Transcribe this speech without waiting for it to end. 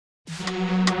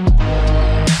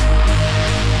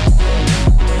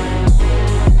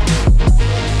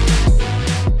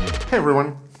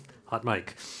everyone. Hot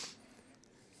mic.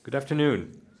 Good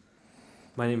afternoon.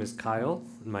 My name is Kyle,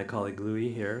 and my colleague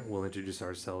Louis here will introduce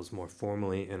ourselves more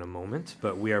formally in a moment,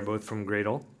 but we are both from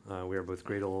Gradle. We are both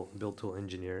Gradle build tool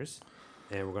engineers,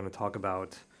 and we're going to talk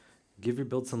about give your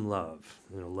build some love,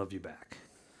 and it'll love you back.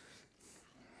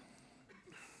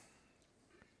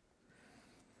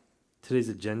 Today's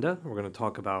agenda, we're going to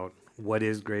talk about what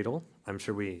is Gradle.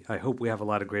 I hope we have a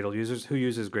lot of Gradle users. Who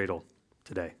uses Gradle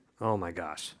today? Oh my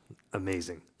gosh,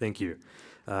 amazing. Thank you.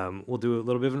 We'll do a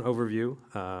little bit of an overview.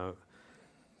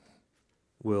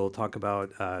 We'll talk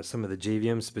about some of the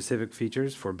JVM specific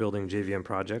features for building JVM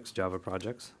projects, Java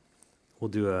projects. We'll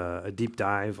do a deep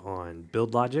dive on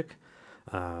build logic,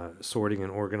 sorting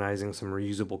and organizing some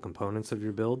reusable components of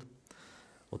your build.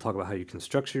 We'll talk about how you can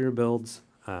structure your builds.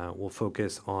 We'll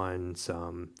focus on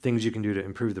some things you can do to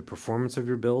improve the performance of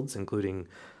your builds, including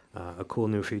a cool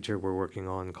new feature we're working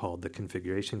on called the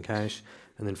configuration cache.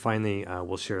 And then finally,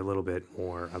 we'll share a little bit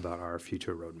more about our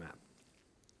future roadmap.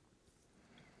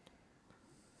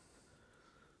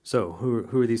 So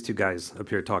who are these two guys up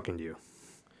here talking to you?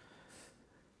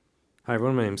 Hi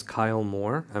everyone, my name's Kyle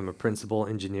Moore. I'm a principal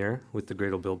engineer with the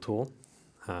Gradle build tool.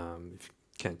 If you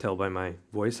can't tell by my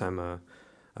voice, I'm a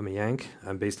Yank.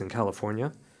 I'm based in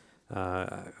California.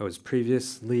 I was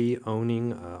previously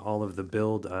owning all of the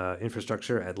build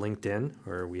infrastructure at LinkedIn,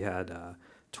 where we had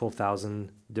 12,000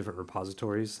 different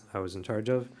repositories I was in charge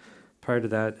of. Prior to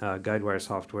that, Guidewire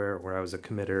Software, where I was a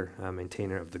committer,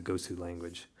 maintainer of the Gosu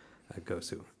language at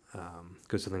Gosu,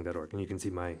 gosuling.org. And you can see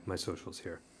my socials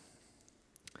here.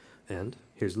 And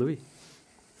here's Louis.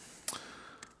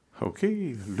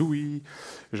 Okay, Louis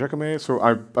Jacomet. So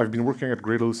I've been working at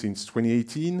Gradle since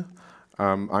 2018.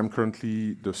 I'm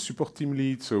currently the support team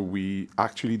lead, so we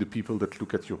actually the people that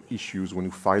look at your issues when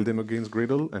you file them against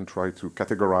Gradle and try to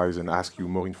categorize and ask you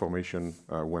more information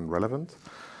when relevant.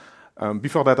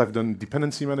 Before that, I've done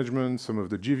dependency management, some of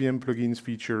the JVM plugins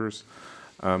features,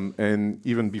 and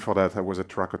even before that, I was at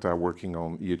Terracotta working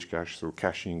on EHCache, so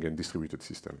caching and distributed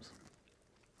systems.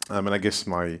 And I guess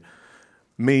my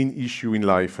main issue in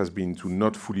life has been to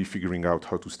not fully figuring out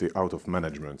how to stay out of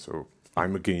management. So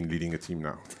I'm again leading a team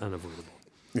now. Unavoidable.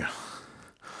 Yeah.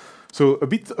 So a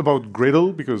bit about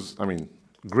Gradle, because I mean,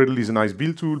 Gradle is a nice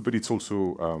build tool, but it's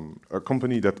also a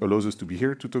company that allows us to be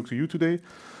here to talk to you today.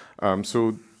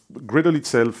 So Gradle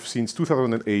itself, since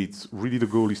 2008, really the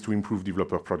goal is to improve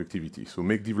developer productivity. So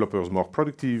make developers more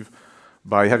productive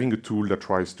by having a tool that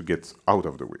tries to get out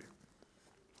of the way.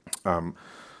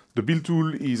 The build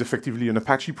tool is effectively an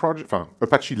Apache project,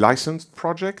 Apache licensed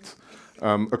project.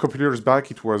 A couple of years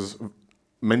back, it was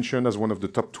mentioned as one of the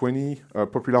top 20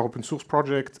 popular open source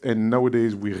projects, and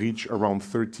nowadays we reach around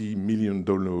 30 million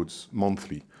downloads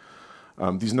monthly.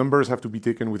 These numbers have to be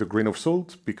taken with a grain of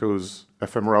salt because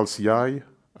ephemeral CI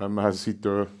has hit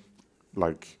the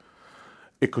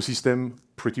ecosystem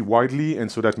pretty widely,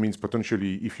 and so that means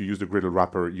potentially if you use the Gradle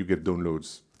wrapper, you get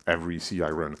downloads every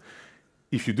CI run.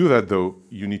 If you do that, though,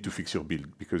 you need to fix your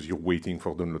build because you're waiting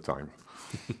for download time.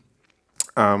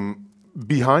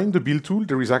 Behind the build tool,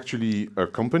 there is actually a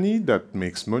company that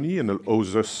makes money and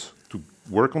allows us to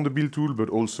work on the build tool, but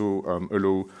also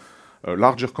allow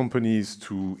larger companies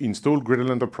to install Gradle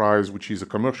Enterprise, which is a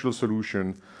commercial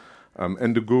solution.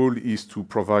 And the goal is to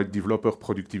provide developer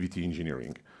productivity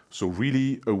engineering. So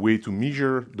really a way to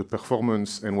measure the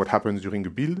performance and what happens during a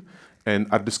build, and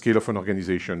at the scale of an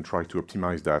organization, try to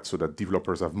optimize that so that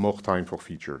developers have more time for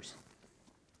features.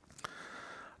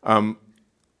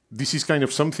 This is kind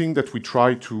of something that we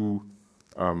try to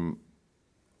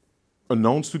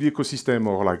announce to the ecosystem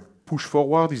or push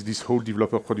forward, is this whole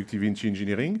developer productivity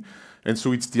engineering. And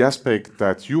so it's the aspect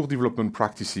that your development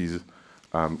practices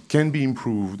can be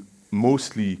improved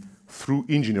mostly through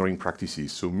engineering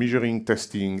practices. So measuring,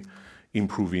 testing,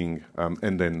 improving,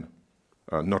 and then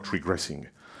not regressing.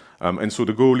 And so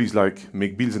the goal is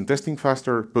make builds and testing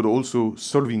faster, but also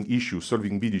solving issues,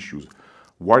 solving build issues.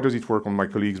 Why does it work on my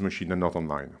colleague's machine and not on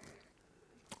mine?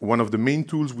 One of the main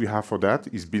tools we have for that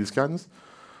is build scans.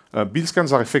 Build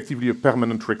scans are effectively a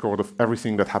permanent record of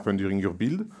everything that happened during your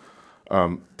build.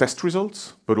 Test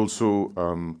results, but also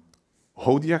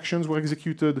how the actions were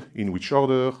executed, in which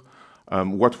order,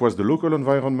 what was the local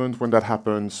environment when that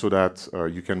happened, so that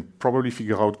you can probably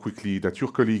figure out quickly that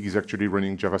your colleague is actually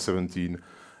running Java 17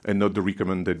 and not the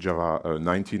recommended Java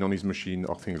 19 on his machine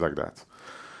or things like that.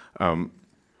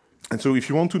 And so if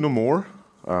you want to know more,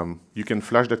 you can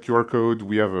flash that QR code.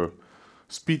 We have a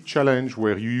speed challenge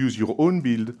where you use your own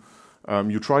build,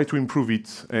 you try to improve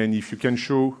it, and if you can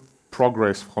show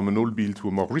progress from an old build to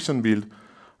a more recent build,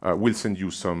 we'll send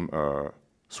you some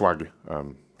swag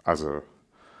as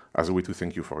a way to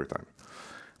thank you for your time.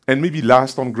 And maybe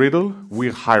last on Gradle,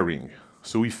 we're hiring.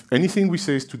 So if anything we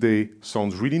say today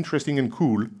sounds really interesting and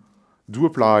cool, do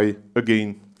apply,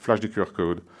 again, flash the QR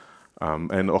code,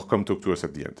 or come talk to us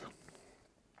at the end.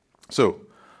 So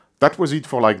that was it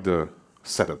for like the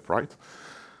setup, right?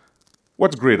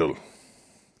 What's Gradle?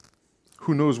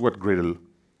 Who knows what Gradle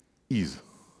is?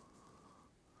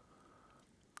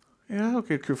 Yeah,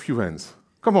 okay, a few hands.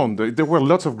 Come on, there were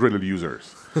lots of Gradle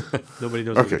users. Nobody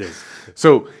knows what it is.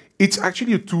 So it's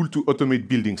actually a tool to automate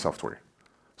building software.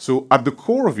 So at the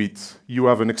core of it, you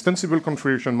have an extensible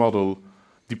configuration model,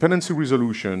 dependency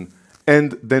resolution,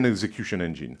 and then execution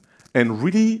engine. And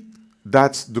really,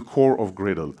 that's the core of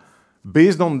Gradle.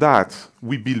 Based on that,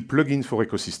 we build plugins for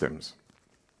ecosystems.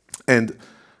 And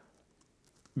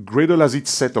Gradle has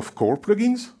its set of core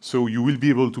plugins, so you will be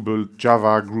able to build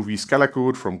Java, Groovy, Scala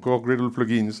code from core Gradle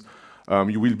plugins.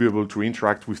 You will be able to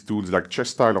interact with tools like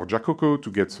Chess-Style or Jacoco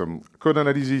to get some code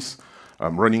analysis,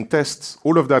 running tests.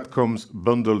 All of that comes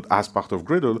bundled as part of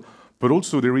Gradle, but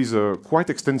also there is a quite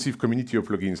extensive community of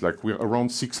plugins, like we're around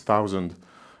 6,000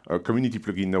 community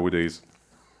plugins nowadays.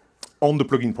 On the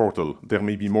plugin portal, there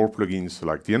may be more plugins,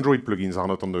 like the Android plugins are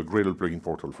not on the Gradle plugin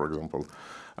portal, for example.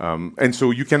 And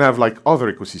so you can have like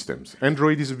other ecosystems.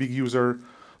 Android is a big user.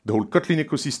 The whole Kotlin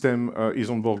ecosystem is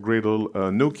on board Gradle.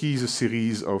 Noki is a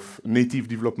series of native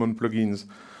development plugins.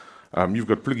 You've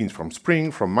got plugins from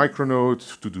Spring, from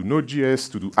Micronaut, to do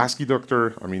Node.js, to do ASCII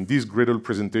Doctor. I mean, this Gradle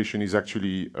presentation is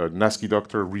actually an ASCII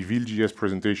Doctor Reveal.js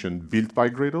presentation built by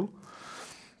Gradle.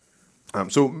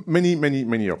 So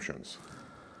many options.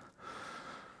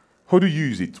 How do you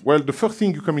use it? Well, the first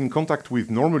thing you come in contact with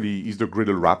normally is the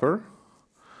Gradle wrapper.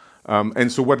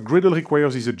 And so what Gradle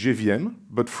requires is a JVM,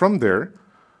 but from there,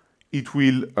 it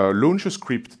will launch a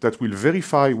script that will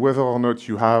verify whether or not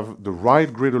you have the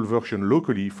right Gradle version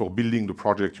locally for building the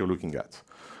project you're looking at.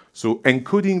 So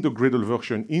encoding the Gradle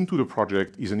version into the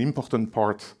project is an important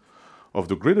part of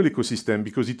the Gradle ecosystem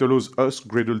because it allows us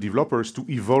Gradle developers to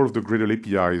evolve the Gradle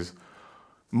APIs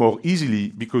more easily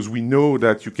because we know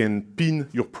that you can pin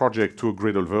your project to a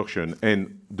Gradle version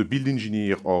and the build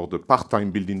engineer or the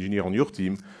part-time build engineer on your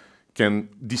team can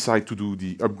decide to do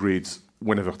the upgrades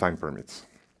whenever time permits.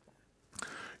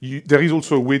 There is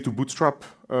also a way to bootstrap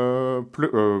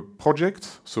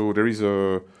project. So there is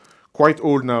a quite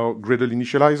old now Gradle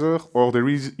initializer, or there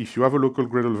is, if you have a local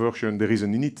Gradle version, there is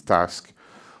an init task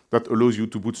that allows you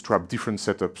to bootstrap different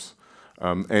setups.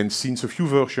 And since a few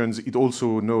versions, it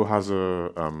also now has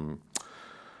a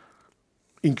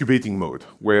incubating mode,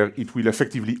 where it will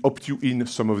effectively opt you in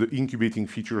some of the incubating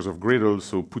features of Gradle,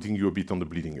 so putting you a bit on the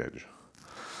bleeding edge.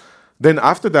 Then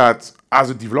after that, as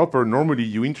a developer, normally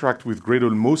you interact with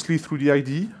Gradle mostly through the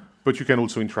IDE, but you can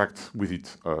also interact with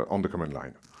it on the command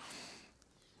line.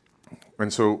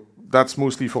 And so that's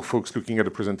mostly for folks looking at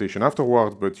the presentation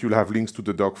afterward, but you'll have links to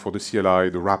the doc for the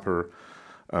CLI, the wrapper,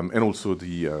 and also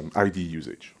the IDE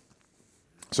usage.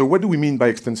 So what do we mean by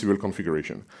extensible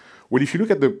configuration? Well, if you look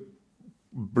at the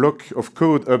block of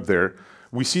code up there,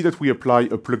 we see that we apply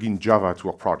a plugin Java to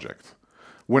our project.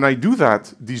 When I do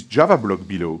that, this Java block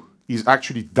below is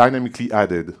actually dynamically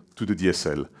added to the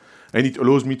DSL. And it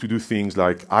allows me to do things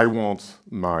like I want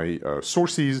my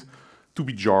sources to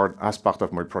be jarred as part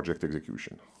of my project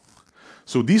execution.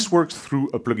 So this works through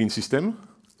a plugin system,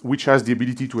 which has the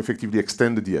ability to effectively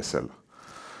extend the DSL.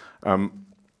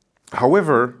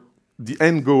 However, the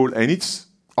end goal, and it's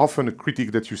often a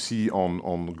critique that you see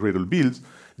on Gradle builds,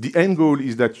 the end goal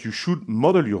is that you should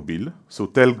model your build, so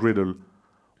tell Gradle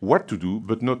what to do,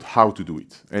 but not how to do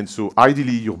it. And so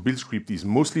ideally, your build script is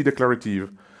mostly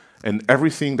declarative, and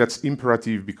everything that's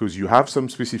imperative because you have some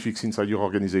specifics inside your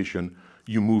organization,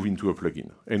 you move into a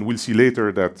plugin. And we'll see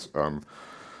later that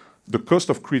the cost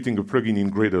of creating a plugin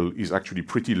in Gradle is actually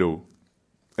pretty low,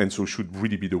 and so should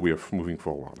really be the way of moving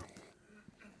forward.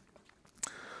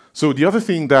 So the other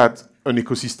thing that an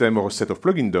ecosystem or a set of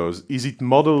plugins does is it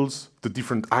models the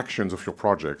different actions of your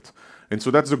project. And so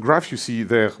that's the graph you see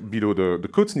there below the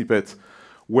code snippet,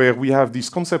 where we have this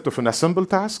concept of an assemble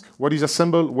task. What is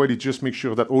assemble? Well, it just makes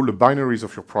sure that all the binaries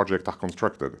of your project are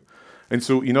constructed. And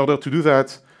so in order to do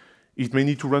that, it may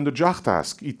need to run the jar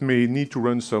task. It may need to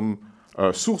run some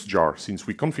source jar, since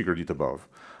we configured it above.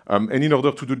 And in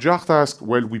order to do jar task,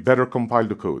 well, we better compile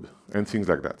the code and things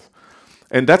like that.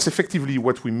 And that's effectively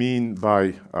what we mean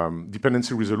by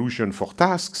dependency resolution for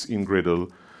tasks in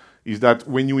Gradle, is that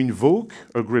when you invoke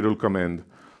a Gradle command,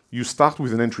 you start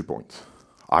with an entry point.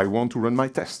 I want to run my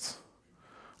tests.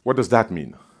 What does that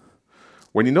mean?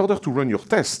 When in order to run your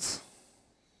tests,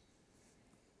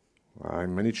 I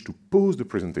managed to pause the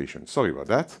presentation. Sorry about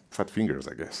that. Fat fingers,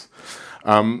 I guess.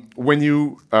 When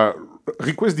you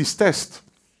request this test,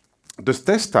 the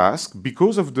test task,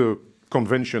 because of the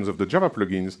conventions of the Java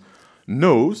plugins,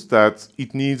 knows that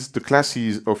it needs the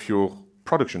classes of your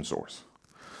production source.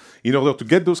 In order to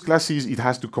get those classes, it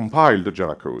has to compile the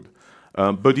Java code.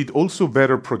 But it also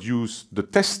better produce the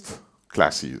test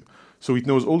classes. So it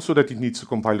knows also that it needs to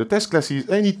compile the test classes,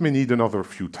 and it may need another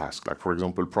few tasks, like, for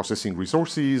example, processing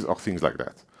resources or things like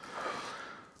that.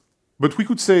 But we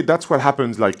could say that's what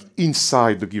happens like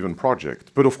inside the given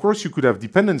project. But of course, you could have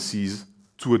dependencies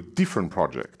to a different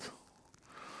project.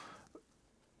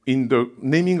 In the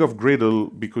naming of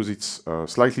Gradle, because it's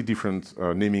slightly different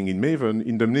naming in Maven,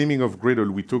 in the naming of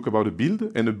Gradle, we talk about a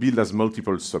build, and a build has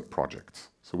multiple sub-projects.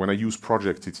 So when I use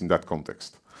project, it's in that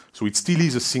context. So it still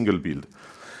is a single build.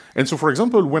 And so, for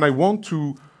example, when I want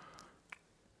to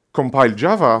compile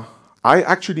Java, I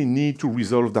actually need to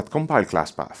resolve that compile class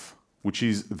path, which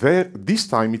is there. This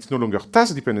time, it's no longer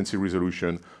task dependency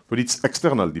resolution, but it's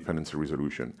external dependency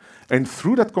resolution. And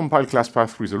through that compile class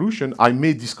path resolution, I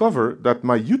may discover that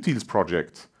my utils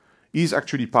project is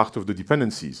actually part of the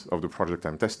dependencies of the project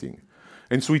I'm testing.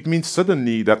 And so it means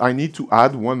suddenly that I need to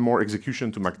add one more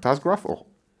execution to my task graph, or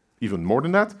even more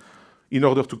than that, in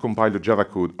order to compile the Java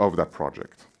code of that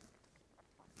project.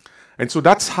 And so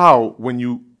that's how, when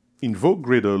you invoke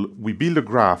Gradle, we build a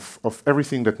graph of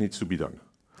everything that needs to be done.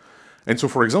 And so,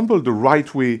 for example, the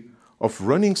right way of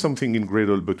running something in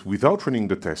Gradle but without running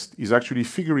the test is actually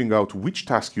figuring out which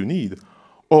task you need,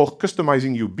 or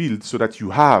customizing your build so that you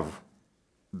have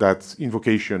that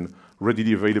invocation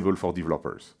readily available for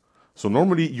developers. So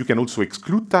normally, you can also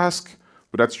exclude tasks,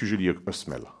 but that's usually a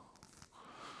smell.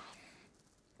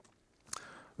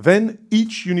 Then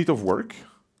each unit of work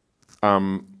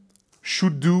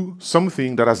should do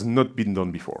something that has not been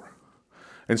done before.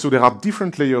 And so there are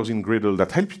different layers in Gradle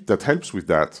that helps with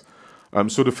that.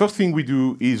 So the first thing we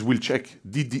do is we'll check,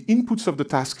 did the inputs of the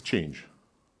task change?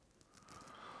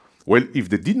 Well, if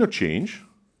they did not change,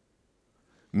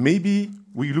 maybe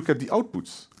we look at the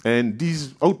outputs. And these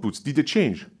outputs, did they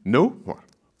change? No? Well,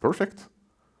 perfect.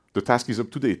 The task is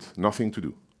up to date, nothing to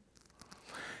do.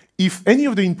 If any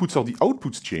of the inputs or the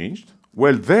outputs changed,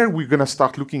 well, there we're going to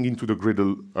start looking into the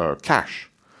Gradle cache.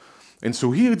 And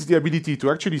so here it's the ability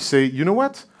to actually say, you know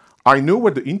what? I know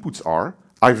what the inputs are.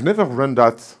 I've never run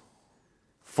that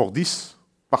for this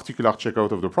particular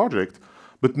checkout of the project,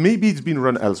 but maybe it's been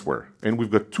run elsewhere. And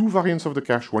we've got two variants of the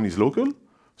cache. One is local,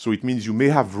 so it means you may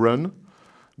have run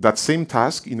that same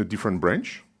task in a different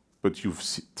branch, but you've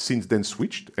since then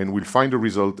switched, and we'll find a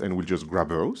result and we'll just grab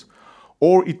those.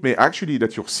 Or it may actually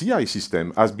that your CI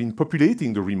system has been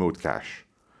populating the remote cache.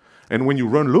 And when you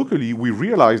run locally, we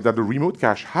realize that the remote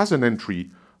cache has an entry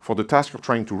for the task you're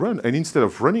trying to run. And instead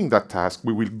of running that task,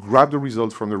 we will grab the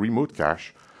results from the remote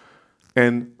cache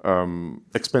and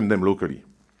expand them locally.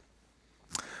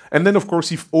 And then, of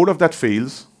course, if all of that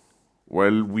fails,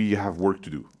 well, we have work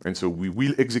to do. And so we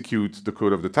will execute the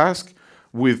code of the task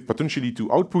with potentially two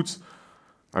outputs.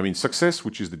 I mean, success,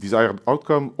 which is the desired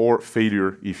outcome, or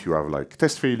failure if you have like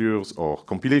test failures or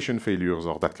compilation failures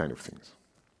or that kind of things.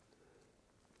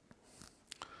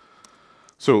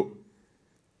 So,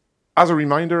 as a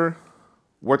reminder,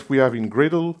 what we have in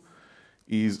Gradle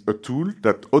is a tool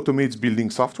that automates building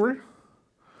software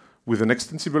with an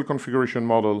extensible configuration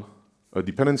model, a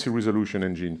dependency resolution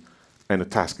engine, and a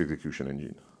task execution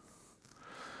engine.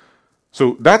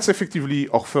 So that's effectively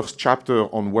our first chapter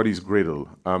on what is Gradle.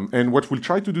 And what we'll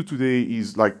try to do today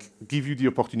is like give you the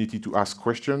opportunity to ask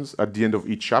questions at the end of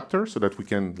each chapter so that we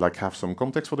can like have some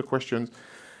context for the questions.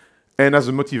 And as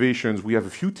a motivations, we have a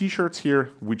few t-shirts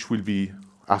here, which will be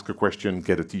ask a question,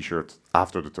 get a t-shirt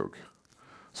after the talk.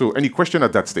 So any question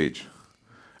at that stage?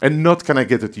 And not can I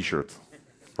get a t-shirt,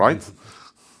 right?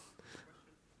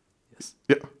 Yes.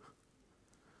 Yeah.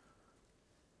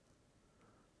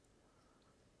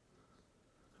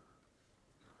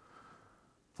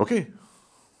 Okay.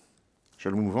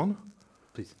 Shall we move on?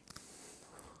 Please.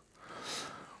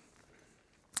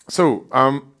 So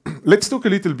let's talk a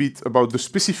little bit about the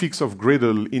specifics of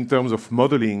Gradle in terms of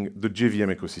modeling the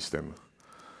JVM ecosystem.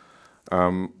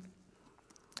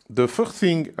 The first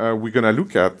thing we're going to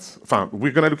look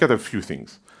at, a few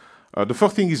things. The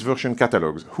first thing is version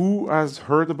catalogs. Who has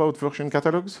heard about version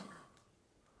catalogs?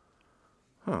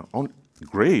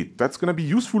 Great, that's going to be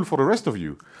useful for the rest of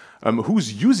you.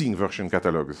 Who's using version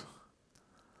catalogs?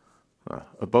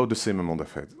 About the same amount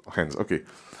of hands, okay.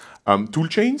 Tool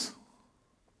chains?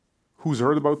 Who's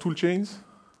heard about tool chains?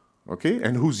 Okay,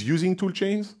 and who's using tool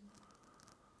chains?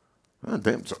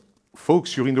 Damn, so,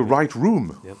 folks, you're in the right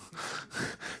room. Yep.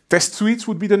 Test suites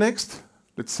would be the next.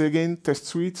 Let's say again, test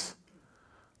suites.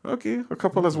 Okay, a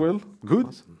couple as well, good.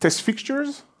 Awesome. Test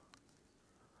fixtures?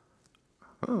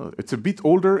 Oh, it's a bit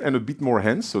older and a bit more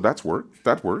hands, so that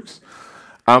works.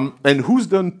 And who's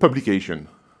done publication?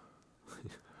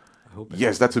 I hope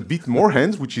Yes, that's a bit more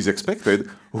hands, which is expected.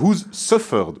 Who's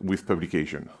suffered with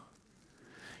publication?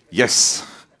 Yes,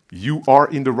 you are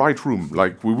in the right room.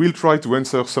 Like, we will try to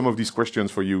answer some of these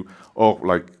questions for you, or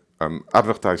like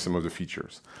advertise some of the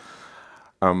features.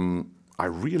 I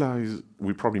realize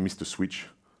we probably missed a switch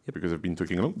because I've been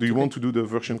talking a lot. Do you want to do the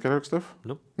version catalog stuff?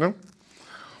 Nope. No?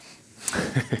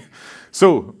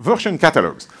 So, version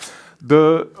catalogs.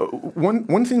 The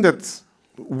one thing that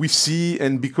we see,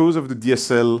 and because of the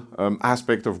DSL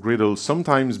aspect of Gradle,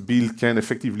 sometimes build can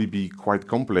effectively be quite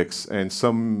complex, and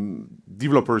some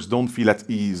developers don't feel at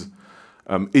ease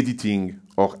editing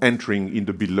or entering in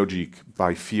the build logic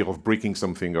by fear of breaking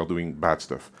something or doing bad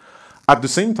stuff. At the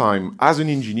same time, as an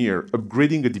engineer,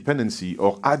 upgrading a dependency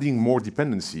or adding more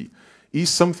dependency is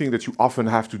something that you often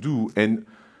have to do, and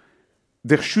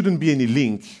there shouldn't be any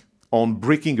link on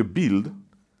breaking a build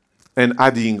and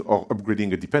adding or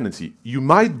upgrading a dependency. You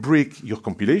might break your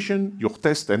compilation, your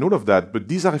test, and all of that, but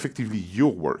these are effectively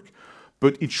your work.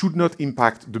 But it should not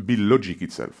impact the build logic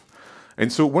itself.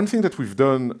 And so one thing that we've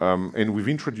done, and we've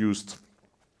introduced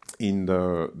in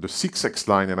the 6x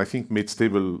line, and I think made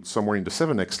stable somewhere in the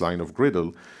 7x line of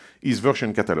Gradle, is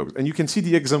version catalogs. And you can see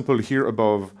the example here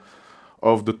above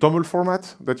of the TOML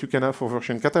format that you can have for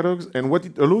version catalogs. And what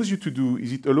it allows you to do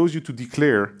is it allows you to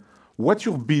declare what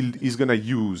your build is going to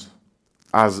use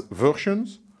as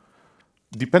versions,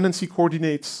 dependency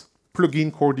coordinates,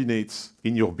 plugin coordinates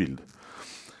in your build.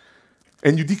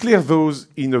 And you declare those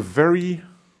in a very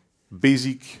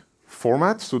basic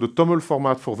format. So the TOML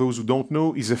format, for those who don't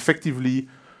know, is effectively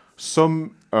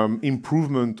some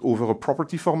improvement over a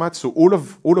property format. So all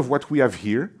of what we have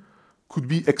here could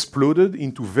be exploded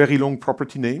into very long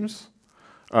property names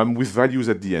with values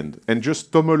at the end. And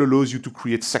just TOML allows you to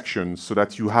create sections so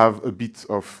that you have a bit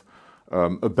of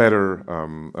a better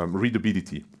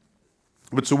readability.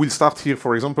 But so we'll start here,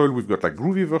 for example, we've got like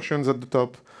Groovy versions at the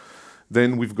top.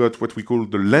 Then we've got what we call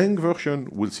the lang version.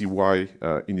 We'll see why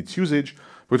in its usage.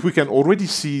 But we can already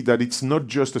see that it's not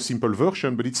just a simple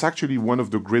version, but it's actually one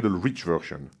of the Gradle rich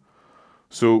version.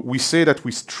 So we say that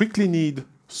we strictly need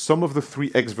some of the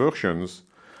 3x versions,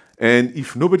 and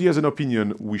if nobody has an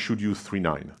opinion, we should use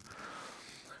 3.9.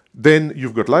 Then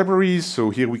you've got libraries.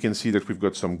 So here we can see that we've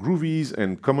got some Groovies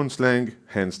and common slang,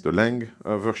 hence the lang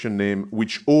version name,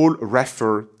 which all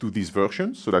refer to these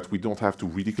versions so that we don't have to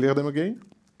redeclare them again.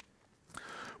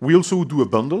 We also do a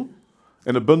bundle.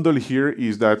 And a bundle here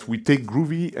is that we take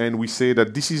Groovy and we say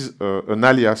that this is an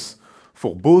alias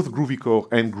for both Groovy Core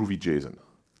and Groovy JSON.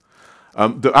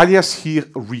 The alias here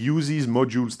reuses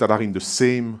modules that are in the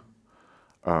same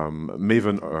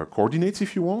Maven coordinates,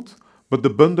 if you want, but the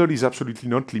bundle is absolutely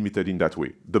not limited in that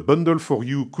way. The bundle for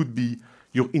you could be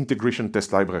your integration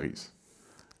test libraries.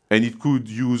 And it could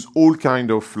use all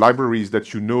kind of libraries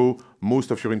that you know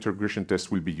most of your integration tests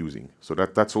will be using. So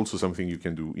that's also something you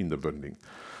can do in the bundling.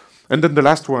 And then the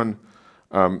last one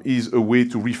is a way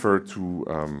to refer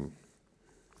to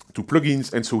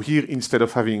plugins. And so here, instead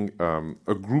of having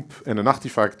a group and an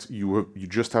artifact, you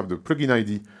just have the plugin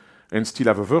ID and still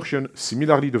have a version.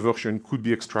 Similarly, the version could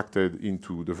be extracted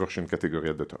into the version category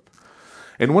at the top.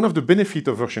 And one of the benefits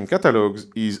of version catalogs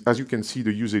is, as you can see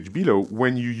the usage below,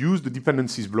 when you use the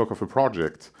dependencies block of a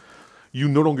project, you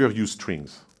no longer use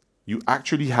strings. You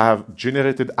actually have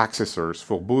generated accessors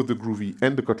for both the Groovy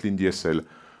and the Kotlin DSL,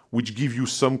 which give you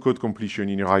some code completion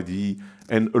in your IDE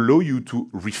and allow you to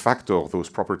refactor those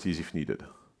properties if needed.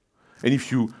 And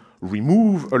if you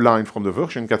remove a line from the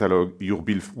version catalog, your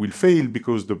build will fail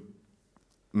because the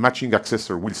matching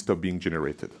accessor will stop being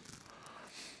generated.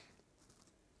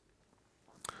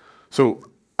 So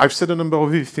I've said a number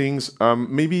of these things.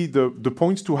 Maybe the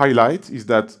points to highlight is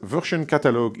that version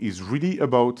catalog is really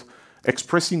about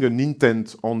expressing an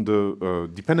intent on the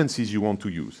dependencies you want to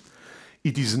use.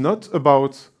 It is not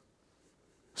about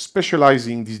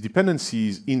specializing these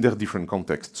dependencies in their different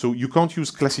contexts. So you can't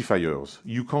use classifiers.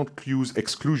 You can't use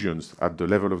exclusions at the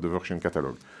level of the version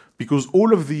catalog, because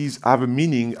all of these have a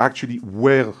meaning actually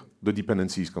where the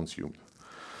dependency is consumed.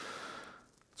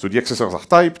 So the accessors are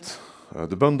typed,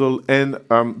 the bundle, and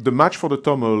the match for the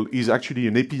TOML is actually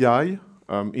an API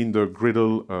in the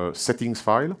Gradle settings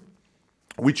file,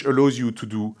 which allows you to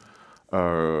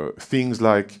do things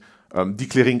like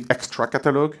declaring extra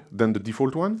catalog than the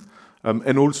default one,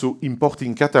 and also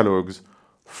importing catalogs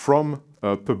from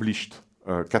published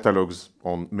catalogs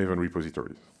on Maven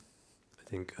repositories. I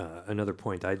think another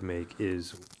point I'd make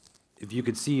is, if you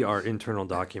could see our internal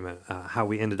document, how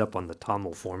we ended up on the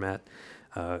TOML format,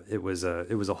 It was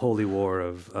a holy war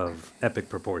of epic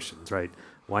proportions, right?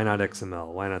 Why not XML?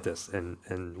 Why not this?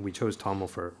 And we chose TOML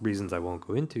for reasons I won't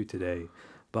go into today.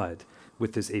 But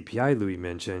with this API Louis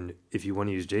mentioned, if you want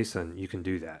to use JSON, you can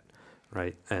do that,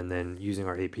 right? And then using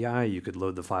our API, you could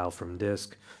load the file from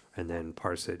disk and then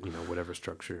parse it, whatever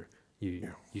structure you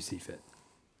see fit.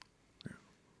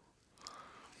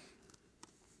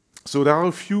 So there are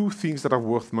a few things that are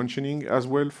worth mentioning as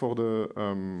well for the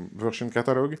version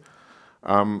catalog.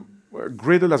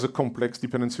 Gradle has a complex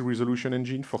dependency resolution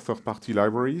engine for third-party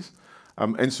libraries.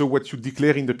 And so what you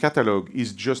declare in the catalog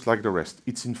is just like the rest.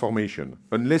 It's information.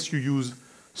 Unless you use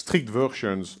strict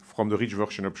versions from the rich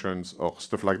version options or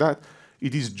stuff like that,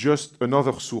 it is just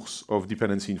another source of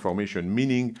dependency information,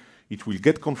 meaning it will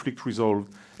get conflict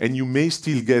resolved, and you may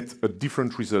still get a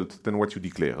different result than what you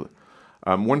declared.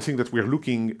 One thing that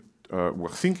we're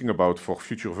thinking about for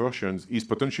future versions is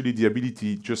potentially the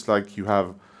ability, just like you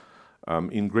have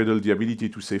in Gradle, the ability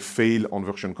to say fail on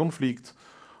version conflict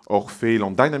or fail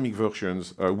on dynamic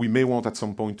versions. We may want at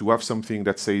some point to have something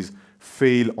that says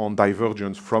fail on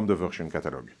divergence from the version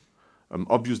catalog.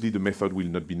 Obviously, the method will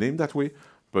not be named that way,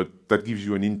 but that gives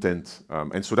you an intent.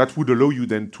 And so that would allow you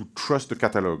then to trust the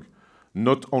catalog,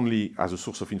 not only as a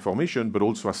source of information, but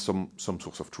also as some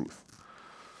source of truth.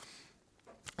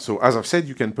 So as I've said,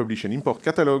 you can publish and import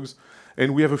catalogs,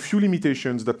 and we have a few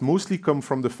limitations that mostly come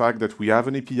from the fact that we have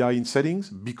an API in settings.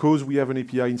 Because we have an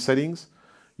API in settings,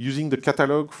 using the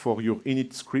catalog for your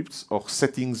init scripts or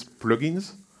settings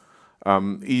plugins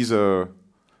is a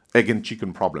egg and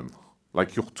chicken problem.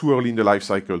 Like you're too early in the life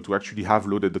cycle to actually have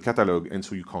loaded the catalog, and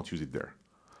so you can't use it there.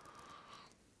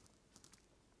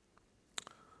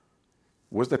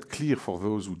 Was that clear for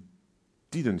those who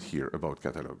didn't hear about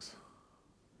catalogs?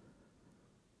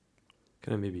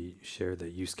 Can I maybe share the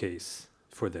use case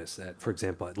for this, for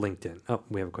example, at LinkedIn? Oh,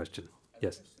 we have a question.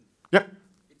 Yes. Yeah.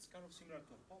 It's kind of similar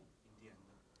to a POM in the end.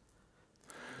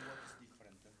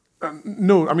 What is different?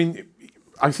 No, I mean,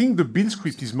 I think the build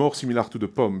script is more similar to the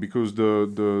POM because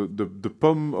the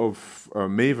POM of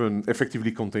Maven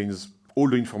effectively contains all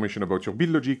the information about your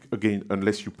build logic, again,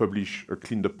 unless you publish a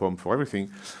cleaned up POM for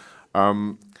everything.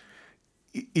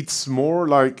 It's more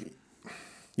like,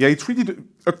 yeah, it's really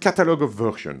a catalog of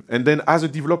version. And then as a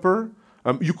developer,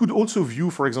 you could also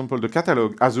view, for example, the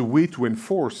catalog as a way to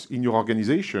enforce in your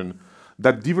organization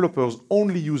that developers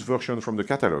only use versions from the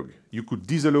catalog. You could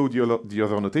disallow the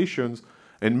other notations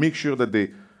and make sure that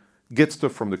they get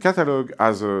stuff from the catalog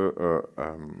as a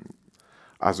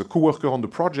coworker on the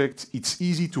project. It's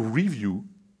easy to review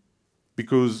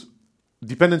because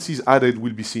dependencies added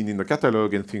will be seen in the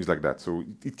catalog and things like that. So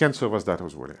it can serve as that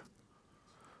as well. Yeah.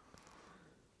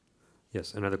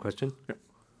 Yes, another question? Yeah.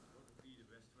 What would be the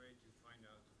best way to find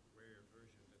out where your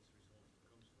version that's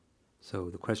resolved comes from? So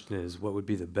the question is, what would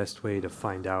be the best way to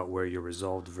find out where your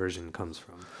resolved version comes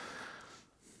from?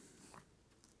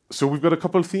 So we've got a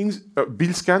couple of things.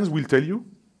 Build scans will tell you.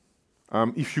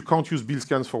 If you can't use build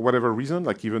scans for whatever reason,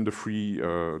 like even the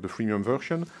freemium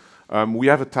version, we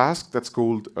have a task that's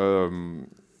called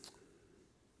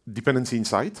dependency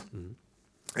insight. Mm-hmm.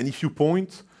 And if you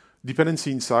point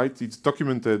dependency insight, it's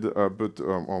documented, but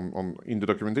in the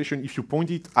documentation, if you point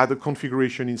it at a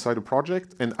configuration inside a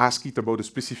project and ask it about a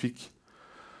specific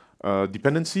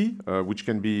dependency, which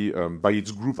can be by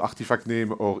its group artifact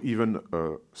name or even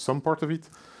some part of it,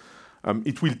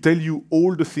 it will tell you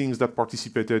all the things that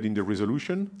participated in the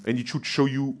resolution, and it should show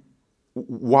you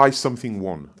why something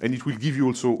won. And it will give you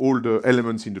also all the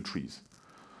elements in the trees.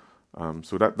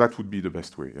 So that would be the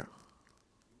best way, yeah.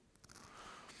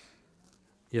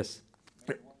 Yes.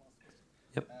 One last question.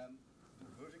 Yep. Do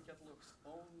version catalogs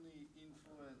only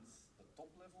influence the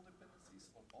top-level dependencies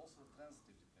or also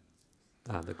transitive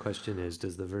dependencies? The question is,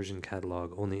 does the version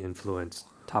catalog only influence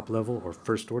top-level or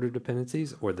first-order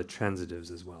dependencies or the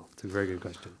transitives as well? It's a very good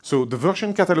question. So the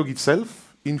version catalog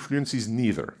itself influences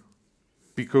neither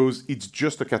because it's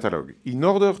just a catalog. In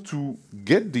order to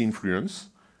get the influence,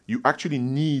 you actually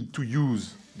need to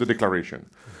use the declaration.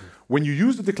 When you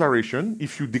use the declaration,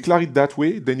 if you declare it that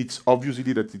way, then it's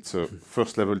obviously that it's a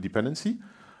first-level dependency.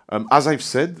 As I've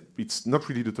said, it's not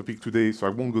really the topic today, so I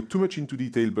won't go too much into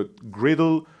detail, but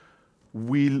Gradle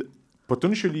will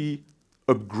potentially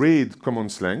upgrade common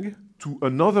slang to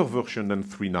another version than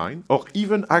 3.9, or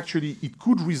even actually it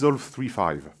could resolve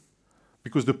 3.5,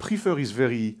 because the prefer is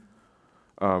very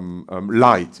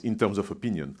light in terms of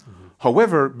opinion. Mm-hmm.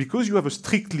 However, because you have a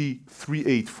strictly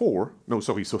 3.8.4, no,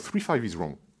 sorry, so 3.5 is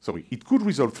wrong. Sorry, it could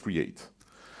resolve 3.8.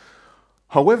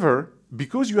 However,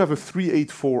 because you have a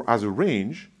 3.8.4 as a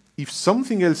range, if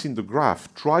something else in the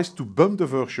graph tries to bump the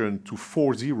version to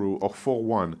 4.0 or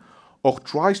 4.1, or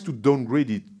tries to downgrade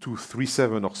it to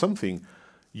 3.7 or something,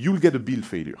 you'll get a build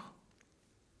failure.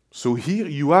 So here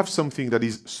you have something that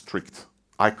is strict.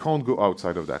 I can't go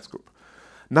outside of that scope.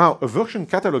 Now, a version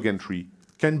catalog entry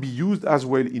can be used as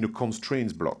well in a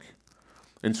constraints block.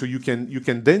 And so you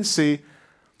can then say,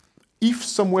 if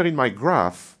somewhere in my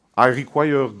graph I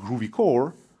require Groovy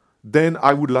Core, then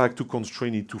I would like to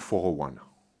constrain it to 401.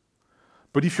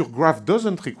 But if your graph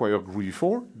doesn't require Groovy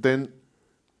 4, then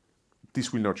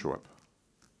this will not show up.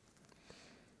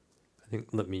 I think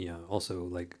let me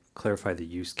also clarify the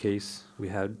use case we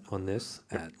had on this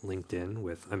at LinkedIn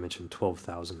with, I mentioned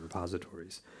 12,000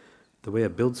 repositories. The way a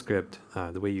build script,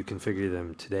 the way you configure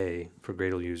them today for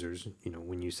Gradle users,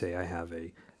 when you say I have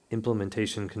a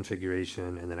implementation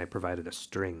configuration and then I provided a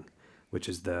string, which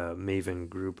is the Maven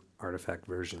group artifact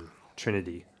version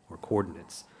Trinity or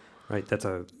coordinates, right? That's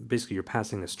basically you're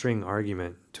passing a string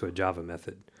argument to a Java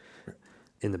method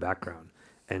in the background.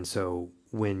 And so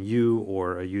when you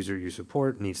or a user you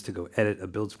support needs to go edit a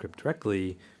build script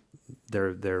directly,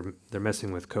 they're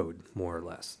messing with code, more or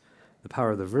less. The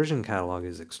power of the version catalog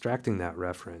is extracting that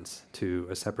reference to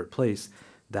a separate place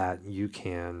that you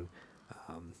can,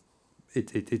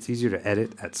 it's easier to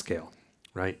edit at scale,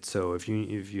 right? So if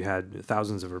you had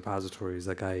thousands of repositories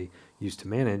like I used to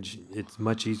manage, it's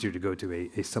much easier to go to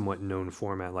a somewhat known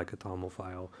format like a TOML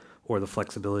file, or the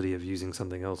flexibility of using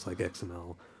something else like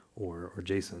XML or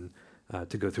JSON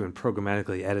to go through and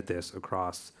programmatically edit this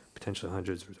across potentially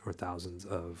hundreds or thousands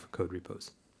of code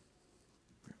repos.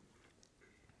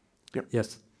 Yep.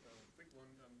 Yes? Quick one,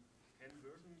 can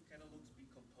version catalogs be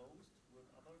composed with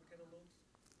other catalogs?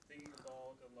 Thinking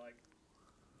about like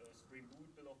the Spring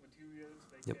Boot bill of materials,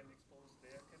 they Yep. can expose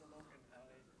their catalog and I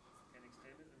can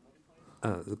extend it and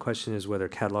modify it? The question is whether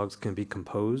catalogs can be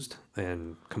composed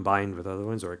and combined with other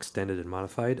ones or extended and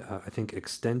modified. I think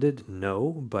extended,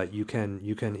 no, but you can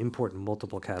import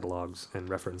multiple catalogs and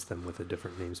reference them with a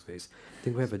different namespace. I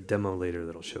think we have a demo later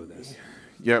that'll show this.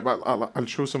 Yeah, but I'll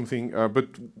show something. But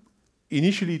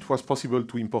initially, it was possible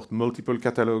to import multiple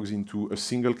catalogs into a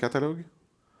single catalog.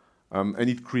 And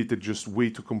it created just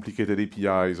way too complicated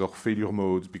APIs or failure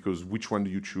modes, because which one do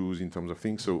you choose in terms of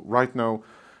things? So right now,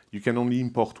 you can only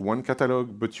import one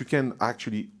catalog, but you can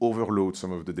actually overload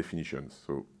some of the definitions.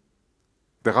 So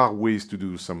there are ways to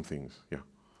do some things, yeah.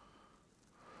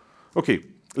 Okay,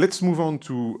 let's move on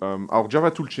to our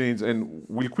Java toolchains, and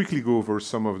we'll quickly go over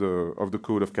some of the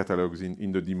code of catalogs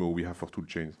in the demo we have for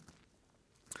toolchains.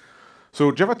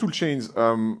 So Java toolchains,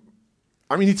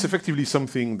 I mean, it's effectively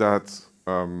something that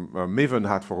Maven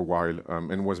had for a while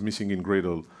and was missing in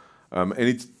Gradle. And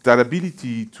it's that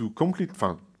ability to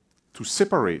to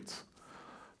separate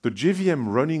the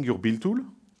JVM running your build tool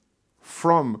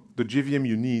from the JVM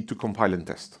you need to compile and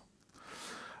test.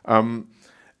 And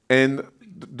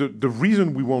the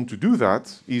reason we want to do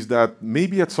that is that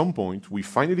maybe at some point we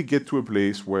finally get to a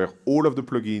place where all of the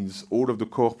plugins, all of the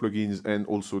core plugins, and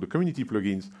also the community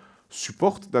plugins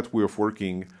support that way of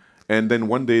working. And then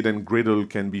one day, then Gradle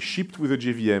can be shipped with a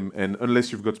JVM, and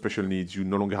unless you've got special needs, you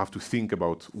no longer have to think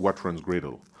about what runs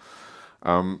Gradle.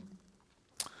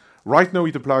 Right now,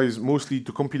 it applies mostly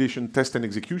to compilation, test, and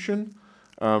execution.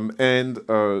 And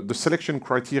the selection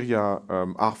criteria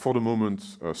are, for the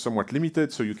moment, somewhat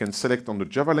limited. So you can select on the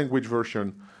Java language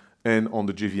version and on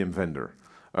the JVM vendor.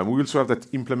 We also have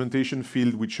that implementation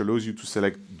field, which allows you to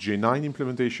select J9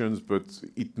 implementations, but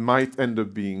it might end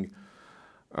up being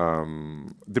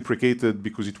deprecated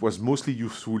because it was mostly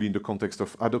useful in the context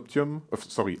of adopt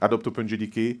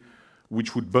OpenJDK,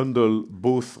 which would bundle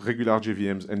both regular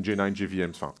JVMs and J9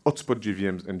 JVMs, hotspot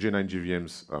JVMs and J9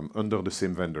 JVMs under the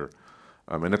same vendor.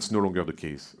 And that's no longer the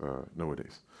case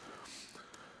nowadays.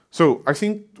 So I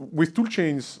think with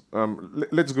toolchains,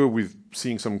 let's go with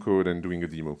seeing some code and doing a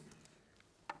demo.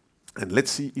 And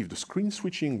let's see if the screen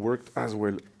switching works as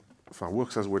well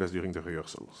as during the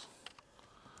rehearsals.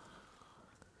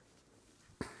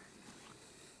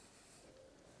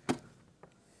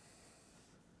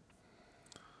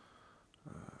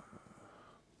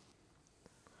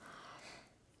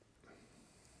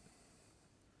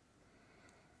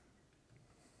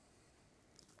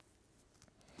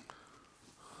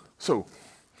 So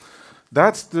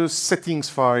that's the settings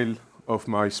file of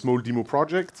my small demo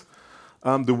project.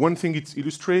 The one thing it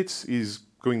illustrates is,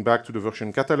 going back to the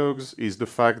version catalogs, is the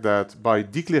fact that by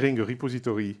declaring a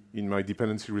repository in my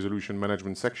dependency resolution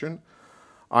management section,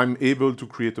 I'm able to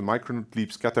create a Micronaut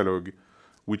libs catalog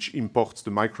which imports the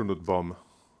Micronaut BOM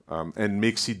and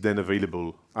makes it then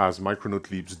available as Micronaut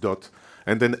libs dot.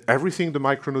 And then everything the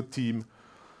Micronaut team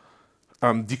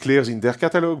declares in their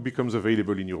catalog becomes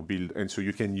available in your build, and so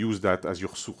you can use that as your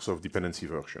source of dependency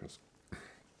versions.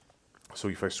 So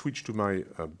if I switch to my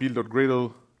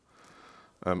build.gradle,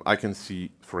 I can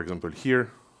see, for example,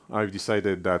 here, I've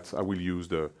decided that I will use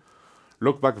the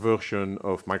lockback version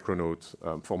of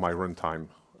Micronote for my runtime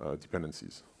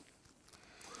dependencies.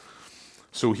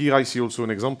 So here I see also an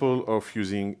example of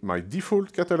using my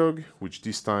default catalog, which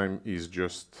this time is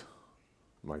just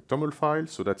my toml file.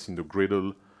 So that's in the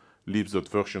Gradle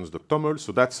libs.versions.toml.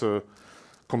 So that's a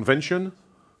convention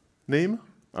name.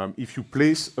 If you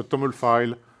place a toml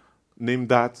file, name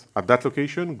that at that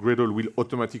location, Gradle will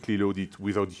automatically load it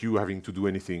without you having to do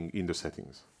anything in the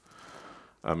settings.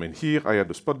 And here I had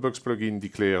the Spotbox plugin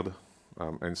declared,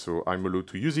 and so I'm allowed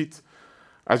to use it.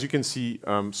 As you can see,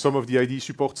 some of the IDE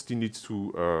support still needs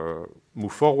to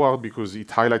move forward because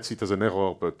it highlights it as an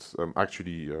error, but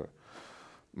actually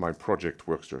my project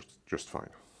works just fine.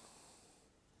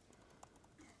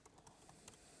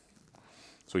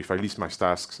 So if I list my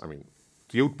tasks, I mean,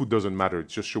 the output doesn't matter.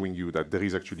 It's just showing you that there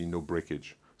is actually no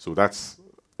breakage. So that's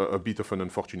a bit of an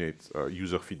unfortunate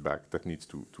user feedback that needs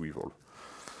to evolve.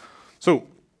 So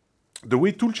the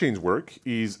way toolchains work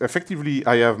is effectively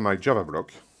I have my Java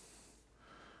block,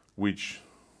 which,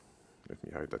 let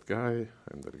me hide that guy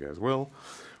and that guy as well,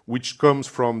 which comes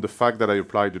from the fact that I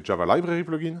applied the Java library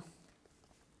plugin.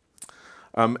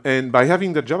 And by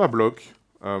having the Java block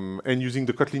and using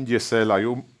the Kotlin DSL,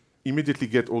 I immediately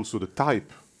get also the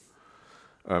type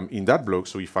in that block.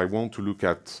 So if I want to look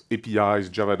at APIs,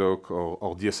 Javadoc,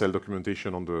 or DSL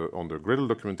documentation on the Gradle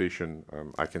documentation,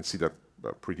 I can see that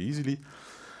pretty easily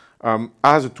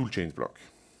as a toolchains block.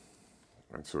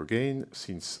 And so again,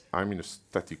 since I'm in a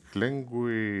static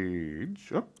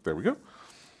language, oh, there we go.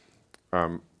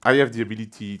 I have the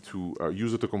ability to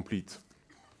use autocomplete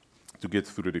to get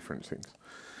through the different things.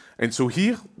 And so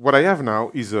here, what I have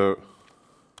now is a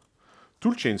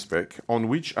toolchain spec on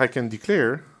which I can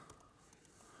declare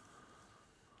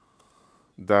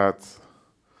that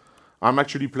I'm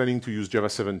actually planning to use Java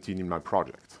 17 in my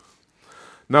project.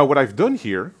 Now, what I've done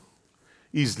here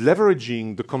is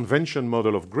leveraging the convention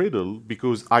model of Gradle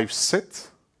because I've set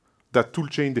that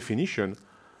toolchain definition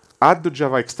at the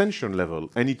Java extension level.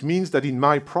 And it means that in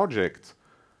my project,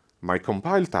 my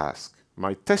compile task,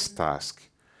 my test task,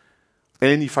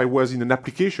 and if I was in an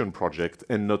application project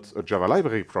and not a Java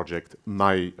library project,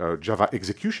 my Java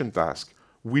execution task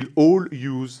will all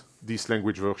use this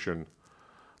language version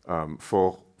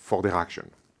for their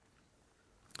action.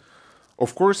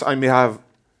 Of course, I may have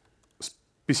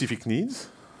specific needs.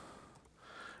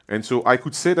 And so I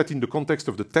could say that in the context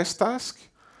of the test task,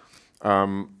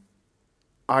 I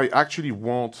actually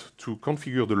want to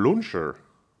configure the launcher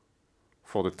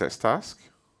for the test task.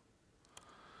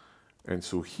 And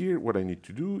so here, what I need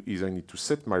to do is I need to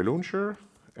set my launcher.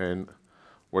 And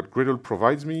what Gradle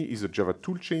provides me is a Java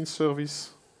toolchain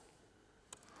service.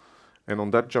 And on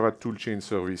that Java toolchain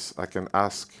service, I can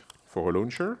ask for a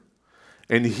launcher.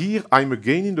 And here, I'm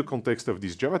again in the context of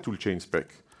this Java toolchain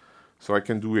spec. So I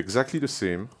can do exactly the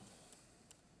same.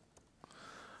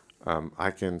 I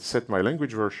can set my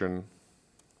language version.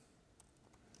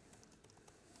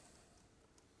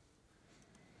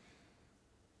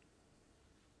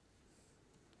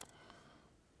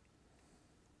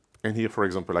 And here, for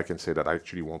example, I can say that I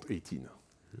actually want 18.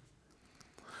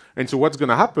 And so what's going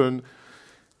to happen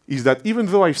is that even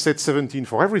though I've set 17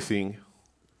 for everything,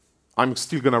 I'm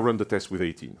still going to run the test with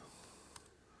 18.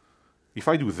 If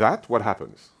I do that, what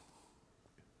happens?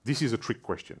 This is a trick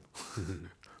question.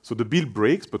 So the build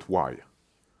breaks, but why?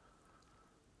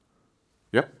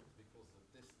 Yep. Because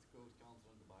the test code can't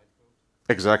run the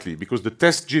bytecode? Exactly, because the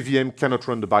test JVM cannot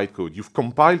run the bytecode. You've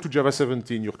compiled to Java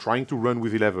 17, you're trying to run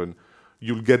with 11,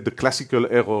 you'll get the classical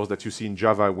errors that you see in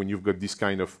Java when you've got this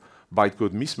kind of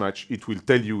bytecode mismatch. It will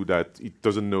tell you that it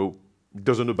doesn't know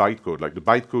bytecode. Like the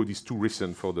bytecode is too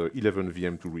recent for the 11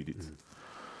 VM to read it.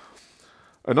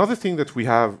 Another thing that we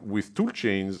have with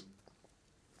toolchains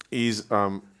is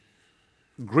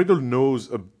Gradle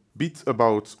knows a bit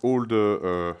about all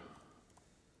the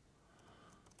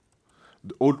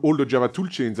Java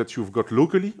toolchains that you've got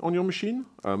locally on your machine,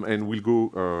 and we'll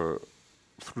go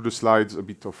through the slides a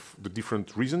bit of the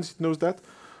different reasons it knows that.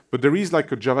 But there is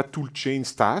like a Java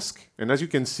toolchains task, and as you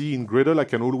can see in Gradle, I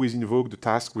can always invoke the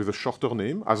task with a shorter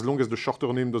name, as long as the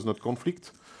shorter name does not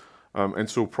conflict. And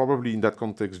so probably in that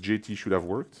context, JT should have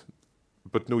worked,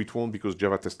 but no, it won't because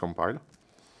Java test compile.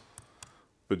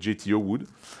 But JTO would.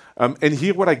 And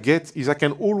here what I get is I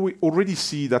can already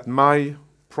see that my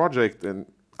project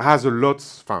has a lot,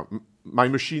 my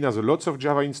machine has a lot of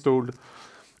Java installed,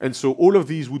 and so all of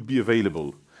these would be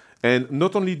available. And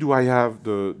not only do I have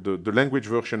the language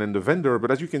version and the vendor,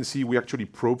 but as you can see, we actually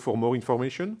probe for more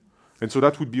information. And so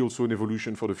that would be also an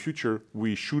evolution for the future.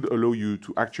 We should allow you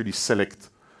to actually select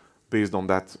based on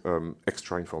that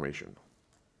extra information.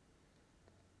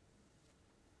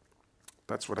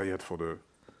 That's what I had for the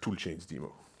toolchains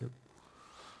demo. Yep.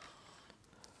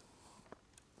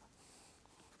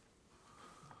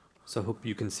 So I hope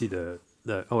you can see the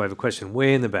oh, I have a question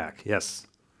way in the back. Yes.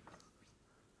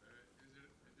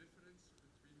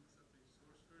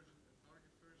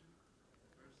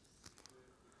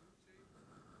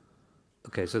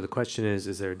 Okay, so the question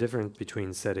is there a difference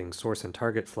between setting source and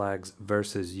target flags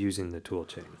versus using the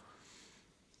toolchain?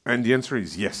 And the answer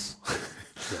is yes.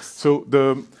 Yes. So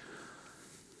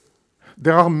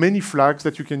there are many flags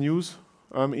that you can use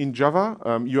in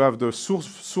Java. You have the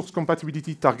source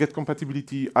compatibility, target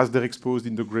compatibility as they're exposed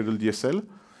in the Gradle DSL.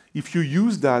 If you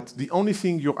use that, the only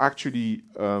thing you're actually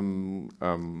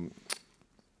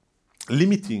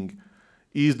limiting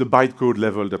is the bytecode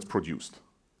level that's produced.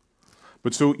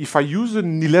 But so if I use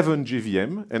an 11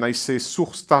 JVM and I say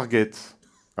source target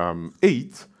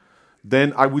 8,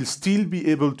 then I will still be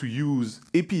able to use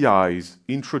APIs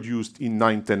introduced in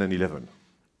 9, 10, and 11.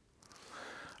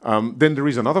 Then there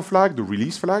is another flag, the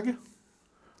release flag,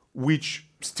 which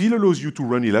still allows you to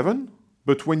run 11,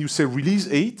 but when you say release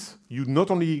 8, you not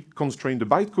only constrain the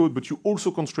bytecode, but you also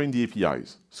constrain the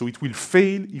APIs. So it will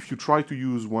fail if you try to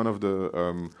use one of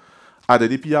the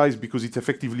added APIs because it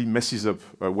effectively messes up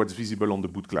what's visible on the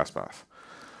boot class path.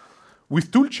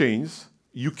 With toolchains,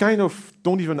 you kind of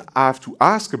don't even have to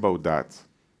ask about that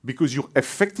because you're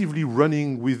effectively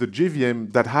running with a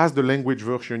JVM that has the language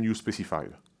version you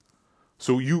specified.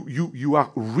 So you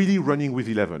are really running with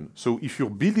 11. So if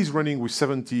your build is running with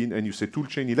 17 and you say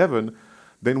toolchain 11,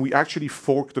 then we actually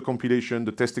fork the compilation,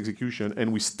 the test execution,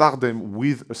 and we start them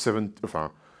with a 7.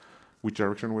 Which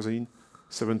direction was I in?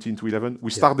 17 to 11. We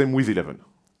start them with 11.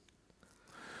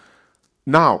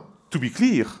 Now, to be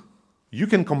clear, you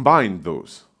can combine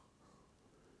those.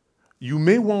 You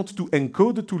may want to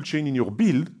encode the toolchain in your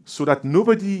build so that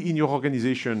nobody in your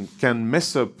organization can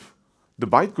mess up the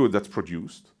bytecode that's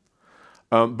produced.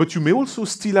 But you may also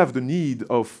still have the need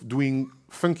of doing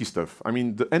funky stuff. I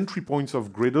mean, the entry points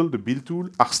of Gradle, the build tool,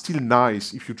 are still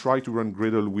nice if you try to run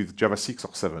Gradle with Java 6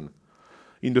 or 7,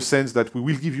 in the sense that we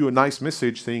will give you a nice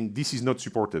message saying this is not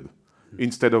supported,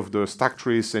 instead of the stack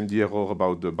trace and the error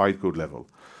about the bytecode level.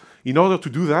 In order to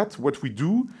do that, what we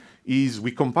do is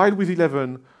we compile with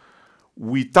 11,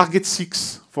 we target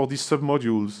 6 for these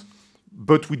submodules,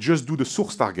 but we just do the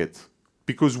source target,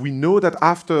 because we know that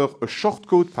after a short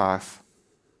code path,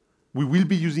 we will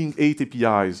be using 8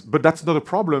 APIs, but that's not a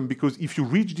problem because if you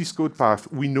reach this code path,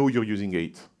 we know you're using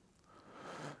 8.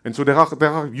 And so there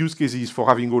are use cases for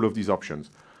having all of these options.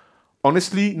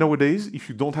 Honestly, nowadays, if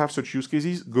you don't have such use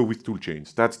cases, go with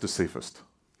toolchains. That's the safest.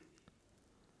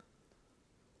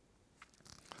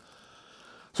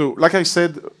 So like I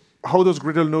said, how does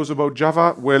Gradle knows about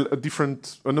Java? Well,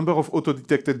 a number of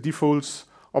auto-detected defaults,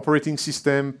 operating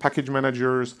system, package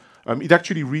managers. It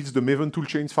actually reads the Maven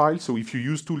toolchains file. So if you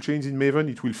use toolchains in Maven,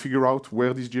 it will figure out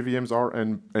where these JVMs are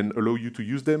and allow you to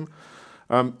use them.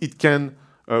 It can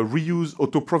reuse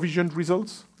auto-provisioned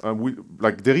results.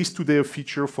 There is today a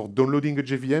feature for downloading a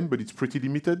JVM, but it's pretty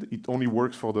limited. It only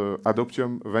works for the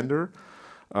Adoptium vendor.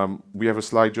 We have a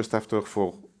slide just after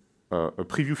for a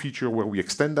preview feature where we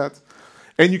extend that.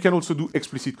 And you can also do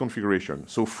explicit configuration.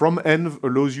 So from env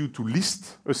allows you to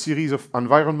list a series of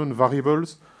environment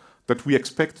variables that we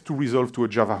expect to resolve to a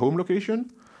Java home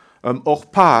location. Or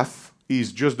path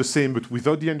is just the same, but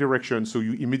without the end direction, so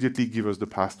you immediately give us the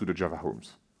path to the Java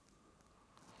homes.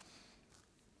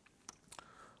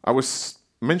 I was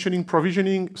mentioning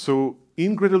provisioning. So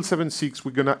in Gradle 7.6,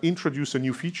 we're going to introduce a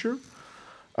new feature,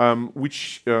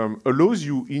 which allows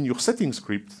you in your settings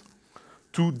script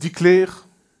to declare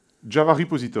Java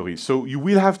repositories. So you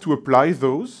will have to apply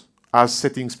those as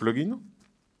settings plugin.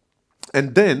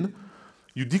 And then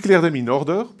you declare them in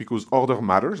order, because order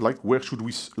matters, like where should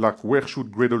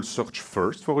Gradle search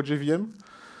first for a JVM.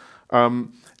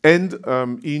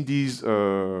 In this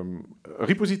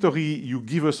repository, you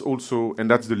give us also, and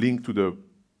that's the link to the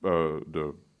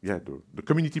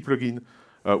community plugin,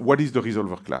 what is the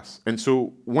resolver class. And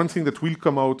so one thing that will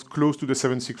come out close to the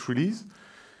 7.6 release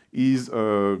is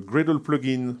a Gradle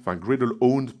plugin,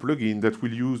 Gradle-owned plugin that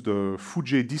will use the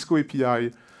Fuji Disco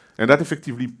API, and that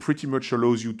effectively pretty much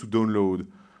allows you to download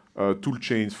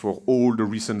toolchains for all the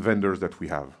recent vendors that we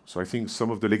have. So I think some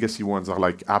of the legacy ones are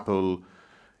like Apple,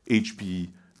 HP,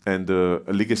 and a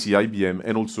legacy IBM,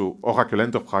 and also Oracle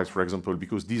Enterprise, for example,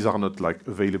 because these are not like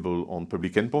available on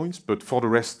public endpoints. But for the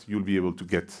rest, you'll be able to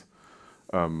get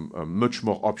much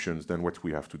more options than what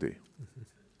we have today.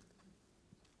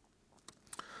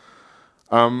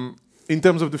 In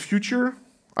terms of the future,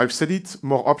 I've said it,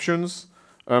 more options.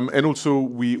 And also,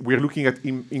 we're looking at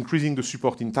increasing the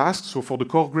support in tasks. So for the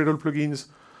core Gradle plugins,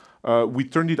 we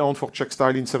turned it on for check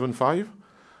style in 7.5.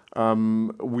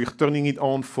 We're turning it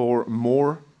on for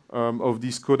more of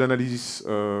these code analysis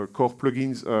core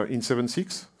plugins in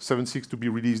 7.6. 7.6 to be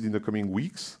released in the coming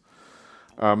weeks.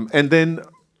 And then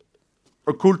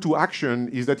a call to action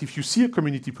is that if you see a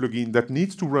community plugin that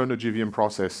needs to run a JVM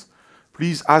process,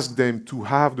 please ask them to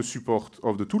have the support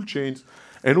of the toolchains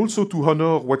and also to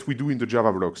honor what we do in the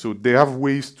Java blog. So they have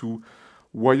ways to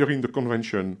wire in the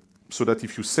convention so that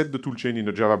if you set the toolchain in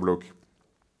the Java blog,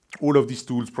 all of these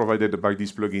tools provided by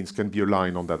these plugins can be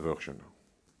aligned on that version.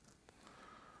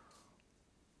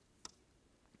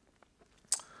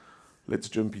 Let's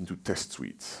jump into test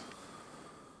suites.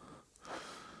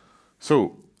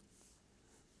 So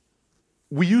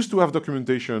we used to have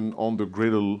documentation on the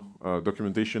Gradle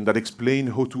documentation that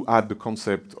explained how to add the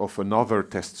concept of another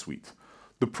test suite.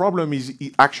 The problem is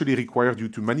it actually required you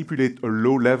to manipulate a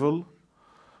low level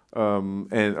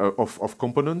of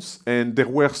components, and there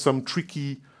were some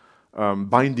tricky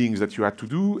bindings that you had to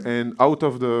do, and out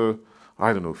of the,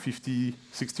 I don't know, 50,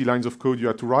 60 lines of code you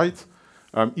had to write,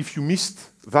 if you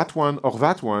missed that one or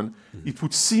that one, it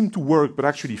would seem to work but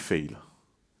actually fail.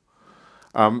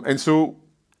 And so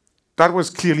that was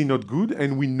clearly not good,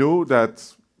 and we know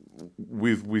that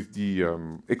with the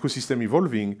ecosystem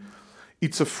evolving,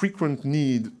 it's a frequent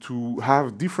need to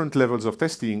have different levels of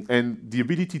testing, and the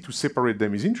ability to separate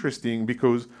them is interesting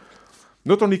because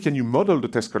not only can you model the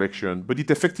test collection, but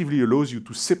it effectively allows you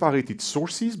to separate its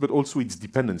sources, but also its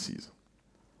dependencies.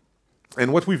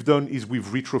 And what we've done is we've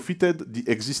retrofitted the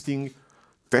existing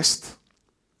test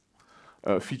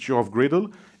feature of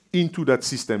Gradle into that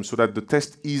system so that the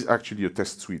test is actually a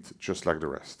test suite, just like the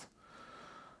rest.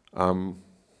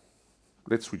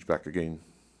 Let's switch back again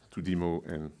to demo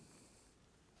and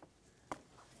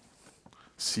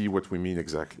see what we mean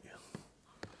exactly.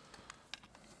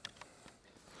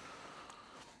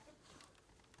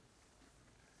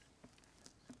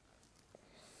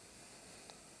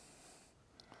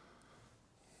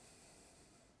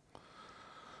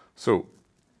 So,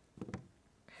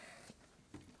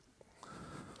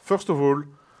 first of all,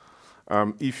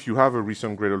 if you have a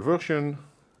recent Gradle version,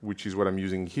 which is what I'm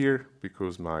using here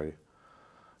because my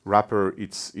wrapper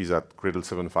is at Gradle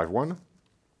 7.5.1,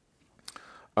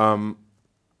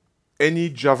 any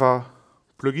Java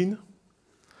plugin,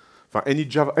 any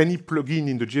plugin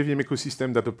in the JVM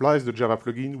ecosystem that applies the Java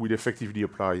plugin will effectively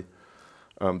apply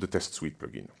the test suite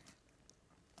plugin.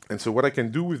 And so what I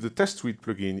can do with the test suite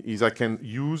plugin is I can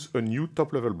use a new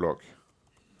top-level block,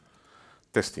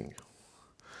 testing.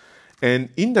 And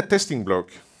in the testing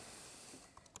block,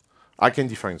 I can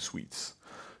define suites.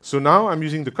 So now I'm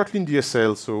using the Kotlin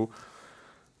DSL, so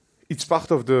it's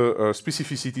part of the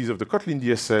specificities of the Kotlin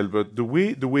DSL, but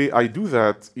the way I do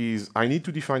that is I need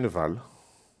to define a val,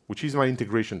 which is my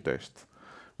integration test,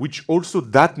 which also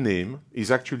that name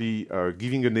is actually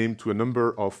giving a name to a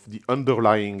number of the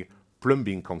underlying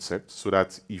plumbing concepts, so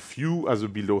that if you as a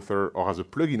build author or as a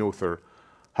plugin author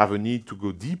have a need to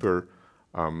go deeper,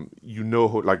 you know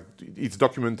how, like, it's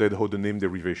documented how the name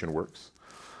derivation works.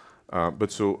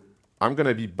 But so I'm going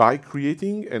to be by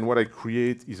creating, and what I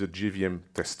create is a JVM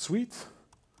test suite.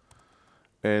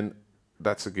 And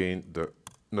that's, again, the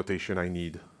notation I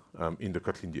need in the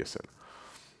Kotlin DSL.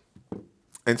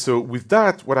 And so with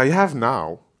that, what I have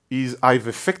now is I've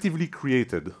effectively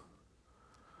created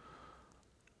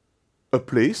a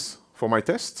place for my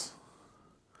tests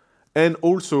and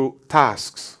also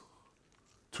tasks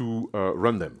to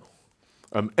run them.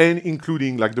 And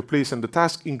including, like, the place and the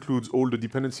task includes all the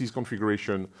dependencies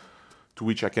configuration to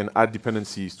which I can add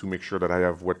dependencies to make sure that I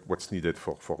have what's needed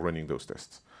for running those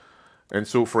tests. And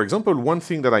so, for example, one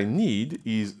thing that I need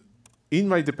is in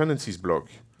my dependencies block,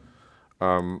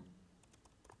 I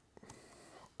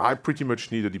pretty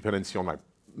much need a dependency on my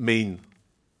main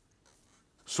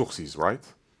sources, right?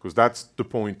 Because that's the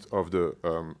point of the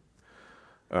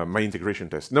my integration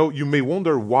test. Now, you may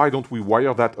wonder, why don't we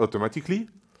wire that automatically?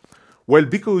 Well,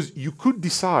 because you could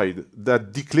decide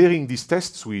that declaring these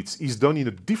test suites is done in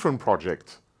a different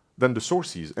project than the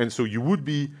sources. And so you would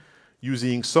be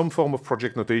using some form of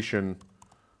project notation.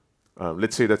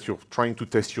 Let's say that you're trying to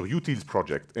test your utils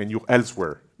project and you're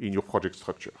elsewhere in your project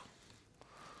structure.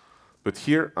 But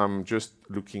here, I'm just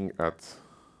looking at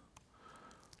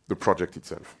the project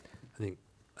itself. I think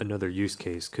another use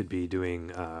case could be doing,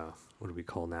 what do we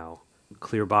call now,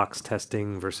 clear box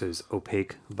testing versus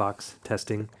opaque box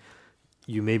testing.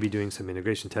 You may be doing some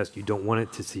integration test. You don't want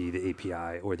it to see the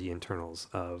API or the internals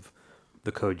of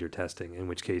the code you're testing, in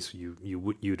which case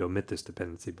you'd omit this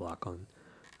dependency block on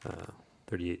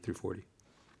 38 through 40.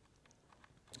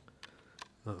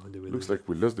 Oh, did we Looks lose like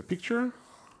we lost the picture.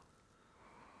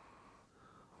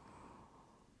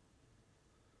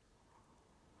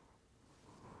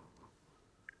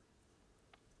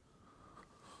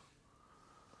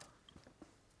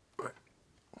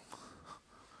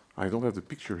 I don't have the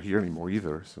picture here anymore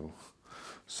either, so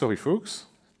sorry, folks.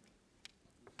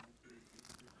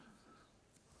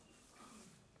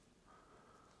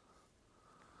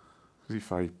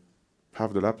 If I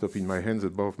have the laptop in my hands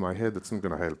above my head, that's not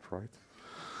going to help, right?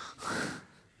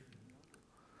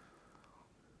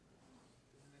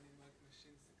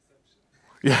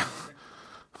 Yeah.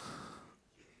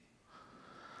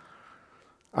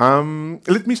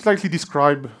 Let me slightly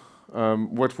describe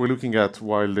what we're looking at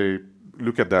while they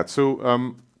look at that.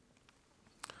 So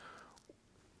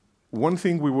one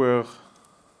thing we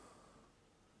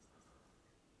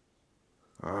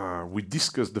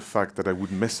discussed the fact that I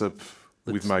would mess up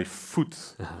with my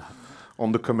foot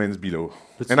on the comments below.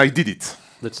 And I did it.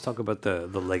 Let's talk about the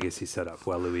legacy setup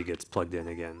while Louis gets plugged in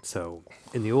again. So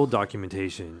in the old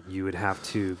documentation, you would have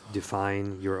to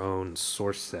define your own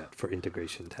source set for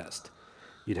integration test.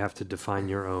 You'd have to define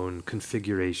your own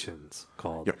configurations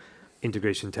called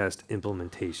integration test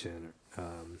implementation.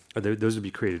 Those would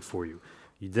be created for you.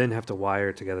 You'd then have to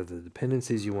wire together the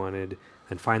dependencies you wanted.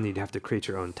 And finally, you'd have to create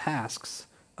your own tasks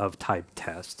of type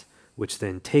test, which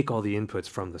then take all the inputs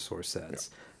from the source sets.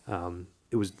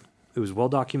 It was well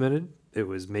documented. It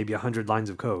was maybe 100 lines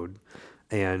of code,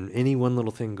 and any one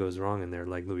little thing goes wrong in there,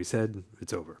 like Louis said,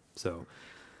 it's over. So,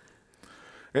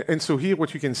 and so here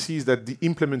what you can see is that the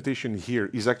implementation here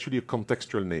is actually a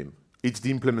contextual name. It's the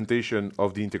implementation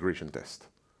of the integration test.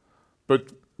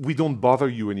 But we don't bother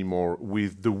you anymore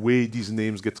with the way these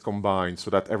names get combined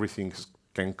so that everything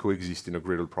can coexist in a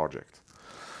Gradle project.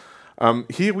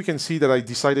 Here we can see that I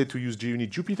decided to use JUnit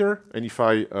Jupyter, and if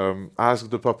I ask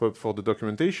the pop-up for the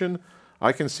documentation,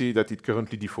 I can see that it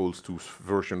currently defaults to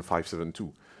version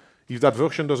 5.7.2. If that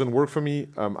version doesn't work for me,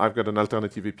 I've got an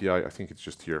alternative API. I think it's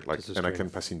just here, and I can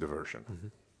pass in the version.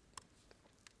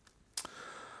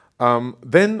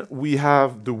 Then we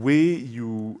have the way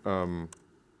you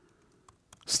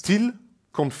still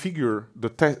configure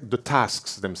the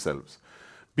tasks themselves.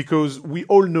 Because we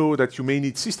all know that you may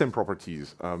need system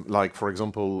properties, like, for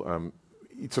example,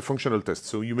 it's a functional test,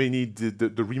 so you may need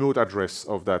the remote address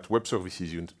of that web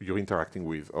services you're interacting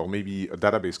with, or maybe a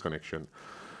database connection.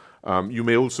 You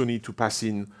may also need to pass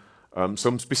in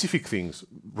some specific things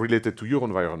related to your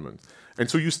environment. And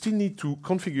so you still need to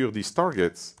configure these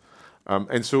targets.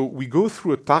 And so we go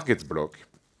through a targets block,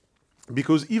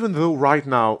 because even though right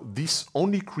now this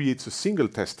only creates a single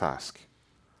test task,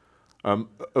 a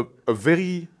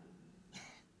very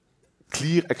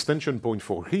clear extension point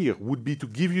for here would be to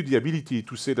give you the ability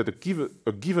to say that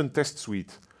a given test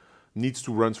suite needs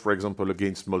to run, for example,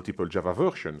 against multiple Java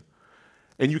versions.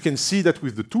 And you can see that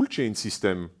with the toolchain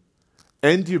system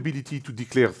and the ability to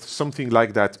declare something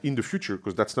like that in the future,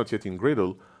 because that's not yet in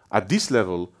Gradle, at this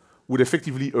level would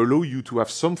effectively allow you to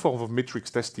have some form of metrics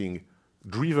testing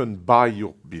driven by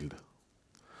your build.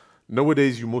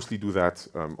 Nowadays, you mostly do that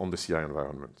on the CI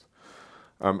environment.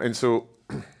 And so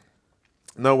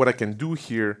now what I can do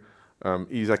here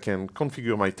is I can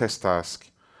configure my test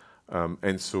task.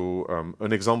 And so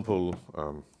an example,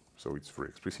 so it's very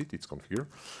explicit, it's configure.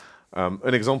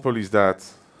 An example is that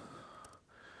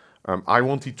I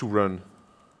want it to run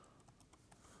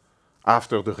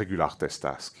after the regular test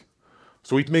task.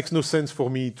 So it makes no sense for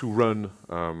me to run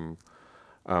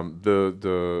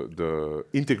the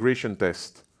integration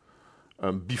test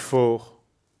before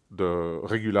the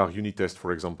regular unit test,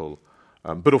 for example.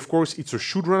 But of course, it's a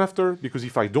should run after, because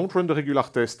if I don't run the regular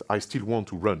test, I still want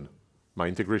to run my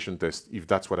integration test if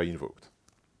that's what I invoked.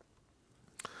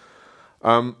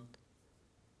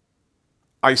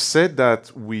 I said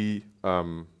that we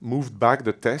moved back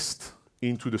the test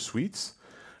into the suites.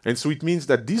 And so it means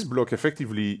that this block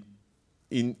effectively,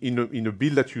 in a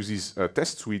build that uses a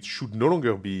test suite, should no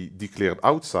longer be declared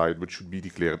outside, but should be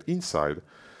declared inside.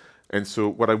 And so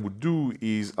what I would do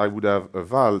is I would have a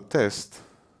val test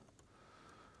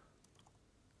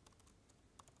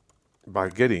by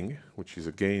getting, which is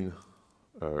again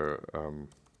a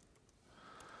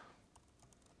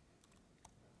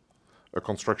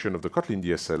construction of the Kotlin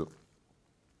DSL.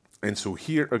 And so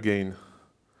here again,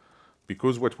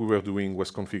 because what we were doing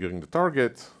was configuring the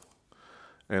target,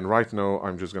 and right now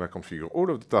I'm just going to configure all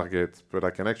of the target, but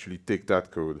I can actually take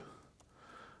that code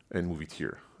and move it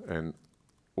here. And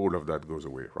all of that goes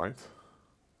away, right?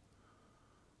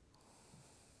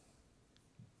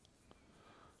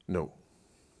 No.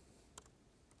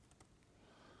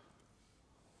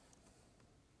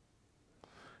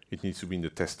 It needs to be in the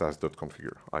test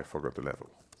task.configure. I forgot the level.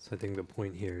 So I think the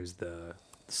point here is the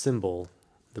symbol,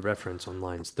 the reference on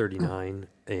lines 39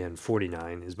 and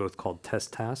 49 is both called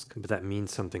test task, but that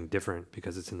means something different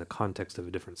because it's in the context of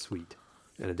a different suite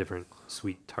and a different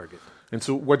suite target. And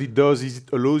so what it does is it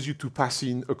allows you to pass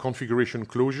in a configuration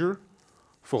closure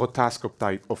for a task of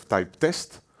type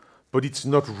test, but it's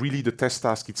not really the test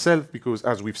task itself because,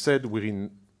 as we've said, we're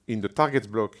in the targets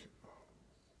block,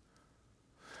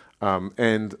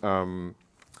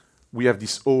 we have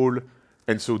this all,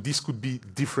 and so this could be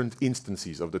different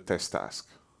instances of the test task.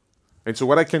 And so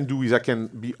what I can do is I can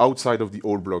be outside of the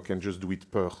all block and just do it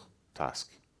per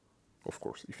task, of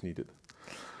course, if needed.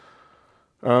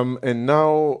 And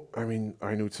now, I mean,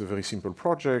 I know it's a very simple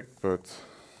project, but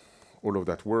all of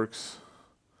that works.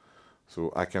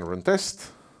 So I can run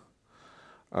test.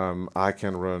 I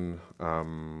can run,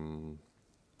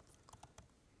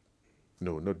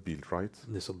 no, not build, right?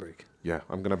 This will break. Yeah,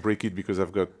 I'm going to break it because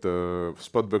I've got the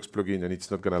Spotbugs plugin and it's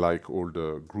not going to like all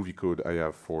the groovy code I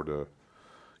have for the,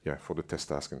 for the test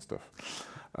task and stuff.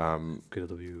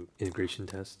 Gradle integration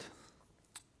test.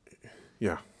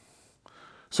 Yeah.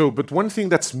 So, but one thing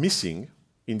that's missing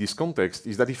in this context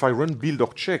is that if I run build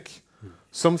or check,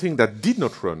 something that did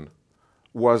not run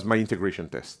was my integration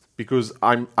test because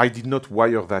I did not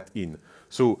wire that in.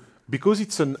 So because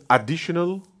it's an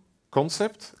additional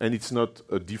concept and it's not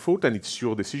a default and it's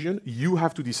your decision, you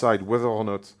have to decide whether or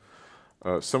not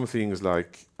some things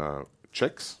like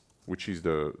checks, which is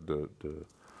the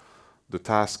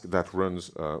task that runs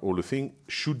all the thing,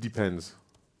 should depend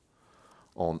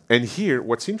on. And here,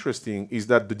 what's interesting is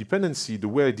that the dependency, the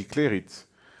way I declare it,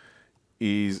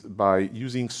 is by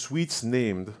using suites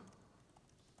named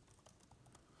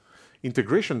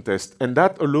integration test, and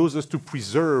that allows us to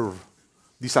preserve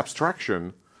this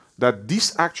abstraction that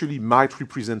this actually might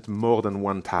represent more than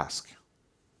one task.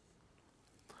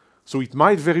 So it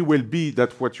might very well be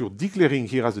that what you're declaring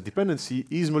here as a dependency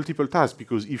is multiple tasks,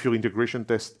 because if your integration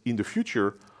test in the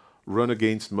future run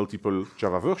against multiple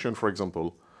Java versions, for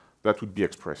example, that would be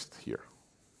expressed here.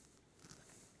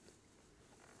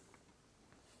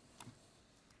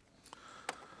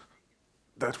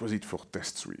 That was it for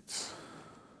test suites.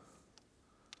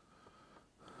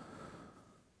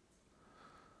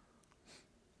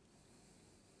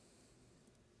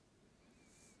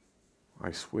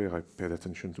 I swear I paid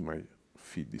attention to my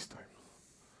feed this time.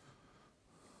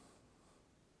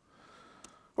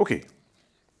 Okay.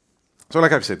 So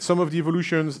like I've said, some of the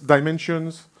evolutions,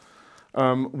 dimensions,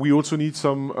 we also need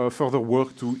some further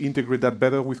work to integrate that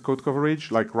better with code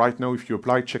coverage. Like right now, if you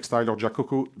apply checkstyle or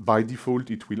Jacoco, by default,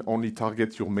 it will only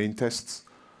target your main tests,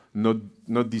 not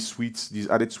these suites, these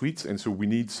added suites. And so we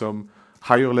need some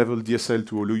higher level DSL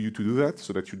to allow you to do that,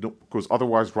 so that you don't, because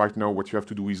otherwise right now what you have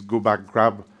to do is go back,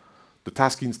 grab the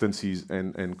task instances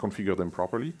and configure them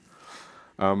properly.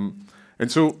 And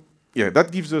so, yeah,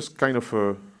 that gives us kind of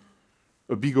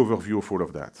a big overview of all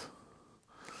of that.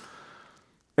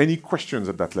 Any questions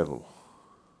at that level?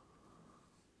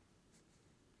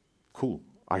 Cool.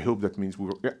 I hope that means we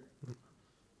were, yeah. Is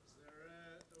there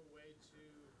a way to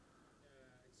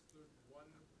exclude one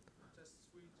test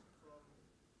suite from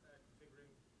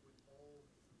configuring with all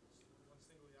one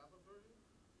single Java version?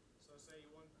 So say you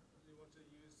want to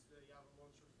use the Java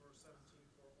launcher for 17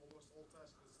 for almost all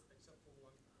tasks except for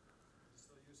one.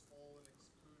 So use all and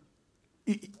exclude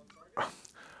one target?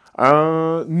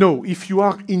 No, if you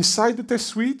are inside the test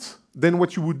suite, then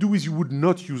what you would do is you would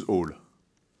not use all.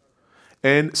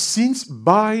 And since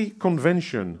by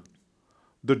convention,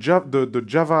 the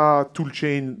Java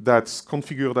toolchain that's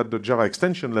configured at the Java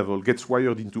extension level gets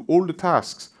wired into all the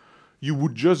tasks, you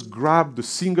would just grab the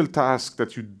single task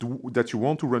that you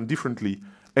want to run differently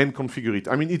and configure it.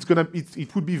 I mean,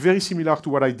 it would be very similar to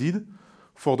what I did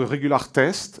for the regular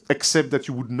test, except that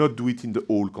you would not do it in the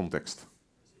all context.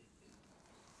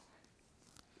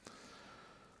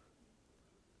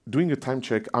 Doing a time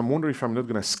check, I'm wondering if I'm not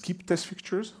going to skip test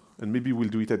fixtures, and maybe we'll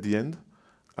do it at the end,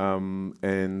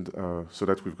 so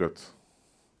that we've got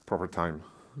proper time.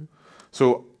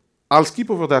 So I'll skip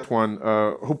over that one,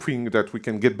 hoping that we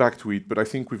can get back to it, but I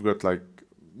think we've got like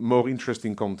more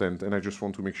interesting content, and I just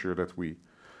want to make sure that we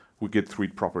get through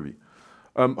it properly.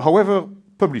 However,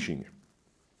 publishing.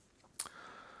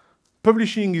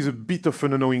 Publishing is a bit of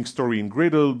an annoying story in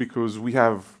Gradle because we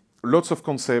have lots of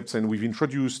concepts, and we've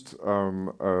introduced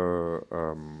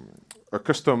a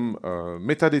custom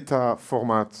metadata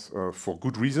format for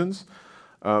good reasons,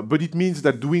 but it means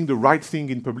that doing the right thing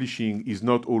in publishing is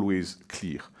not always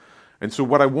clear. And so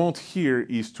what I want here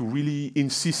is to really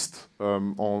insist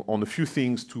on a few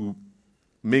things to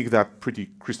make that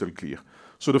pretty crystal clear.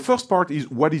 So the first part is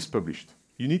what is published.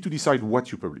 you need to decide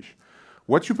what you publish.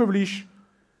 What you publish,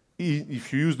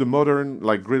 if you use the modern,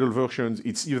 like Gradle versions,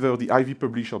 it's either the Ivy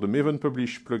publish or the Maven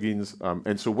publish plugins.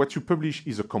 And so what you publish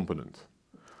is a component.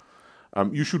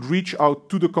 You should reach out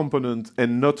to the component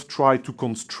and not try to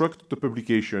construct the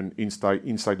publication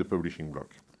inside the publishing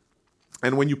block.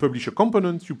 And when you publish a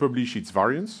component, you publish its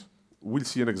variants. We'll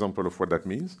see an example of what that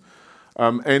means.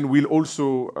 And we'll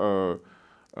also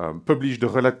publish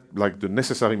the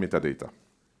necessary metadata.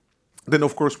 Then,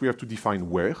 of course, we have to define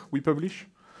where we publish.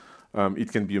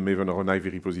 It can be a Maven or an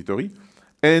Ivy repository.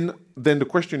 And then the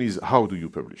question is, how do you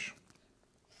publish?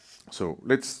 So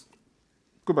let's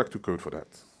go back to code for that.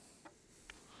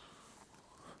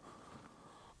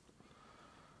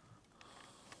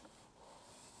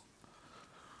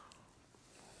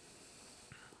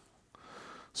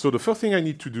 So the first thing I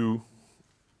need to do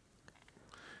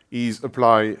is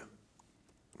apply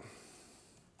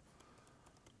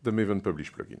the Maven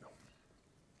publish plugin.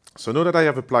 So now that I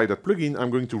have applied that plugin,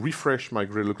 I'm going to refresh my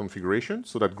Gradle configuration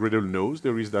so that Gradle knows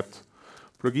there is that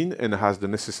plugin and has the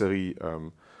necessary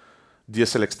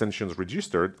DSL extensions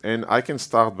registered, and I can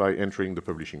start by entering the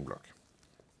publishing block.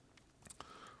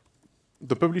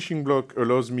 The publishing block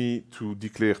allows me to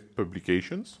declare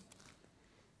publications.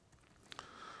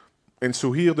 And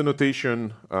so here the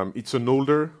notation, it's an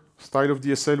older style of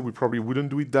DSL. We probably wouldn't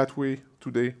do it that way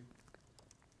today.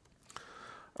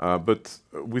 But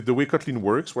with the way Kotlin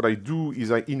works, what I do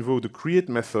is I invoke the create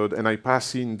method and I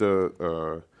pass in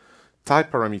the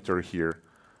type parameter here.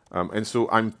 And so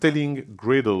I'm telling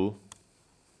Gradle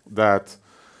that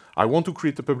I want to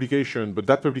create a publication, but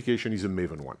that publication is a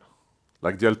Maven one.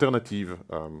 Like the alternative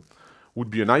would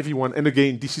be an Ivy one. And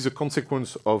again, this is a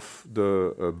consequence of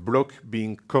the block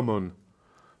being common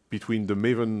between the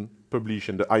Maven publish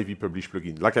and the Ivy publish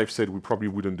plugin. Like I've said, we probably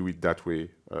wouldn't do it that way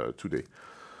today.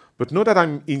 But now that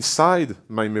I'm inside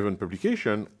my Maven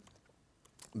publication,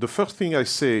 the first thing I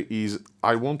say is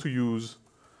I want to use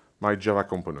my Java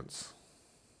components.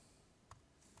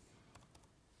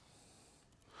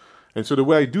 And so the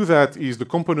way I do that is the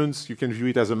components, you can view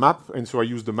it as a map, and so I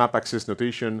use the map access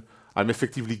notation. I'm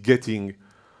effectively getting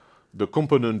the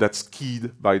component that's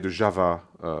keyed by the Java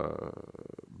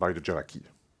key.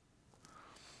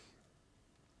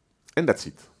 And that's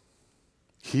it.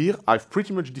 Here, I've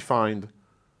pretty much defined,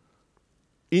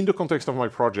 in the context of my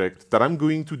project, that I'm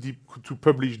going to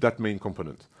publish that main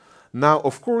component. Now,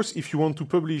 of course, if you want to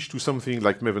publish to something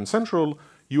like Maven Central,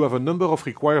 you have a number of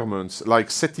requirements, like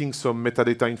setting some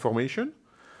metadata information,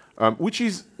 which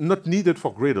is not needed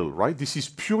for Gradle, right? This is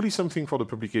purely something for the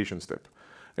publication step.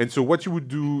 And so what you would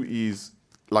do is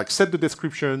like set the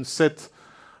description, set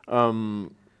the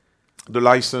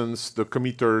license, the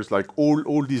committers, like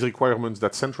all these requirements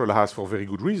that Central has for very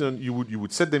good reason, you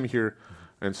would set them here.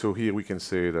 And so here we can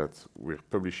say that we're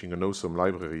publishing an awesome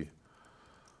library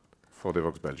for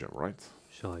Devoxx Belgium, right?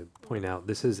 Shall I point out,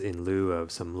 this is in lieu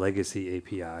of some legacy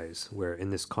APIs, where in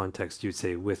this context you'd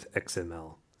say with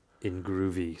XML in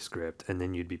Groovy script, and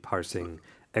then you'd be parsing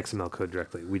XML code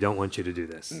directly. We don't want you to do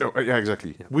this. No, yeah,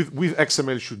 exactly. Yeah. With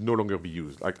XML should no longer be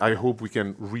used. Like, I hope we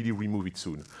can really remove it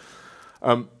soon.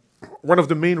 One of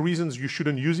the main reasons you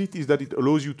shouldn't use it is that it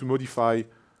allows you to modify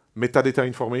metadata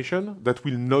information that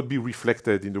will not be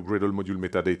reflected in the Gradle module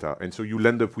metadata. And so you'll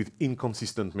end up with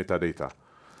inconsistent metadata,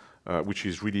 which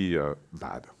is really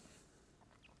bad.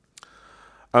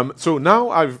 So now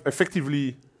I've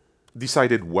effectively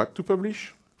decided what to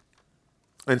publish.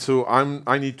 And so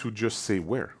I need to just say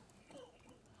where.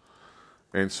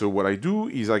 And so what I do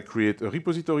is I create a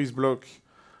repositories block.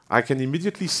 I can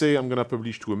immediately say I'm going to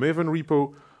publish to a Maven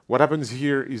repo. What happens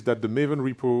here is that the Maven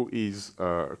repo is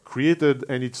created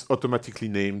and it's automatically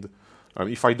named.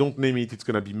 If I don't name it, it's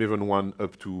going to be Maven 1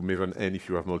 up to Maven n if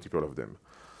you have multiple of them.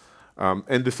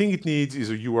 And the thing it needs is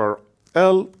a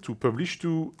URL to publish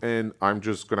to, and I'm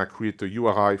just going to create a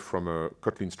URI from a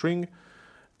Kotlin string.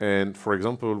 And for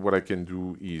example, what I can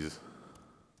do is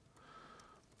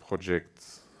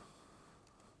project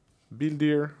build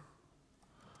here.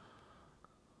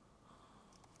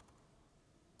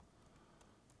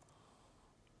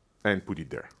 And put it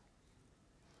there.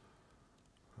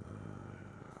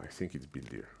 I think it's built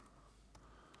here.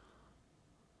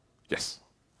 Yes.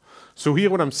 So here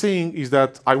what I'm saying is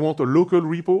that I want a local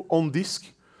repo on disk,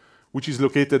 which is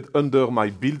located under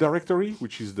my build directory,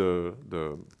 which is the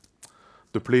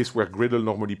place where Gradle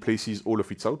normally places all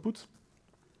of its output.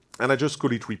 And I just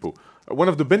call it repo. One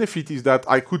of the benefits is that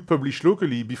I could publish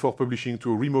locally before publishing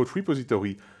to a remote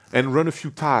repository and run a few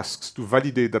tasks to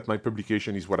validate that my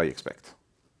publication is what I expect.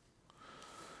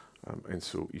 And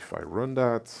so if I run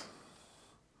that,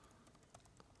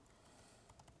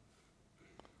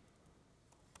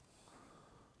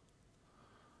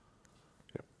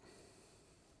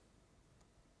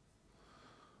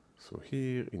 So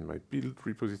here in my build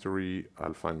repository,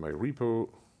 I'll find my repo,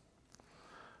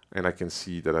 and I can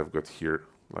see that I've got here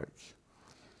like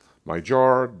my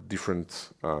jar,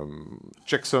 different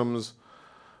checksums,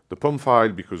 the POM file,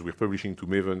 because we're publishing to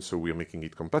Maven, so we're making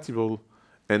it compatible,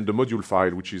 and the module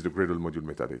file, which is the Gradle module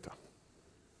metadata.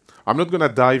 I'm not going to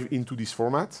dive into this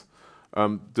format.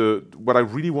 What I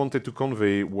really wanted to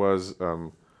convey was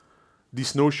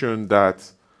this notion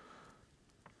that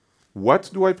what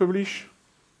do I publish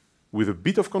with a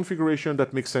bit of configuration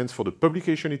that makes sense for the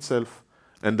publication itself,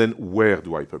 and then where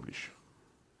do I publish?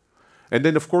 And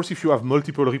then, of course, if you have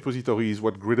multiple repositories,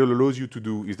 what Gradle allows you to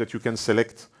do is that you can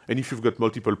select, and if you've got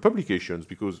multiple publications,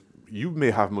 because you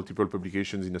may have multiple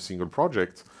publications in a single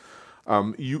project,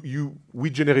 we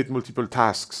generate multiple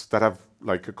tasks that have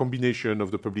like a combination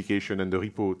of the publication and the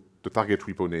repo, the target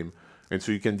repo name, and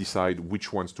so you can decide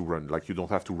which ones to run. Like you don't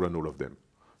have to run all of them.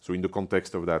 So in the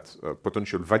context of that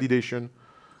potential validation,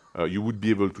 you would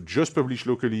be able to just publish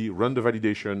locally, run the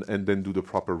validation, and then do the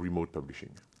proper remote publishing.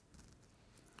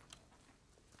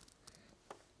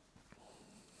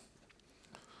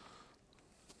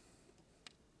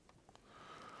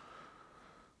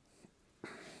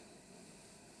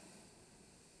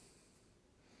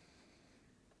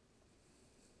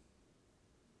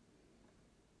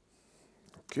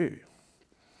 Okay.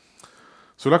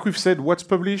 So like we've said, what's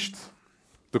published?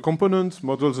 The component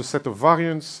models a set of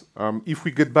variants. If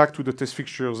we get back to the test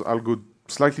fixtures, I'll go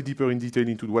slightly deeper in detail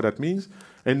into what that means.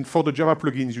 And for the Java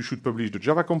plugins, you should publish the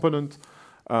Java component.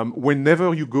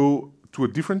 Whenever you go to a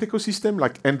different ecosystem,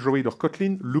 like Android or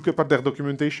Kotlin, look up at their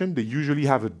documentation. They usually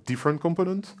have a different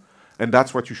component, and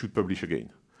that's what you should publish again.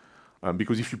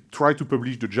 Because if you try to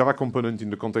publish the Java component in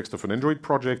the context of an Android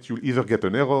project, you'll either get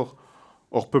an error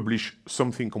or publish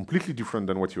something completely different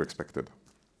than what you expected.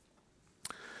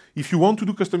 If you want to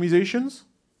do customizations,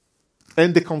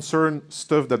 and they concern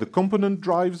stuff that the component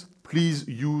drives, please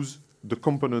use the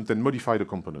component and modify the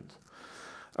component.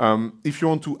 If you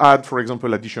want to add, for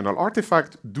example, additional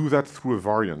artifact, do that through a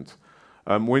variant.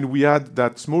 When we had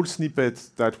that small snippet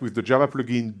that with the Java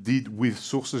plugin did with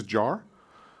sources jar,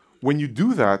 when you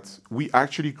do that, we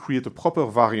actually create a proper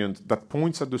variant that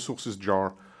points at the sources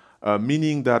jar,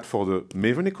 meaning that for the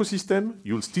Maven ecosystem,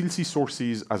 you'll still see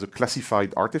sources as a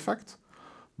classified artifact.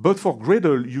 But for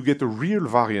Gradle, you get a real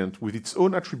variant with its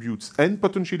own attributes and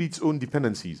potentially its own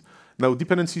dependencies. Now,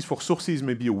 dependencies for sources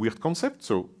may be a weird concept,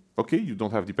 so okay, you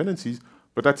don't have dependencies,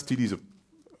 but that still is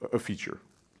a feature.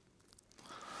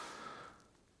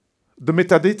 The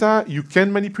metadata, you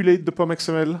can manipulate the POM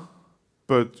XML,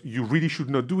 but you really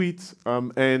should not do it.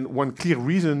 And one clear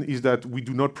reason is that we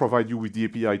do not provide you with the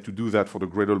API to do that for the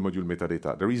Gradle module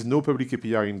metadata. There is no public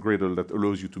API in Gradle that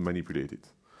allows you to manipulate it.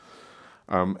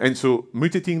 And so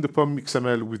mutating the POM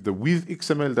XML with the with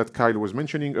XML that Kyle was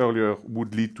mentioning earlier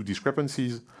would lead to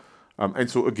discrepancies. And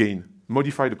so again,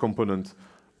 modify the component.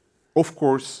 Of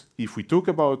course, if we talk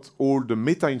about all the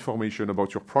meta information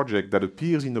about your project that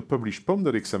appears in the published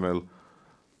pom.xml,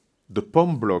 the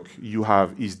POM block you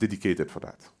have is dedicated for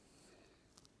that.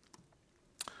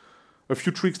 A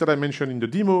few tricks that I mentioned in the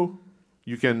demo.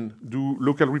 You can do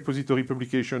local repository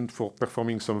publication for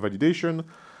performing some validation.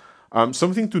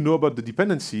 Something to know about the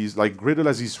dependencies, like Gradle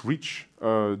has this rich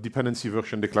dependency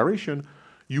version declaration,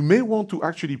 you may want to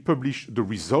actually publish the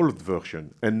resolved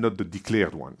version and not the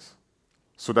declared ones,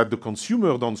 so that the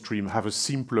consumer downstream have a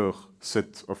simpler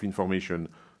set of information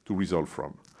to resolve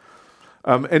from.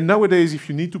 And nowadays, if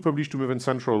you need to publish to Maven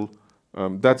Central,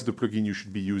 that's the plugin you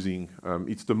should be using.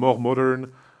 It's the more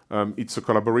modern. It's a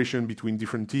collaboration between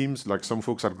different teams, like some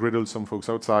folks at Gradle, some folks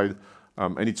outside,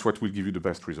 and it's what will give you the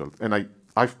best result. And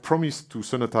I've promised to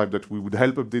Sonotype that we would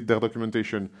help update their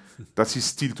documentation. That is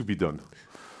still to be done.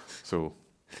 So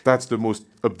that's the most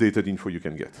updated info you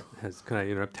can get. Can I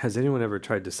interrupt? Has anyone ever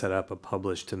tried to set up a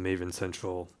publish to Maven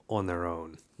Central on their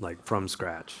own, like from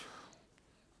scratch?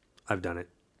 I've done it.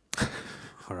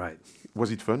 All right.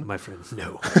 Was it fun? My friend,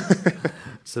 no.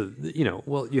 So,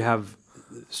 well, you have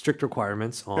strict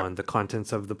requirements on the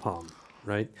contents of the POM,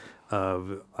 right?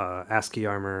 Of ASCII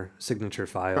armor, signature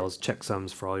files,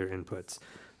 checksums for all your inputs.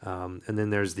 And then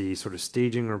there's the sort of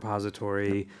staging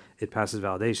repository. It passes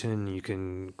validation. You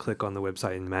can click on the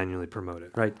website and manually promote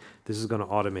it, right? This is going to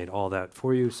automate all that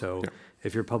for you. So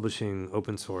if you're publishing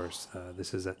open source,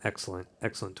 this is an excellent,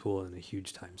 excellent tool and a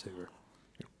huge time saver.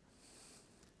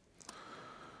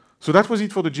 So that was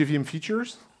it for the JVM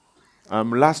features.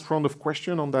 Last round of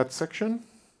question on that section.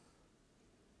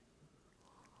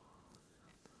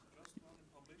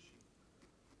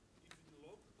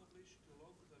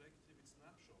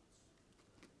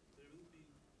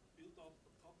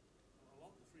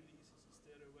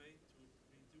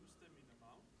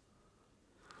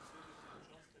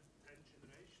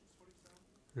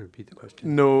 Repeat the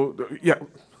question. No, yeah.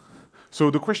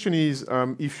 So the question is,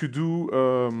 if you do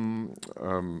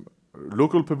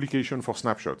local publication for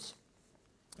snapshots,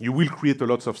 you will create a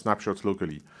lot of snapshots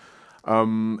locally.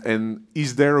 And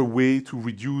is there a way to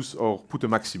reduce or put a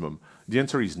maximum? The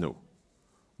answer is no.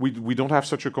 We don't have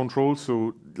such a control,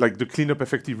 so like the cleanup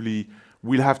effectively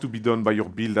will have to be done by your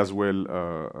build as well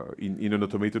in an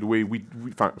automated way.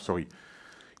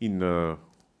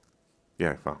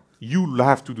 You'll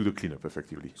have to do the cleanup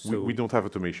effectively. So we don't have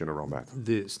automation around that.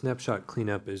 the snapshot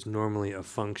cleanup is normally a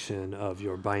function of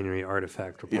your binary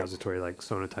artifact repository like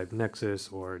Sonatype Nexus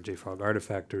or JFrog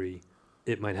Artifactory.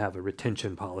 It might have a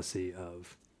retention policy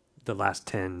of the last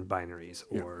 10 binaries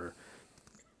or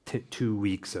 2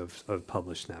 weeks of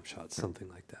published snapshots, something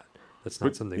like that. That's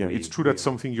not something it's true that's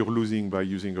something you're losing by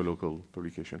using a local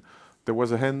publication. There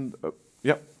was a hand up.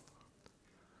 Yeah.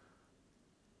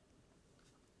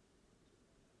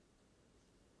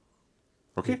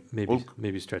 Okay.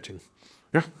 Maybe stretching.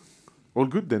 Yeah. All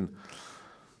good then.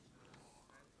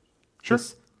 Sure.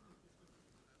 Yes.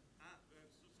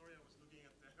 Sorry, I was looking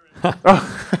at the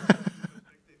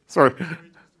Sorry.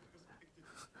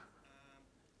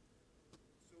 So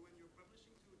when you're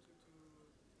publishing to Maven,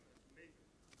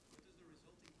 what does the resulting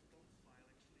POM file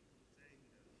actually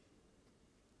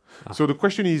contain? So the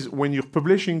question is, when you're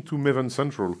publishing to Maven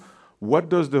Central, what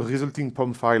does the resulting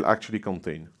POM file actually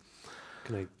contain?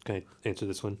 Can I answer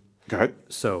this one? Go ahead.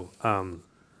 So,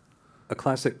 a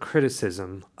classic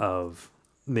criticism of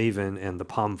Maven and the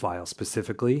POM file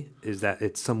specifically is that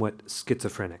it's somewhat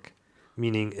schizophrenic,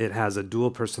 meaning it has a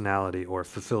dual personality or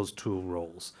fulfills two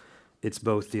roles. It's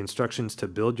both the instructions to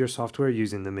build your software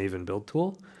using the Maven build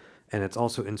tool, and it's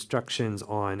also instructions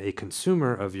on a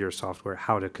consumer of your software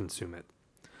how to consume it.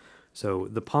 So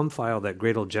the POM file that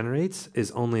Gradle generates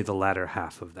is only the latter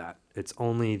half of that. It's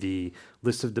only the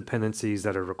list of dependencies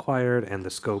that are required and the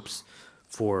scopes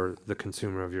for the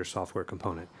consumer of your software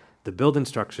component. The build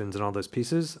instructions and all those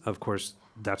pieces, of course,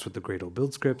 that's what the Gradle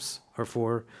build scripts are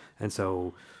for. And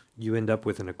so you end up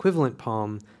with an equivalent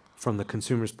POM from the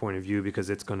consumer's point of view because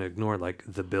it's going to ignore like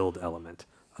the build element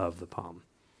of the POM.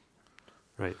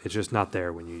 Right? It's just not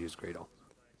there when you use Gradle.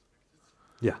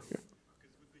 Yeah.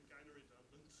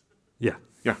 Yeah.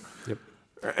 Yeah. Yep.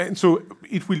 And so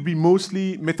it will be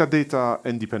mostly metadata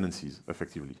and dependencies,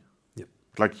 effectively. Yep.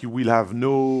 Like you will have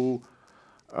no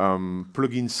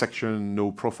plugin section,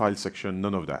 no profile section,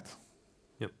 none of that.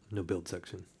 Yep. No build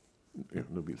section. Yeah,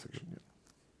 no build section. Yeah.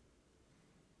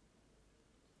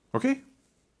 Okay.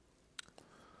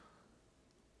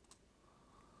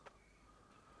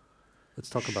 Let's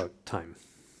talk about time.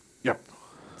 Yep.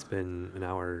 It's been an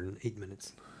hour and 8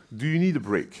 minutes. Do you need a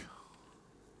break?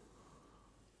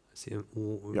 I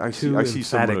see, I see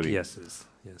some emphatic nodding. yeses.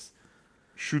 Yes.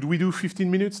 Should we do 15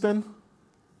 minutes then?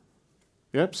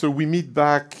 Yep. So we meet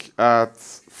back at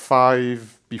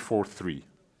 5 before 3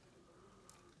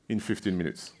 in 15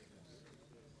 minutes.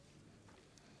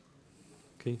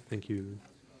 Okay. Thank you.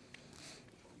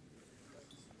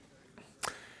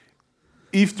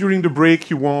 If during the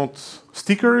break you want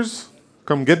stickers,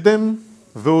 come get them.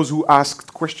 Those who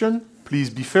asked question, please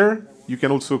be fair. You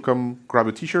can also come grab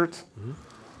a t-shirt. Mm-hmm.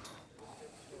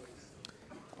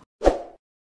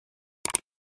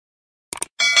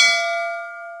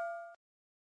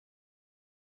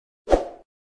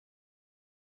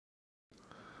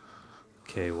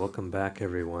 Okay, welcome back,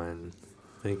 everyone.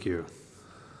 Thank you.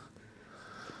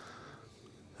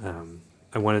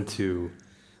 I wanted to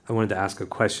ask a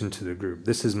question to the group.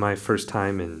 This is my first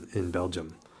time in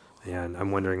Belgium, and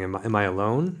I'm wondering, am I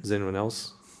alone? Has anyone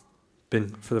else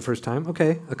been for the first time?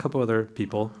 Okay, a couple other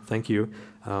people. Thank you.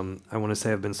 I want to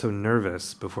say I've been so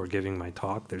nervous before giving my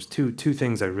talk. There's two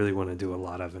things I really want to do a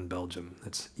lot of in Belgium.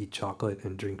 That's eat chocolate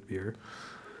and drink beer.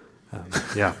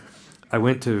 Yeah, I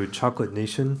went to Chocolate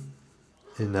Nation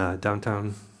in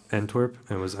downtown Antwerp,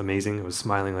 and it was amazing. I was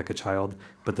smiling like a child,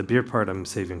 but the beer part I'm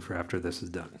saving for after this is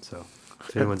done. So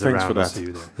if anyone's Thanks around, for I'll that. see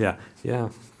you there. Yeah,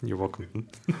 you're welcome.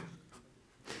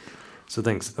 So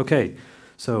thanks. Okay,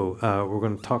 so we're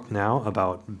going to talk now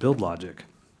about build logic.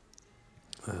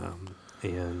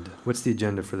 And what's the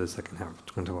agenda for the second half?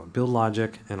 We're going to talk about build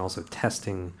logic and also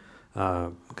testing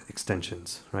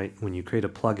extensions, right? When you create a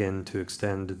plugin to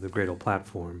extend the Gradle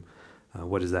platform,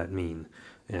 what does that mean?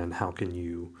 And how can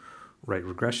you write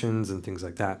regressions and things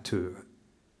like that to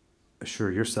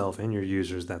assure yourself and your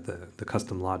users that the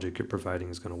custom logic you're providing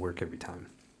is going to work every time?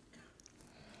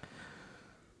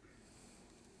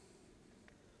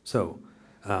 So,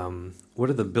 what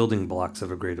are the building blocks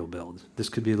of a Gradle build? This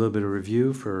could be a little bit of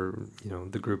review for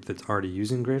the group that's already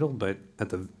using Gradle, but at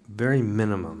the very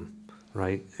minimum,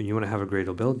 right? You want to have a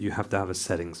Gradle build, you have to have a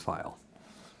settings file.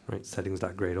 right?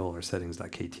 Settings.gradle or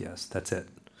settings.kts. That's it.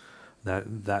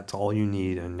 That's all you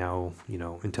need, and now, you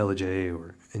know, IntelliJ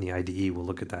or any IDE will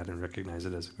look at that and recognize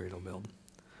it as a Gradle build.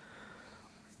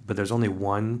 But there's only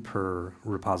one per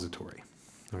repository,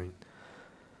 right?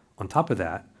 On top of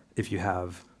that, if you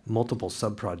have multiple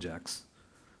subprojects,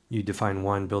 you define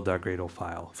one build.gradle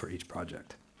file for each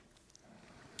project.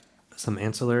 Some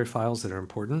ancillary files that are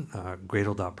important,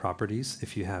 gradle.properties.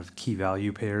 If you have key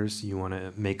value pairs you want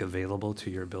to make available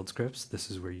to your build scripts, this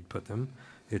is where you put them.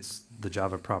 It's the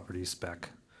Java properties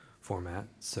spec format.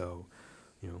 So,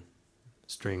 you know,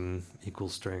 string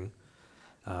equals string.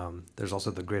 There's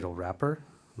also the Gradle wrapper.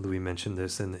 Louis mentioned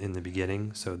this in the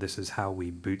beginning. So this is how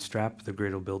we bootstrap the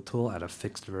Gradle build tool at a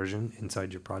fixed version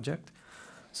inside your project.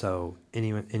 So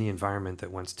any environment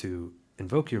that wants to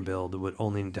invoke your build would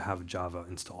only need to have Java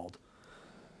installed.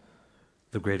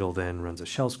 The Gradle then runs a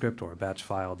shell script or a batch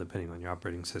file, depending on your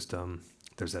operating system.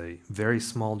 There's a very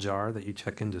small jar that you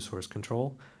check into source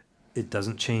control. It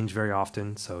doesn't change very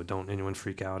often, so don't anyone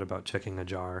freak out about checking a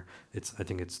jar. I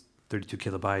think it's 32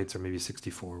 kilobytes or maybe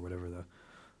 64, whatever the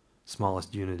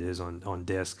smallest unit is on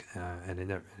disk, and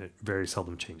it very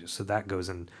seldom changes. So that goes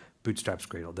in bootstraps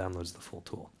Gradle, downloads the full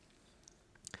tool.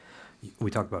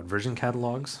 We talked about version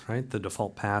catalogs, right? The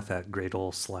default path at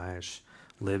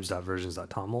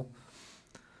gradle/libs.versions.toml.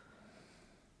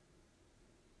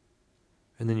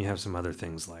 And then you have some other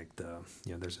things like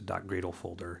there's a .gradle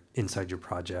folder inside your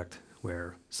project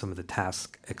where some of the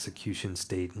task execution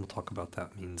state, and we'll talk about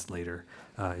that means later,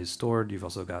 is stored. You've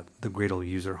also got the Gradle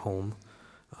user home.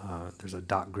 There's a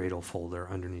 .gradle folder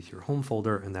underneath your home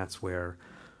folder, and that's where,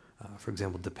 for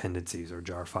example, dependencies or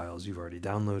jar files you've already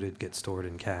downloaded get stored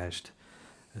and cached,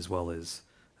 as well as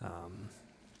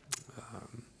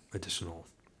additional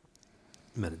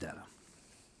metadata.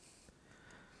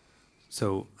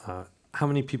 So how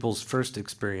many people's first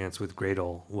experience with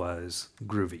Gradle was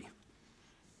Groovy?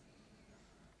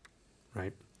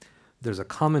 Right? There's a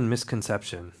common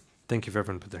misconception. Thank you for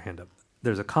everyone who put their hand up.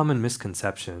 There's a common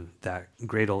misconception that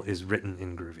Gradle is written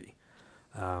in Groovy.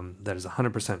 That is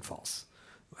 100% false.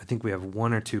 I think we have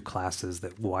one or two classes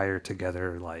that wire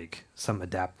together like some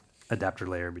adapter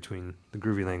layer between the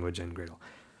Groovy language and Gradle.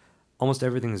 Almost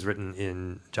everything is written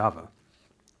in Java.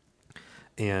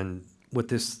 And what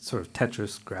this sort of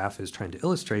Tetris graph is trying to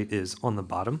illustrate is on the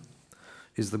bottom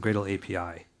is the Gradle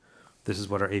API. This is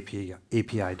what our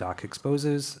API doc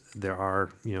exposes. There are,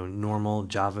 you know, normal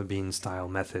Java Bean style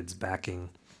methods backing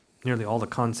nearly all the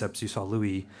concepts you saw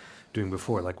Louis doing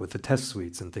before, like with the test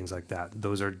suites and things like that.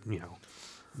 Those are, you know,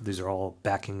 these are all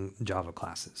backing Java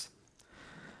classes.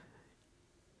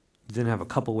 You then have a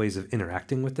couple ways of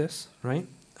interacting with this, right?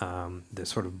 The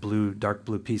sort of dark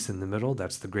blue piece in the middle,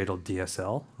 that's the Gradle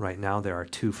DSL. Right now there are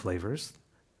two flavors,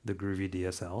 the Groovy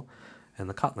DSL and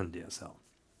the Kotlin DSL.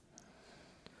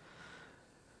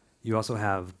 You also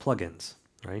have plugins,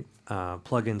 right?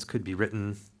 Plugins could be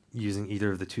written using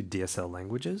either of the two DSL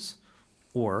languages,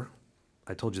 or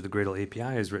I told you the Gradle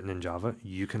API is written in Java.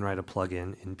 You can write a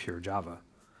plugin in pure Java.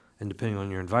 And depending on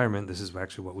your environment, this is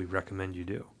actually what we recommend you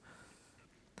do.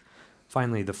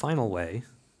 Finally, the final way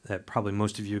that probably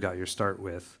most of you got your start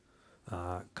with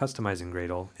customizing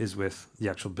Gradle is with the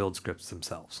actual build scripts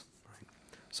themselves. Right?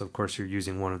 So of course you're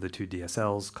using one of the two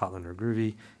DSLs, Kotlin or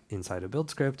Groovy, inside a build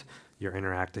script. You're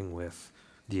interacting with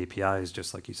the APIs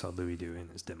just like you saw Louis do in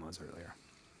his demos earlier.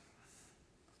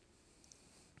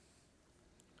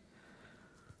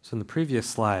 So in the previous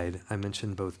slide, I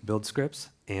mentioned both build scripts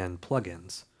and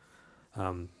plugins.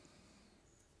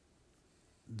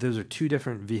 Those are two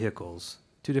different vehicles,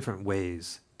 two different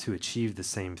ways to achieve the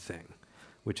same thing,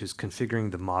 which is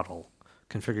configuring the model,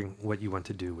 configuring what you want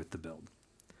to do with the build.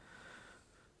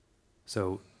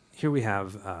 So here we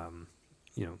have,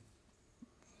 you know,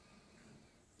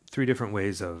 three different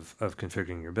ways of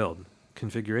configuring your build.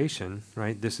 Configuration,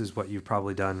 right? This is what you've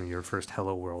probably done in your first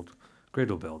Hello World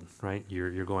Gradle build, right?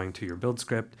 You're going to your build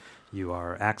script, you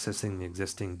are accessing the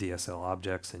existing DSL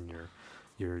objects, and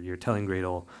you're telling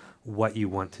Gradle what you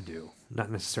want to do.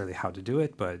 Not necessarily how to do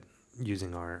it, but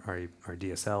using our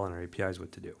DSL and our APIs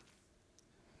what to do.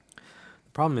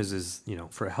 The problem is you know,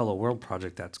 for a Hello World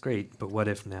project, that's great, but what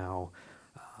if now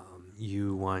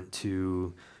you want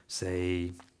to,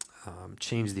 say,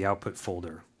 change the output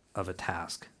folder of a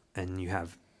task, and you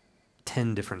have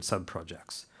 10 different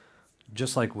subprojects.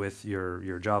 Just like with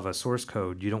your Java source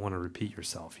code, you don't want to repeat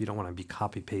yourself. You don't want to be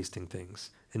copy-pasting things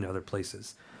in other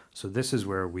places. So this is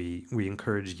where we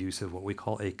encourage use of what we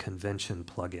call a convention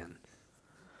plugin.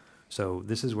 So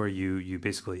this is where you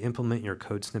basically implement your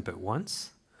code snippet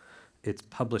once. It's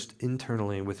published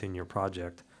internally within your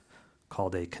project,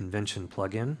 called a convention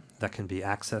plugin that can be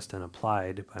accessed and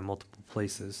applied by multiple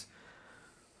places.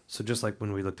 So just like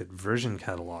when we looked at version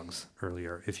catalogs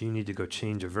earlier, if you need to go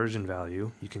change a version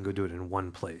value, you can go do it in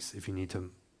one place. If you need to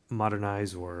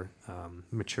modernize or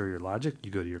mature your logic,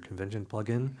 you go to your convention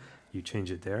plugin, you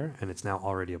change it there, and it's now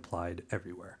already applied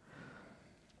everywhere.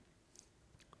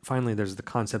 Finally, there's the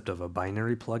concept of a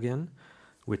binary plugin,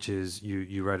 which is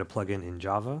you write a plugin in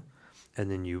Java,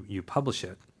 and then you publish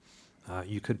it.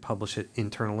 You could publish it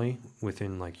internally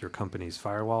within like your company's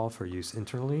firewall for use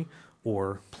internally,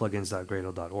 or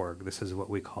plugins.gradle.org. This is what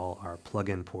we call our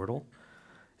plugin portal.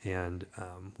 And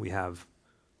we have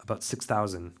about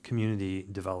 6,000 community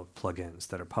developed plugins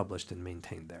that are published and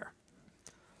maintained there.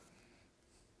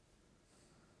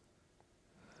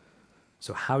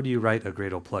 So how do you write a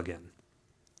Gradle plugin?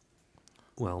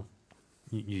 Well,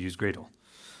 you use Gradle.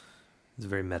 It's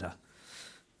very meta.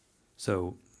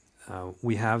 So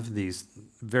we have these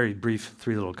very brief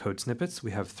 3 little code snippets.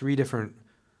 We have 3 different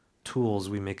tools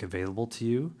we make available to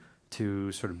you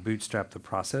to sort of bootstrap the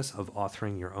process of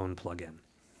authoring your own plugin.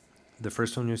 The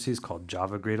first one you'll see is called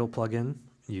Java Gradle plugin.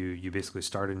 You basically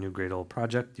start a new Gradle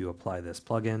project, you apply this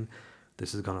plugin.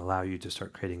 This is going to allow you to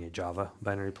start creating a Java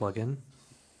binary plugin.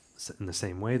 In the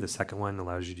same way, the second one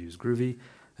allows you to use Groovy.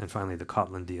 And finally, the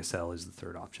Kotlin DSL is the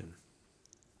third option.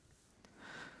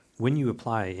 When you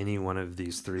apply any one of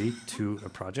these 3 to a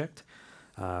project,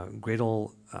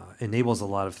 Gradle enables a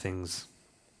lot of things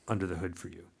under the hood for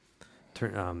you.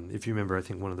 If you remember, I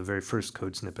think one of the very first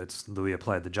code snippets, Louis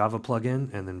applied the Java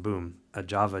plugin, and then boom, a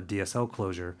Java DSL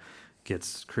closure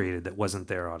gets created that wasn't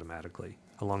there automatically.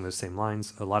 Along those same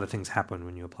lines, a lot of things happen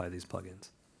when you apply these plugins.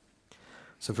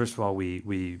 So first of all,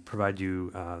 we provide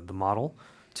you the model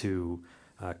to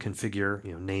configure,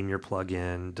 name your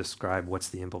plugin, describe what's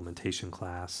the implementation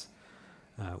class.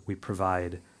 We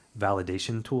provide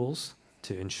validation tools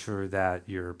to ensure that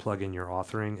your plugin you're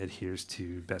authoring adheres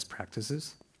to best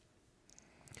practices.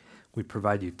 We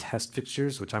provide you test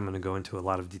fixtures, which I'm going to go into a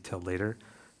lot of detail later,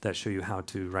 that show you how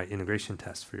to write integration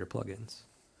tests for your plugins.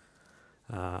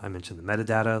 I mentioned the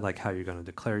metadata, like how you're going to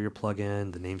declare your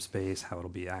plugin, the namespace, how it'll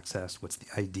be accessed, what's the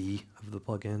ID of the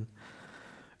plugin.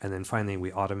 And then finally,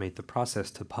 we automate the process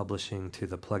to publishing to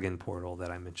the plugin portal that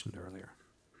I mentioned earlier.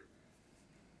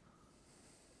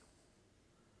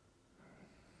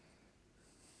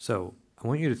 So I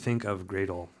want you to think of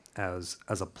Gradle as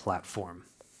a platform,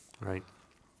 right?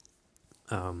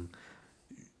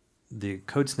 The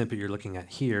code snippet you're looking at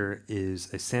here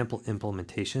is a sample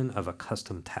implementation of a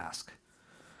custom task.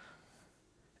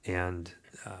 And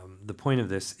the point of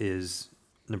this is,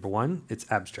 number one,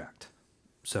 it's abstract.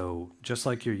 So just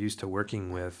like you're used to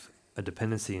working with a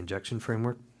dependency injection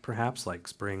framework, perhaps like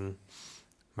Spring,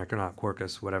 Micronaut,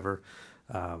 Quarkus, whatever,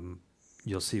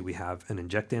 you'll see we have an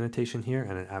inject annotation here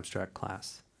and an abstract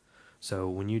class. So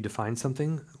when you define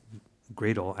something,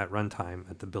 Gradle at runtime,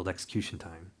 at the build execution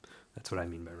time, that's what I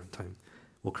mean by runtime,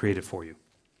 will create it for you.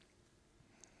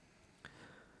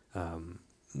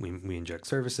 We inject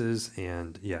services,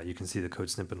 and yeah, you can see the code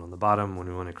snippet on the bottom. When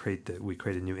we want to create that, we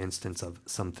create a new instance of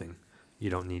something. You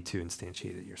don't need to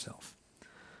instantiate it yourself.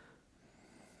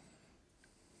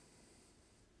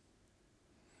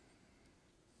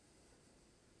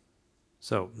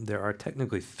 So there are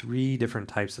technically 3 different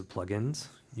types of plugins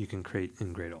you can create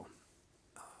in Gradle.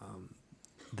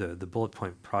 The bullet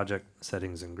point project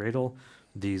settings in Gradle,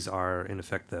 these are in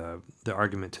effect the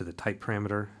argument to the type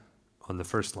parameter. On the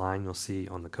first line you'll see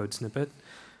on the code snippet.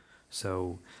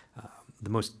 So the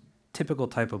most typical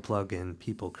type of plugin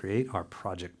people create are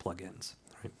project plugins.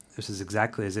 Right? This is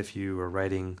exactly as if you were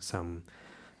writing some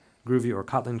Groovy or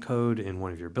Kotlin code in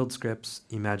one of your build scripts.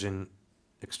 Imagine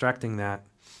extracting that,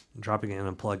 dropping it in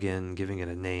a plugin, giving it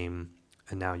a name,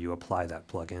 and now you apply that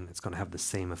plugin. It's going to have the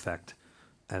same effect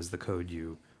as the code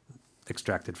you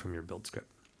extracted from your build script.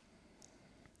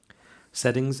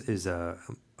 Settings is a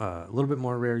little bit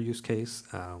more rare use case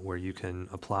where you can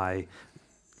apply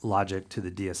logic to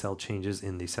the DSL changes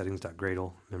in the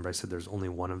settings.gradle. Remember I said there's only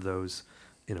one of those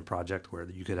in a project where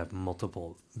you could have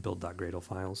multiple build.gradle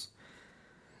files.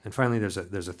 And finally, there's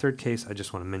a third case. I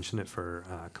just want to mention it for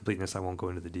completeness. I won't go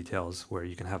into the details, where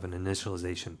you can have an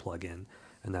initialization plugin,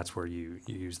 and that's where you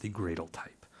use the Gradle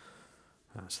type.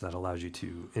 So that allows you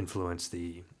to influence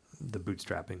the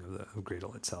bootstrapping of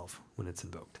Gradle itself when it's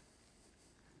invoked.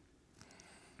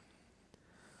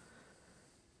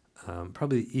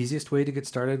 Probably the easiest way to get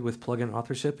started with plugin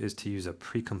authorship is to use a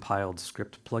precompiled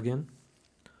script plugin.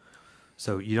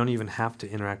 So you don't even have to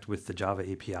interact with the Java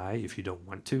API if you don't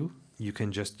want to. You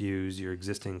can just use your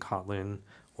existing Kotlin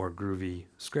or Groovy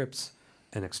scripts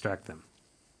and extract them.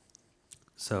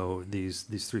 So these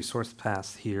three source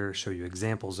paths here show you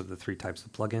examples of the three types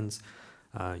of plugins.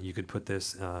 You could put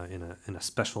this in a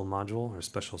special module or a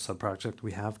special subproject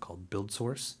we have called build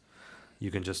source. You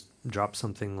can just drop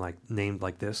something like named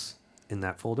like this in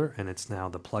that folder, and it's now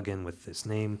the plugin with this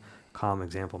name, com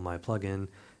example my plugin,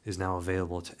 is now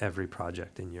available to every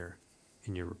project in your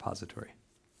repository.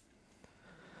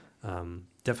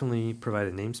 Definitely provide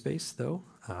a namespace though.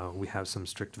 We have some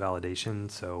strict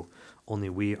validation, so only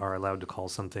we are allowed to call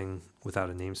something without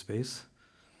a namespace,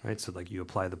 right? So like you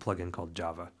apply the plugin called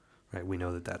Java, right? We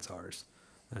know that that's ours.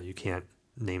 You can't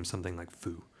name something like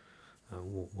foo.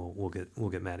 We'll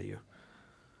get mad at you.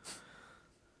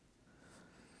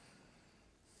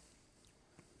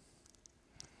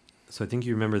 So I think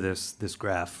you remember this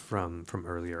graph from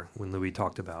earlier when Louis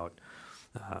talked about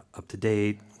up to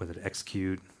date, whether to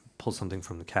execute, pull something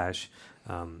from the cache.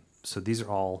 So these are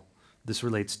all, this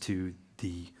relates to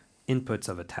the inputs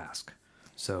of a task.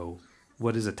 So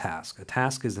what is a task? A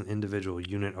task is an individual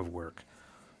unit of work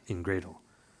in Gradle.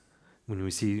 When we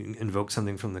see invoke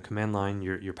something from the command line,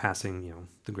 you're passing, you know,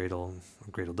 the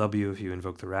Gradle W if you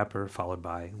invoke the wrapper, followed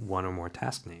by one or more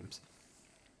task names.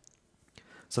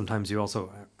 Sometimes you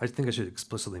also, I think I should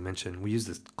explicitly mention, we use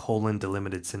this colon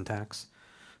delimited syntax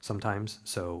sometimes.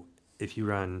 So if you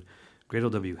run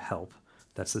Gradle W help,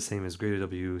 that's the same as Gradle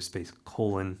W space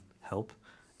colon help.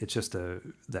 It's just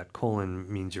that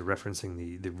colon means you're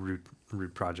referencing the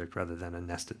root project rather than a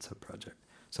nested subproject.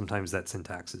 Sometimes that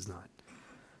syntax is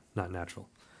not natural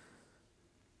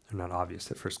or not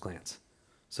obvious at first glance.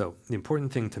 So the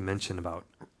important thing to mention about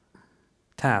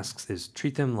tasks is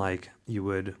treat them like you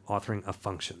would authoring a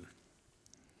function.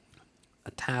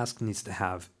 A task needs to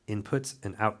have inputs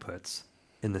and outputs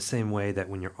in the same way that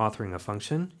when you're authoring a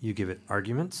function, you give it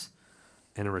arguments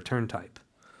and a return type.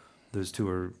 Those two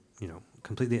are, you know,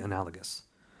 completely analogous.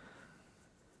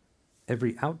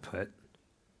 Every output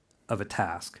of a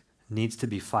task needs to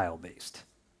be file-based.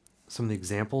 Some of the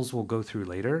examples we'll go through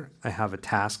later. I have a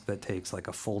task that takes like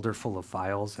a folder full of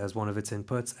files as one of its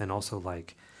inputs, and also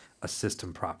like a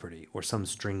system property or some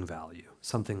string value,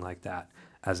 something like that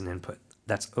as an input.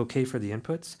 That's okay for the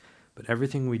inputs, but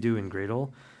everything we do in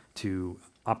Gradle to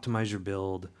optimize your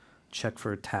build, check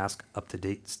for task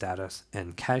up-to-date status,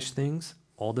 and cache things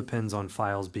all depends on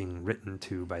files being written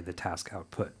to by the task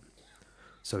output.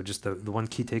 So just the one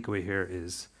key takeaway here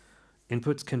is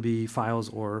inputs can be files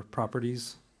or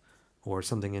properties or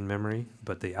something in memory,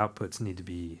 but the outputs need to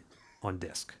be on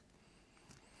disk.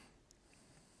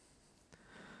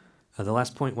 The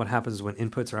last point, what happens when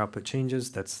inputs or output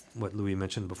changes, that's what Louis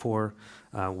mentioned before.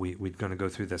 We're going to go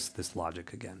through this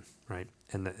logic again, right?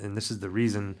 And this is the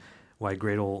reason why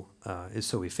Gradle is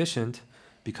so efficient,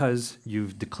 because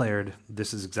you've declared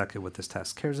this is exactly what this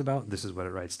task cares about, this is what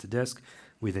it writes to disk.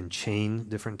 We then chain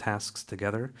different tasks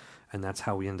together, and that's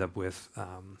how we end up with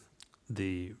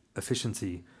the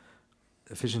efficiencies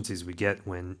we get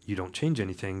when you don't change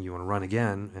anything, you want to run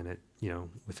again, and it, you know,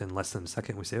 within less than a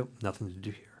second we say, oh, nothing to do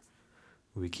here.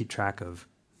 We keep track of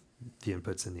the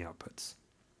inputs and the outputs.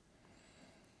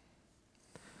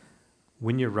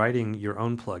 When you're writing your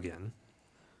own plugin,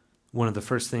 one of the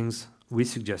first things we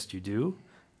suggest you do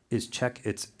is check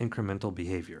its incremental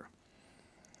behavior,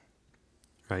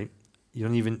 right?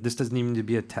 This doesn't even need to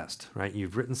be a test, right?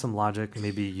 You've written some logic,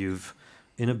 maybe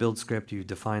in a build script, you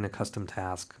define a custom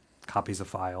task, copies a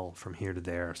file from here to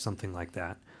there, something like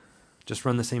that. Just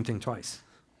run the same thing twice.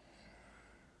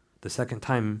 The second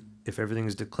time, if everything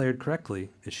is declared correctly,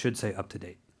 it should say up to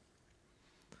date.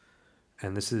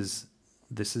 And this is,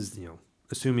 you know,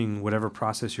 assuming whatever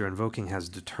process you're invoking has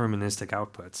deterministic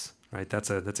outputs, right?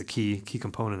 That's a key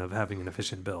component of having an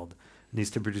efficient build. It needs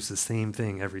to produce the same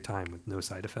thing every time with no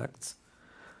side effects.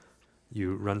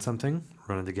 You run something,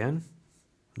 run it again,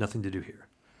 nothing to do here.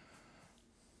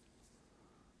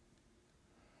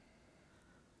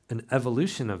 An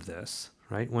evolution of this,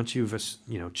 right? Once you've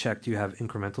checked you have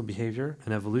incremental behavior,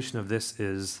 an evolution of this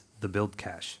is the build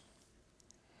cache.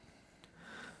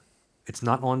 It's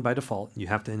not on by default. You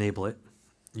have to enable it.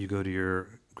 You go to your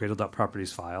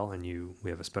Gradle.properties file, and we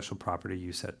have a special property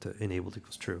you set to enabled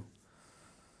equals true.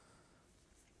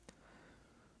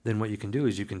 Then what you can do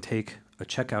is you can take a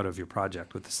checkout of your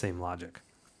project with the same logic.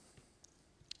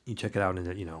 You check it out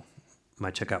into, you know,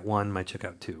 my checkout 1, my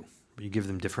checkout 2. You give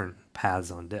them different paths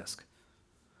on disk.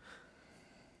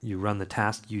 You run the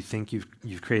task you think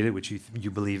you've created, which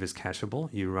you believe is cacheable.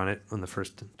 You run it on the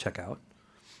first checkout.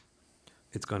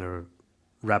 It's going to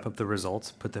wrap up the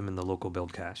results, put them in the local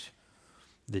build cache.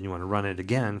 Then you want to run it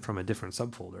again from a different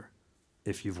subfolder.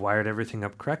 If you've wired everything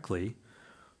up correctly,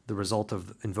 the result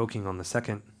of invoking on the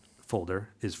second folder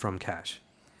is from cache.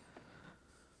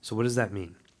 So what does that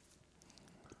mean?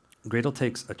 Gradle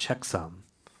takes a checksum,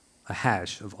 a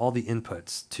hash of all the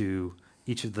inputs to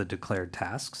each of the declared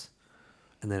tasks,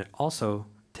 and then it also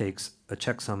takes a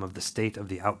checksum of the state of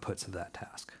the outputs of that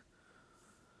task.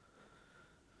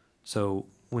 So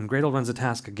when Gradle runs a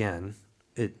task again,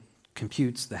 it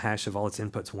computes the hash of all its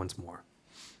inputs once more.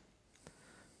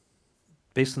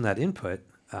 Based on that input,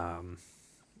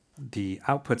 the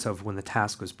outputs of when the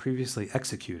task was previously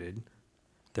executed,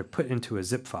 they're put into a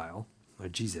zip file, a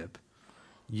gzip,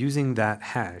 using that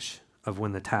hash of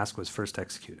when the task was first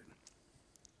executed.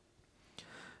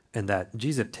 And that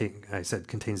gzip, I said,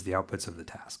 contains the outputs of the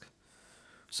task.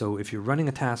 So if you're running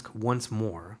a task once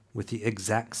more with the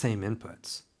exact same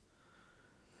inputs,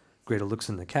 Gradle looks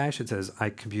in the cache, it says, I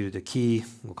computed a key,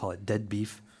 we'll call it dead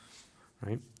beef,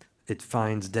 right? It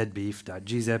finds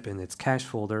deadbeef.gzip in its cache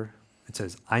folder. It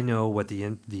says, I know what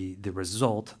the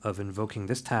result of invoking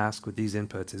this task with these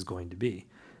inputs is going to be.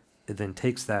 It then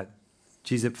takes that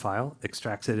gzip file,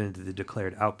 extracts it into the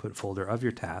declared output folder of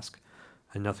your task,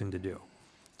 and nothing to do.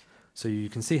 So you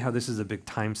can see how this is a big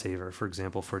time saver, for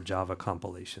example, for Java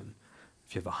compilation.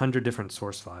 If you have 100 different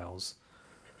source files,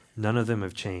 none of them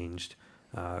have changed.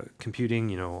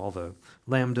 Computing, all the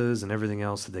lambdas and everything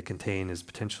else that they contain is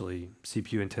potentially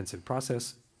CPU intensive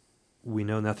process. We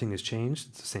know nothing has changed.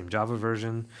 It's the same Java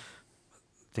version,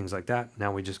 things like that.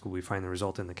 Now we find the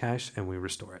result in the cache and we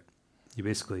restore it. You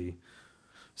basically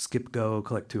skip go,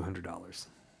 collect $200.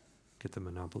 Get the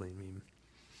Monopoly meme.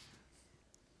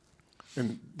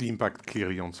 And the impact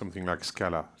clearly on something like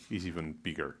Scala is even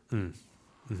bigger.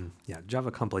 Mm-hmm. Yeah,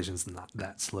 Java compilation's not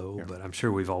that slow, Yeah. but I'm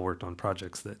sure we've all worked on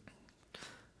projects that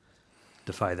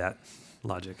defy that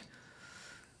logic.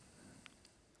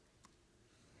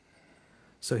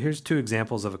 So here's two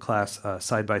examples of a class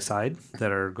side by side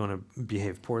that are going to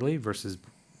behave poorly versus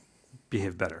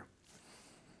behave better.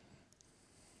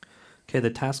 Okay, the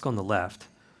task on the left,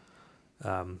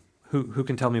 who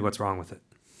can tell me what's wrong with it?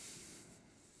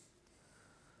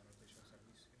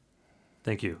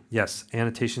 Thank you. Yes,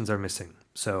 annotations are missing.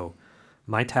 So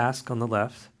my task on the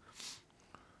left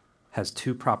has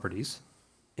two properties,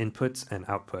 inputs and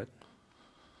output,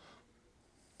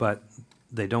 but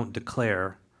they don't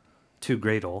declare to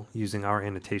Gradle using our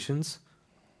annotations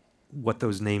what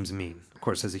those names mean. Of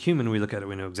course, as a human, we look at it,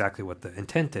 we know exactly what the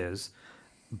intent is,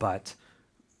 but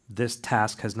this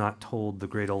task has not told the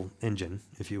Gradle engine,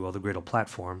 if you will, the Gradle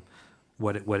platform,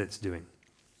 what it's doing.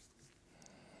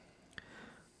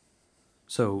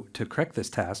 So to correct this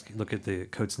task, look at the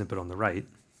code snippet on the right.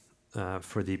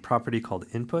 For the property called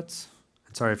inputs,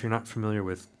 and sorry if you're not familiar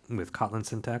with Kotlin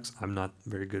syntax, I'm not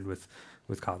very good with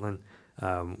Kotlin.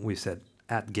 We said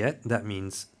at get, that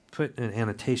means put an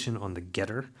annotation on the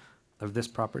getter of this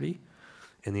property.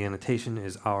 And the annotation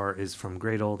is from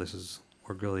Gradle, this is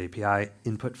Gradle API,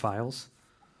 input files.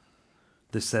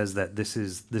 This says that this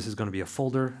is going to be a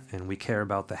folder, and we care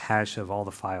about the hash of all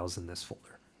the files in this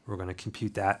folder. We're going to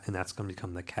compute that, and that's going to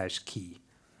become the cache key.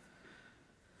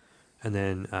 And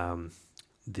then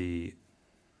the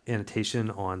annotation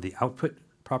on the output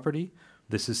property,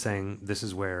 this is saying this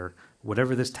is where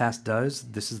whatever this task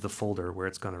does, this is the folder where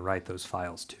it's going to write those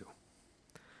files to.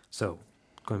 So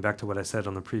going back to what I said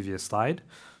on the previous slide,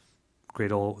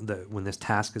 Gradle, when this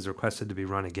task is requested to be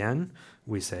run again,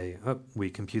 we say, we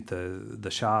compute the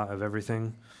SHA of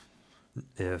everything.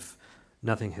 If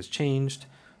nothing has changed,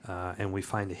 and we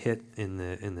find a hit in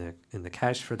the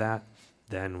cache for that,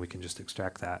 then we can just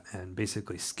extract that and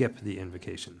basically skip the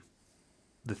invocation.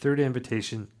 The third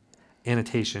annotation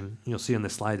you'll see on the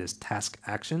slide is task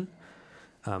action.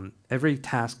 Every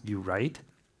task you write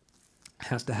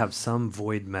has to have some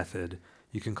void method.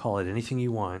 You can call it anything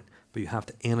you want, but you have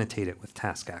to annotate it with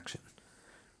task action.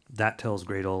 That tells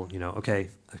Gradle, okay,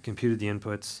 I've computed the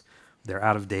inputs, they're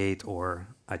out of date, or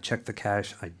I checked the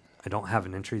cache, I don't have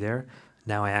an entry there.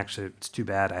 Now it's too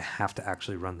bad, I have to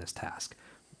actually run this task.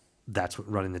 That's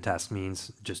what running the task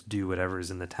means. Just do whatever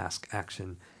is in the task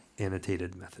action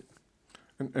annotated method.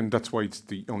 And that's why it's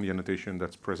the only annotation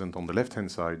that's present on the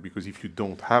left-hand side, because if you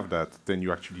don't have that, then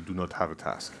you actually do not have a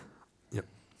task. Yep.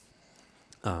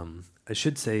 I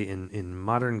should say in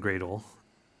modern Gradle,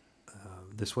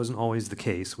 this wasn't always the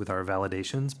case with our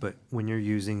validations, but when you're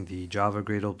using the Java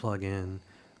Gradle plugin,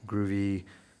 Groovy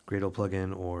Gradle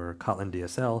plugin, or Kotlin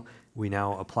DSL, we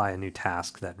now apply a new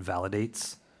task that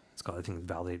validates. It's called, I think,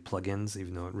 validate plugins,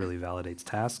 even though it really validates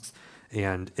tasks.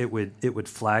 And it would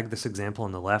flag this example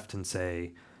on the left and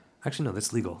say, actually, no,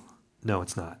 that's legal. No,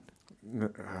 it's not.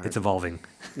 It's evolving.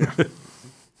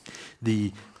 Yeah.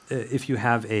 If you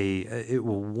have it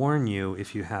will warn you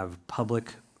if you have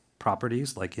public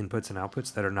properties like inputs and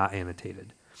outputs that are not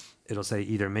annotated. It'll say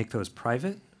either make those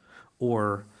private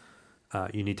or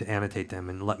you need to annotate them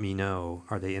and let me know,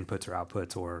 are they inputs or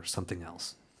outputs or something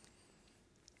else?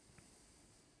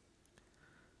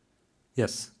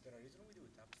 Yes?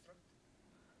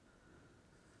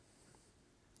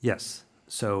 Yes.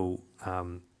 So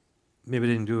maybe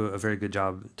I didn't do a very good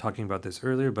job talking about this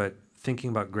earlier, but thinking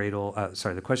about Gradle,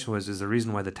 sorry, the question was, is the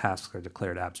reason why the tasks are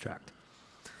declared abstract?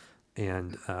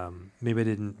 And maybe I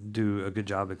didn't do a good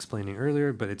job explaining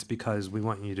earlier, but it's because we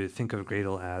want you to think of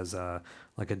Gradle as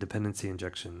like a dependency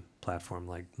injection platform,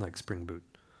 like Spring Boot,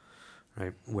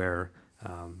 right? Where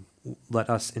let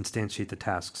us instantiate the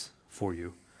tasks for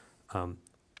you.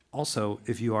 Also,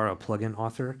 if you are a plugin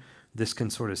author, this can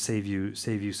sort of save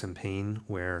you some pain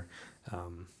where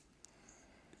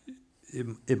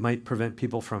it might prevent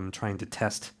people from trying to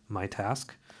test my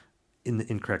task in the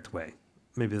incorrect way.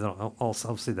 Maybe I'll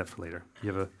save that for later.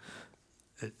 You have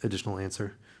a additional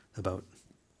answer about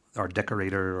our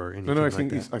decorator or anything No, like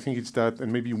that? I think it's that,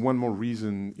 and maybe one more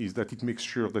reason is that it makes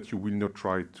sure that you will not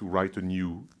try to write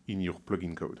anew in your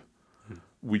plugin code,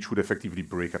 which would effectively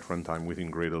break at runtime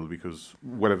within Gradle, because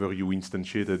whatever you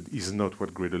instantiated is not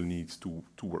what Gradle needs to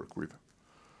work with.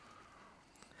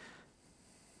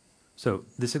 So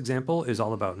this example is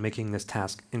all about making this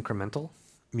task incremental,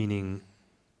 meaning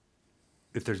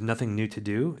if there's nothing new to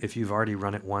do, if you've already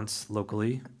run it once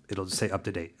locally, it'll just say up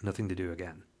to date, nothing to do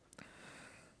again.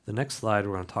 The next slide,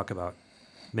 we're going to talk about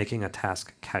making a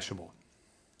task cacheable.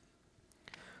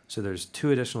 So there's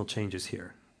two additional changes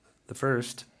here. The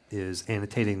first is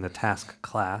annotating the task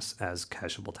class as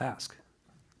cacheable task.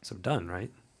 So done,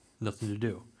 right? Nothing to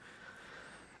do.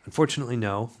 Unfortunately,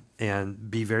 no, and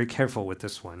be very careful with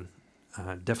this one.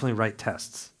 Definitely write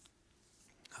tests,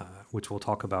 which we'll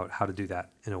talk about how to do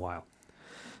that in a while.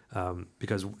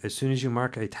 Because as soon as you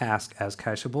mark a task as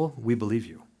cacheable, we believe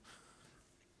you.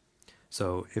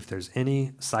 So if there's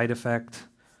any side effect,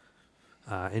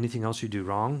 anything else you do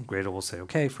wrong, Gradle will say,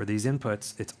 okay, for these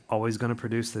inputs, it's always going to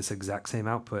produce this exact same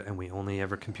output, and we only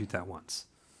ever compute that once.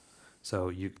 So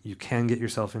you can get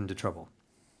yourself into trouble.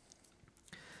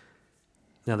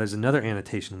 Now there's another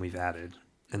annotation we've added,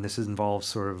 and this involves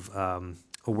sort of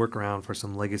a workaround for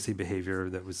some legacy behavior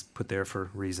that was put there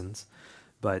for reasons.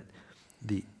 But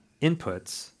the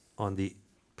inputs on the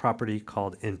property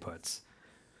called inputs,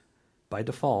 by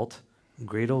default,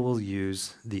 Gradle will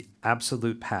use the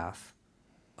absolute path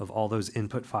of all those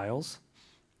input files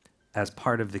as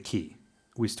part of the key.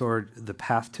 We stored the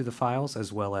path to the files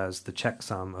as well as the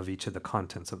checksum of each of the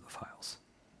contents of the files.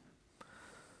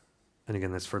 And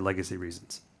again, that's for legacy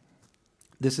reasons.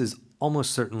 This is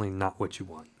almost certainly not what you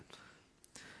want.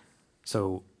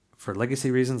 So for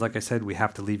legacy reasons, like I said, we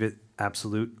have to leave it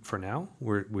absolute for now.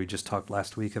 We just talked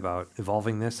last week about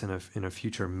evolving this in a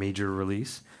future major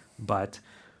release, but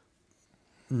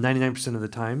 99% of the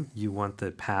time, you want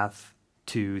the path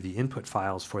to the input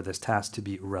files for this task to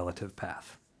be relative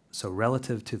path. So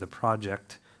relative to the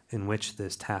project in which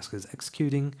this task is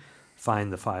executing,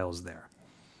 find the files there.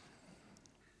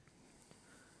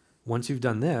 Once you've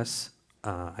done this,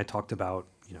 I talked about,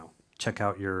 check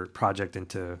out your project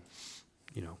into,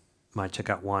 my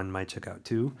checkout 1, my checkout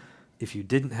 2. If you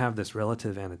didn't have this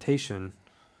relative annotation,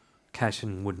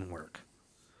 caching wouldn't work.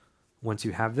 Once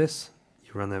you have this,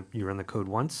 you run the code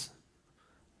once,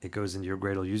 it goes into your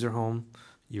Gradle user home,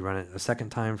 you run it a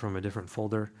second time from a different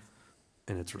folder,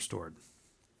 and it's restored.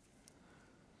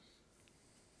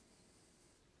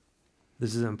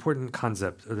 This is an important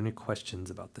concept. Are there any questions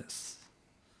about this?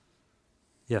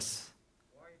 Yes?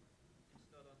 Why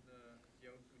it's not on the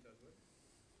output as well?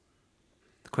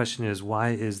 The question is, why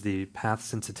is the path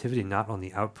sensitivity not on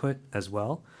the output as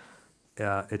well?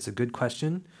 It's a good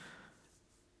question.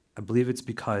 I believe it's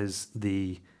because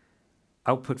the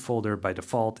output folder by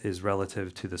default is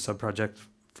relative to the subproject.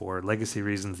 For legacy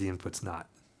reasons, the input's not.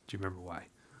 Do you remember why?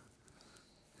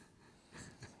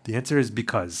 The answer is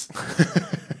because.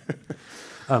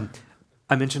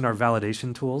 I mentioned our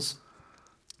validation tools.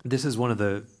 This is one of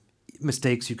the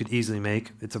mistakes you could easily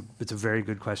make. It's a very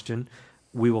good question.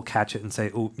 We will catch it and say,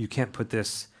 oh, you can't put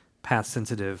this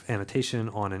path-sensitive annotation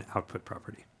on an output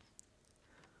property.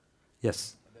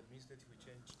 Yes? That means that if we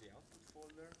change the output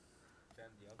folder, then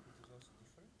the output is also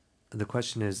different? The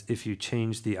question is, if you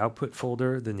change the output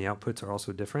folder, then the outputs are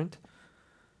also different?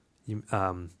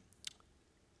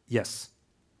 Yes.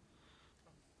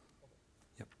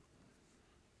 Yep.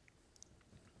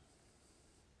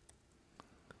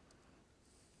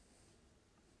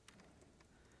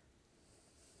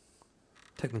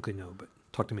 Technically no, but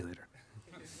talk to me later.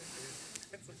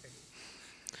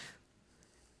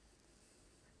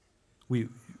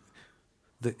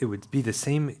 It would be the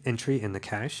same entry in the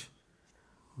cache,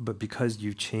 but because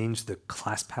you changed the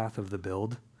class path of the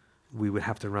build, we would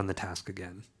have to run the task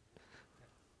again.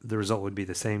 The result would be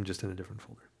the same, just in a different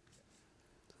folder.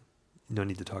 No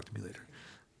need to talk to me later.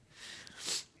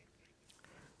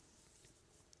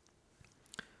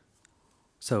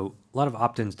 So a lot of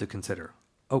opt-ins to consider.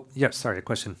 Oh, yes, sorry, a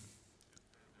question.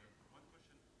 One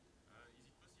question, is it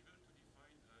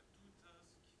possible to define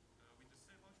two tasks with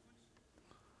the same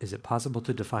output? Is it possible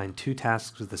to define two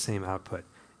tasks with the same output?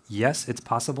 Yes, it's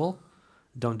possible.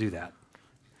 Don't do that.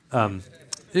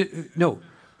 No,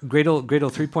 Gradle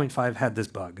 3.5 had this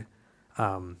bug.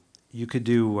 You could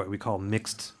do what we call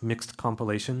mixed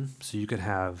compilation. So you could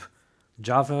have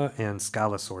Java and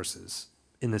Scala sources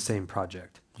in the same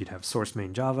project. You'd have source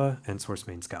main Java and source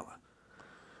main Scala.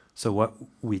 So what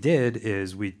we did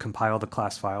is we'd compile the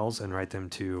class files and write them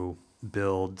to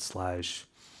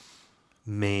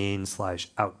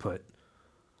build/main/output.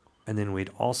 And then we'd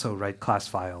also write class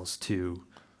files to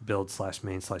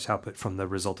build/main/output from the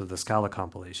result of the Scala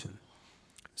compilation.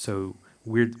 So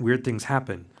weird things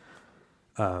happen.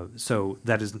 So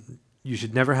that is, you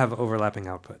should never have overlapping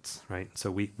outputs, right? So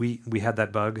we had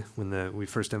that bug when we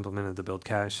first implemented the build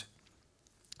cache.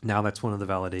 Now that's one of the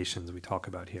validations we talk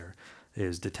about here,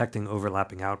 is detecting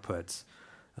overlapping outputs.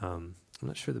 I'm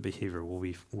not sure the behavior. Will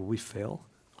we fail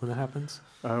when that happens?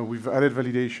 We've added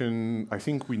validation. I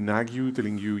think we nag you,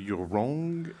 telling you you're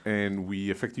wrong, and we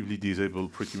effectively disable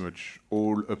pretty much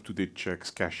all up-to-date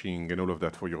checks, caching, and all of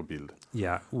that for your build.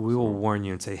 Yeah, we will warn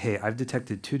you and say, hey, I've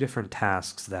detected two different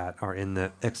tasks that are in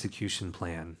the execution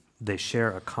plan. They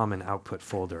share a common output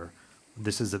folder.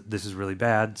 This is really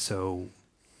bad, so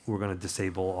we're going to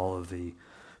disable all of the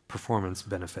performance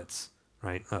benefits,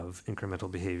 right, of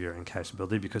incremental behavior and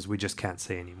cacheability, because we just can't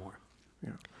say anymore.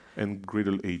 Yeah. And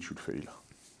Gradle 8 should fail.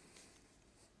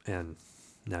 And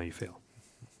now you fail.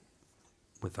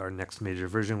 With our next major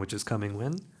version, which is coming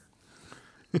when?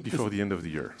 Before the end of the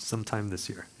year. Sometime this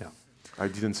year, yeah. I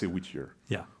didn't say which year.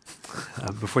 Yeah,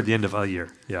 before the end of a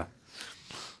year, yeah.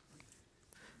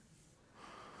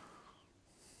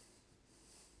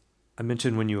 I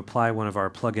mentioned when you apply one of our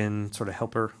plugin sort of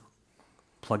helper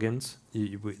plugins,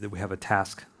 we have a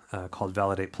task called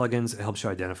validate plugins. It helps you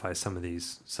identify some of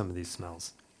these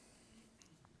smells.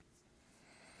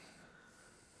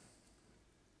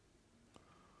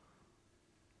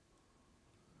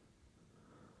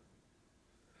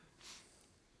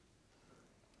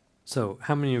 So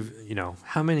how many of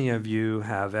you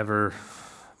have ever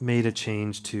made a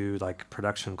change to like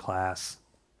production class?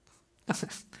 I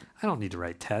don't need to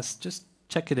write tests. Just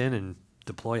check it in and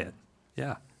deploy it.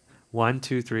 Yeah. 1,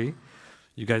 2, 3.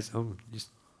 You guys,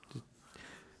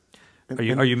 are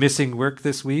you missing work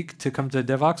this week to come to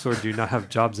DevOps, or do you not have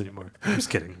jobs anymore? I'm just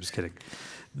kidding.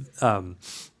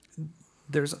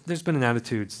 There's been an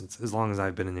attitude since as long as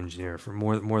I've been an engineer, for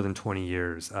more than 20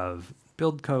 years, of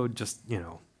build code, just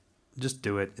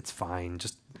do it. It's fine.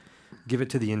 Just give it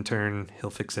to the intern. He'll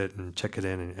fix it and check it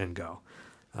in and go.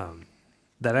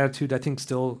 That attitude, I think,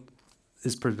 still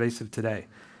is pervasive today.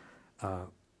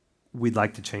 We'd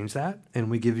like to change that, and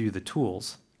we give you the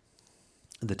tools,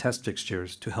 the test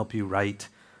fixtures, to help you write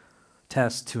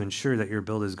tests to ensure that your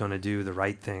build is going to do the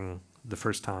right thing the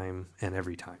first time and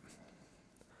every time.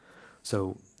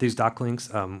 So these doc links,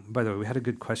 by the way, we had a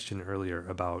good question earlier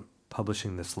about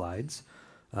publishing the slides.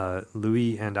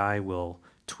 Louis and I will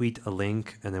tweet a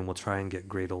link, and then we'll try and get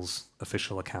Gradle's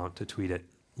official account to tweet it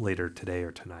later today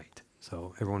or tonight.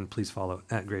 So everyone please follow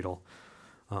 @Gradle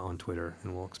on Twitter,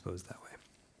 and we'll expose that way.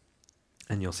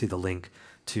 And you'll see the link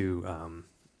to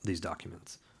these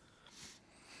documents.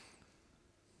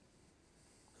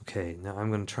 Okay, now I'm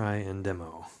going to try and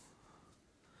demo.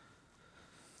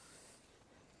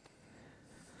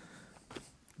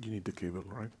 You need the cable,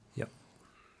 right? Yep.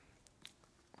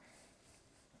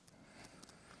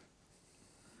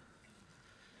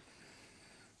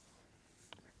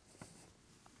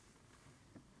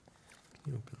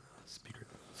 Can you open the speaker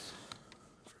notes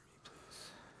for me,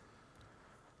 please?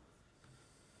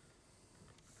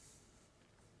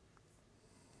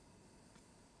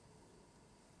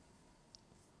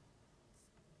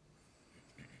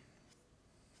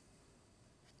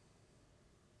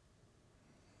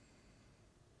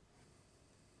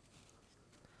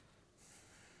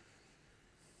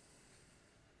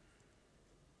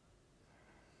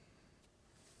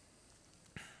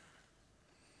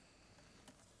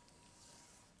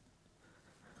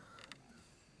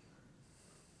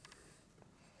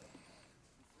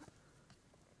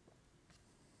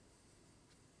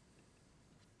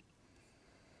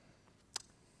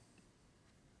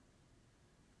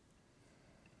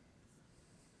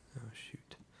 Oh,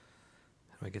 shoot.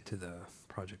 How do I get to the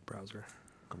project browser?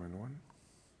 Command 1.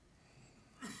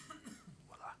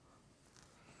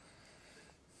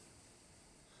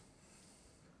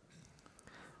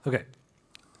 Okay.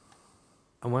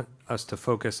 I want us to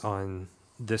focus on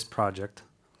this project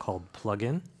called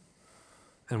plugin,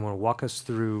 and want to walk us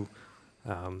through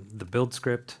the build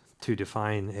script to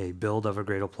define a build of a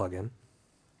Gradle plugin.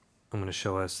 I'm going to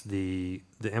show us the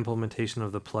implementation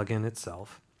of the plugin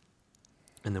itself,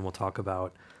 and then we'll talk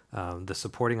about the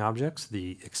supporting objects,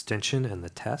 the extension and the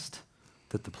test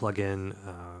that the plugin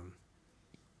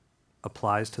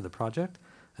applies to the project,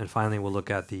 and finally we'll look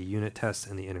at the unit tests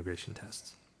and the integration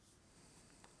tests.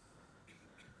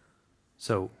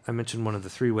 So I mentioned one of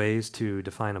the three ways to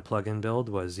define a plugin build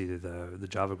was either the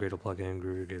Java Gradle plugin,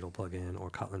 Groovy Gradle plugin, or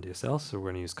Kotlin DSL. So we're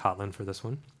going to use Kotlin for this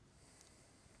one.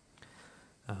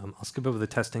 I'll skip over the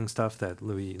testing stuff that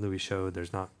Louis showed.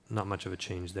 There's not much of a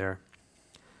change there.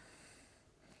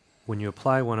 When you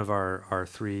apply one of our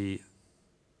three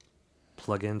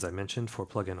plugins I mentioned for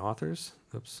plugin authors,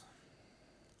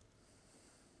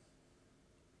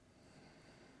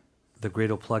 the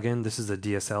Gradle plugin, this is a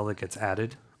DSL that gets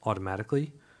added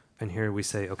automatically. And here we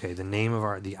say, okay,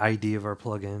 the ID of our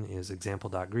plugin is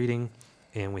example.greeting,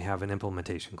 and we have an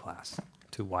implementation class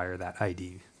to wire that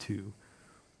ID to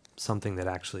something that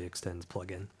actually extends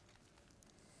plugin.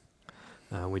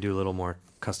 We do a little more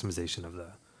customization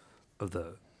of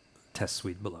the test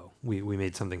suite below. We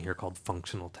made something here called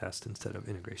functional test instead of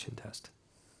integration test,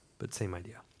 but same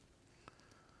idea.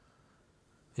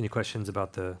 Any questions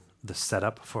about the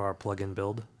setup for our plugin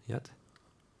build yet?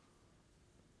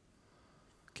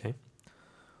 Okay.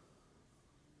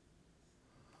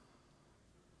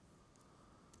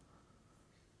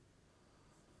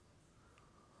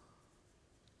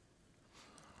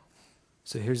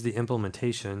 So here's the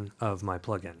implementation of my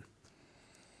plugin.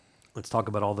 Let's talk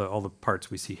about all the parts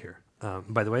we see here.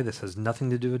 By the way, this has nothing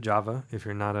to do with Java. If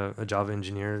you're not a Java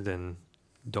engineer, then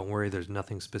don't worry, there's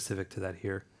nothing specific to that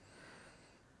here.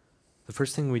 The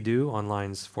first thing we do on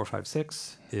lines 4, 5,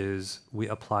 6 is we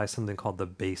apply something called the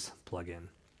base plugin.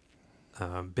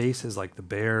 Base is like the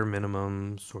bare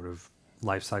minimum sort of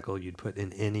life cycle you'd put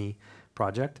in any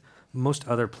project. Most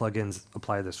other plugins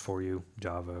apply this for you,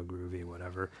 Java, Groovy,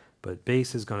 whatever. But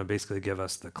base is going to basically give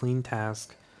us the clean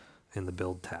task and the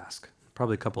build task.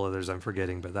 Probably a couple others I'm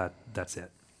forgetting, but that's it.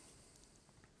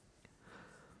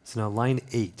 So now line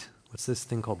 8, what's this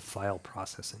thing called file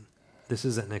processing? This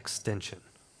is an extension.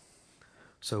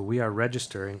 So we are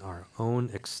registering our own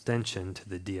extension to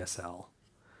the DSL.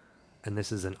 And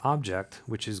this is an object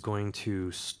which is going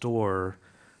to store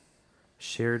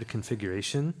shared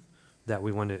configuration that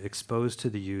we want to expose to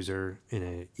the user in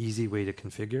an easy way to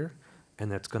configure,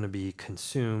 and that's going to be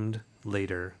consumed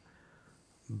later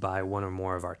by one or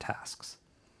more of our tasks.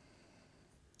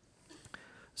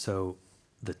 So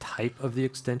the type of the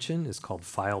extension is called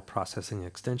file processing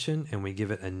extension, and we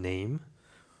give it a name.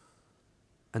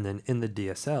 And then in the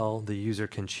DSL, the user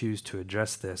can choose to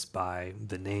address this by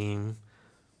the name,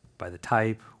 by the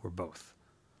type, or both.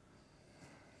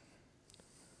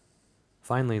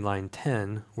 Finally, line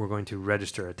 10, we're going to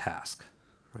register a task,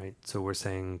 right? So we're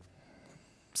saying,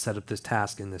 set up this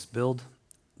task in this build.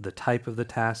 The type of the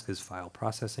task is file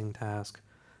processing task.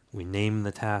 We name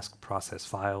the task process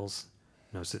files.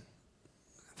 Notice it,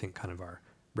 I think kind of our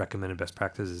recommended best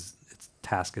practice is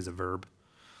task is a verb.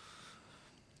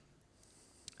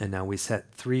 And now we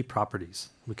set 3 properties.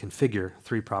 We configure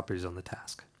 3 properties on the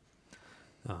task.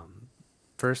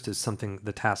 First is something,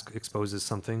 the task exposes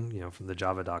something, from the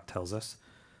Java doc tells us,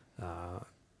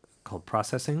 called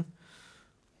processing.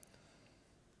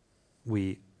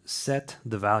 We set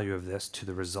the value of this to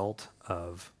the result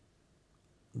of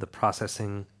the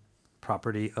processing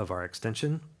property of our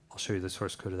extension. I'll show you the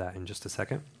source code of that in just a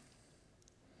second.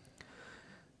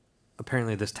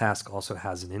 Apparently this task also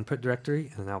has an input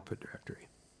directory and an output directory.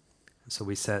 So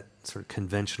we set sort of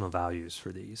conventional values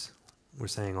for these. We're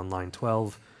saying on line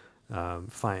 12,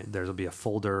 there'll be a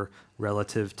folder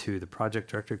relative to the project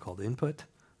directory called input.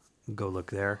 Go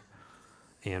look there.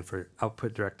 And for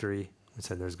output directory, we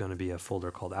said there's going to be a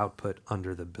folder called output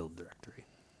under the build directory.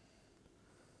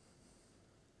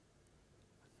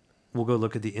 We'll go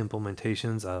look at the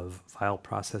implementations of file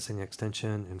processing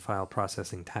extension and file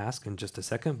processing task in just a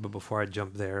second, but before I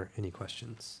jump there, any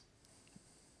questions?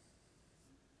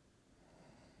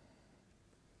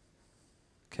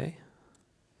 Okay.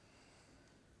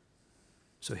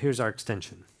 So here's our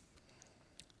extension.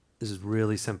 This is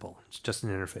really simple. It's just an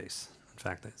interface. In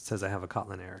fact, it says I have a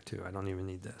Kotlin error too. I don't even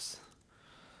need this.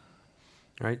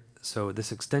 All right, so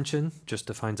this extension just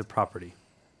defines a property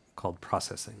called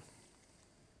processing.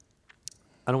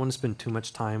 I don't want to spend too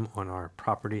much time on our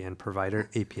property and provider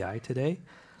API today,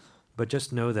 but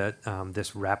just know that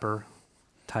this wrapper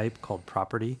type called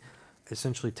property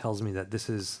essentially tells me that this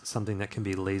is something that can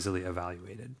be lazily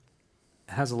evaluated.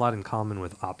 It has a lot in common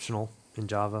with optional in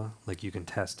Java. Like you can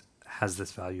test, has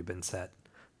this value been set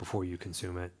before you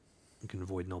consume it? You can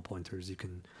avoid null pointers. You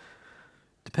can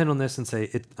depend on this and say,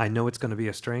 I know it's going to be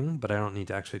a string, but I don't need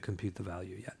to actually compute the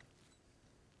value yet.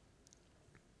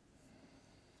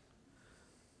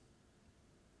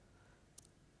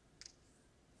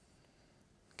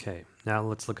 Okay, now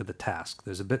let's look at the task.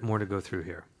 There's a bit more to go through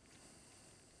here.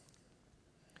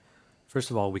 First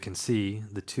of all, we can see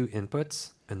the 2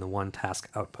 inputs and the 1 task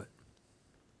output.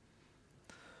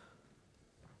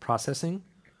 Processing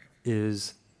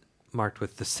is marked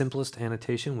with the simplest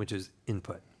annotation, which is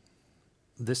input.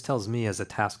 This tells me as a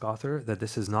task author that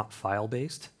this is not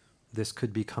file-based. This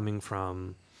could be coming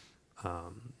from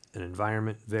an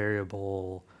environment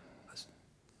variable,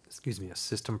 a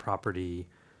system property,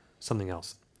 something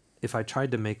else. If I tried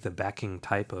to make the backing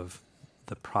type of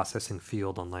the processing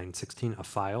field on line 16 a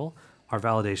file, our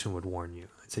validation would warn you.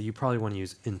 I'd say you probably want to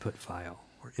use input file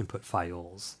or input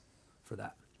files for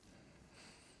that.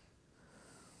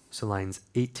 So lines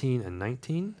 18 and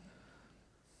 19,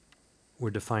 we're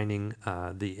defining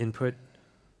the input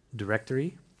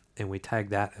directory, and we tag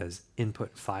that as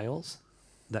input files.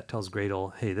 That tells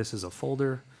Gradle, hey, this is a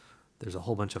folder. There's a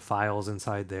whole bunch of files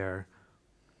inside there.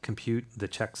 Compute the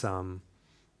checksum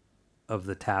of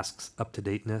the task's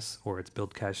up-to-dateness or its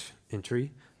build cache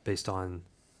entry based on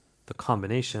the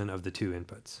combination of the 2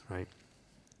 inputs, right?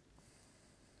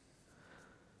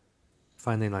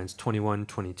 Finally, lines 21,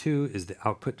 22 is the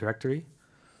output directory.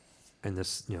 And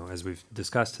this, as we've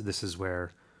discussed, this is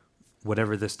where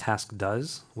whatever this task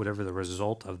does, whatever the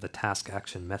result of the task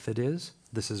action method is,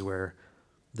 this is where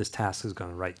this task is going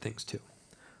to write things to.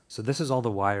 So this is all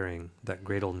the wiring that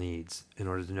Gradle needs in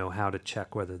order to know how to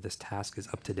check whether this task is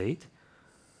up to date,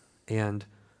 and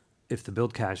if the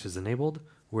build cache is enabled,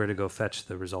 where to go fetch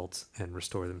the results and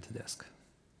restore them to disk.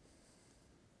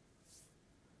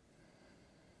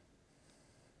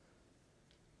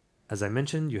 As I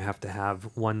mentioned, you have to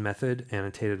have one method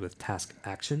annotated with task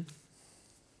action.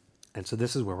 And so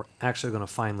this is where we're actually going to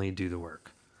finally do the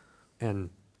work. And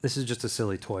this is just a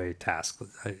silly toy task.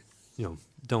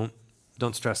 Don't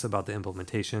stress about the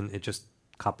implementation. It just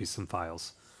copies some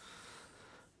files.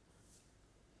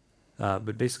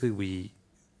 But basically, we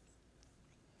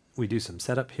do some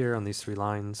setup here on these 3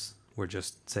 lines. We're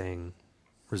just saying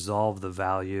resolve the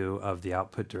value of the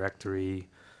output directory,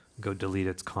 go delete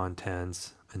its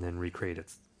contents, and then recreate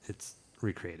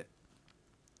it.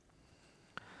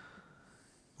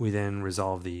 We then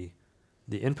resolve the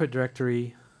input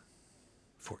directory.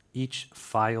 For each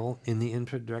file in the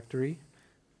input directory,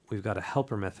 we've got a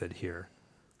helper method here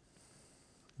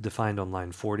defined on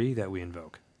line 40 that we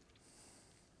invoke.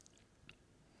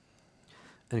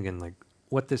 And again, like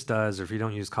what this does, or if you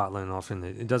don't use Kotlin often,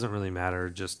 it doesn't really matter.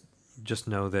 Just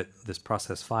know that this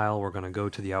process file, we're going to go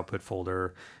to the output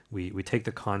folder. We take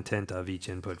the content of each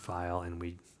input file and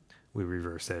we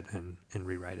reverse it and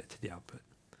rewrite it to the output.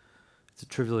 It's a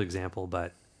trivial example,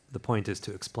 but the point is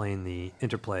to explain the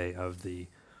interplay of the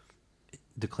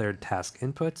declared task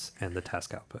inputs and the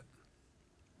task output.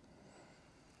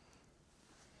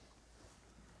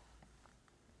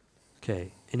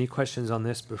 Okay, any questions on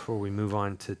this before we move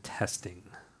on to testing?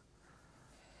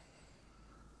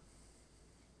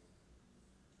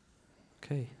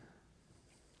 Okay.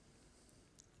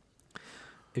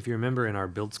 If you remember in our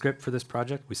build script for this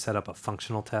project, we set up a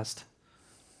functional test.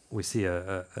 We see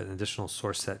an additional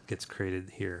source set gets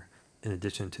created here in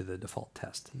addition to the default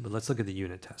test. But let's look at the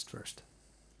unit test first.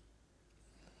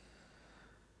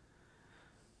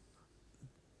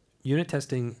 Unit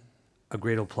testing, a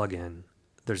Gradle plugin,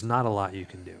 there's not a lot you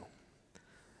can do.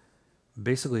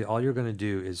 Basically, all you're going to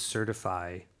do is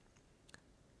certify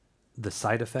the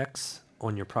side effects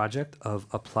on your project of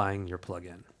applying your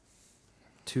plugin.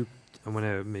 I'm going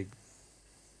to make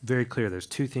very clear there's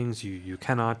 2 things you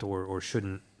cannot or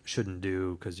shouldn't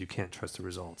do because you can't trust the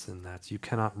results, and that's you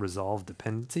cannot resolve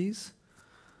dependencies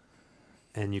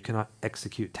and you cannot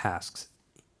execute tasks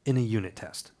in a unit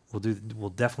test. We'll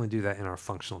definitely do that in our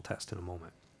functional test in a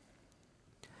moment.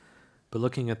 But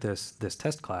looking at this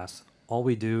test class, all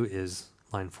we do is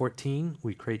line 14,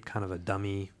 we create kind of a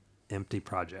dummy empty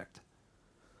project.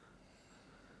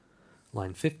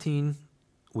 Line 15,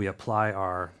 we apply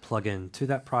our plugin to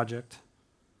that project.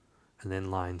 And then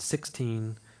line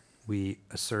 16, we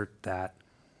assert that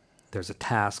there's a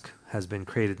task has been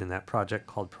created in that project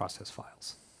called process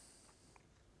files.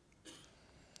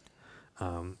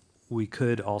 We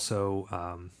could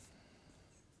also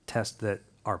test that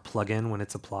our plugin, when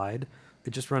it's applied,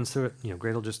 it just runs through it.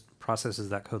 Gradle just processes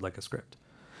that code like a script.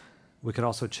 We could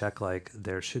also check like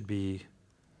there should be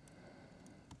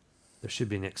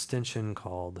an extension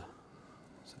called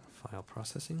file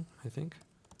processing, I think.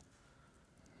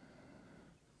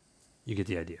 You get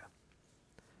the idea.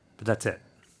 But that's it.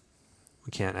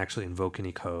 We can't actually invoke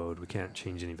any code. We can't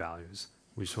change any values.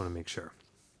 We just want to make sure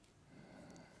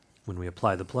when we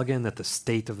apply the plugin that the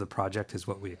state of the project is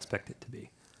what we expect it to be.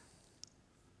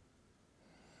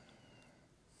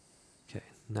 Okay,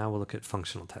 now we'll look at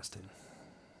functional testing.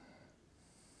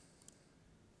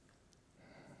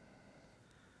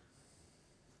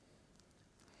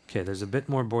 Okay, there's a bit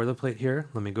more boilerplate here.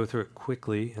 Let me go through it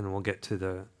quickly, and we'll get to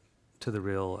the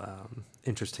real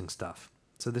interesting stuff.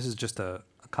 So this is just a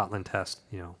Kotlin test.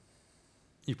 You know,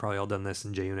 you've probably all done this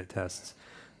in JUnit tests.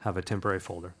 Have a temporary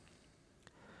folder.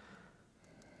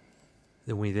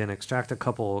 Then we extract a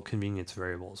couple convenience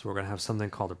variables. We're going to have something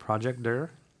called a project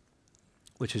dir,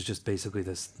 which is just basically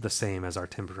the same as our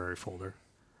temporary folder.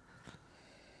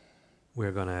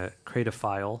 We're going to create a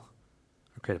file,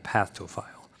 or create a path to a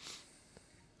file.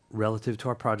 Relative to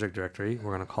our project directory,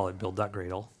 we're going to call it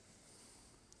build.gradle.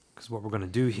 Because what we're going to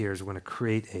do here is we're going to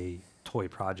create a toy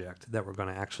project that we're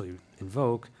going to actually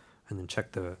invoke and then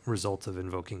check the results of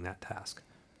invoking that task.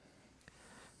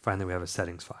 Finally, we have a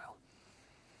settings file.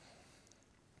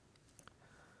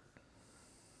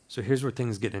 So here's where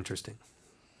things get interesting.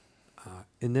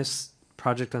 In this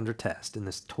project under test, in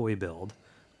this toy build,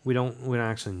 we don't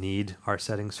actually need our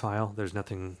settings file. There's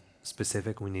nothing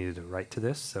specific we needed to write to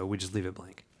this, so we just leave it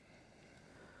blank.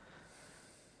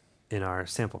 In our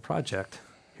sample project,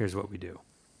 here's what we do.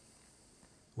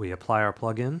 We apply our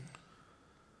plugin,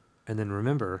 and then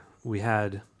remember, we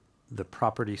had the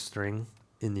property string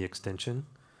in the extension.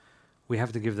 We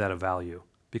have to give that a value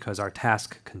because our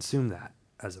task consumed that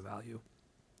as a value.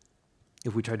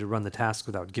 If we tried to run the task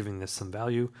without giving this some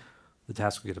value, the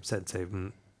task would get upset and say,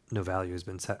 no value has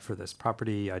been set for this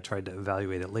property. I tried to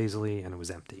evaluate it lazily, and it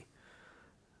was empty.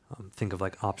 Think of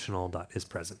like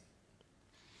optional.isPresent.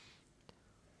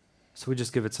 So we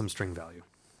just give it some string value.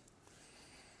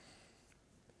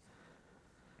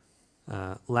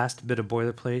 Last bit of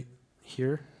boilerplate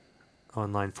here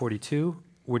on line 42,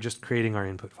 we're just creating our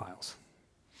input files.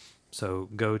 So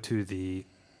go to the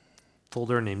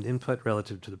folder named input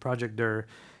relative to the project dir,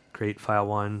 create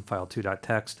file1,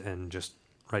 file2.txt, and just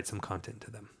write some content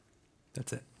to them.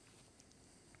 That's it.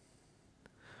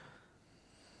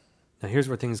 Now here's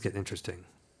where things get interesting.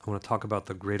 I want to talk about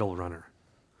the Gradle runner.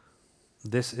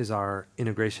 This is our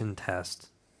integration test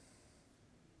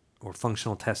or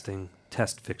functional testing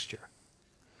test fixture.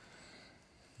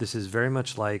 This is very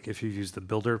much like if you use the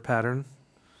builder pattern.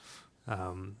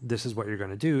 This is what you're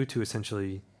going to do to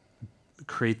essentially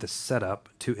create the setup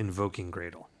to invoking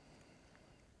Gradle.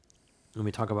 Let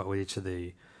me talk about what each of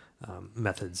the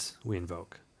methods we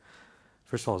invoke.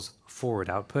 First of all is forward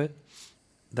output.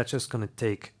 That's just going to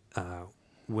take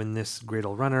when this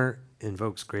Gradle runner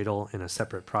invokes Gradle in a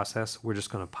separate process, we're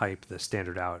just going to pipe the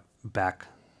standard out back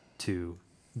to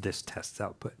this test's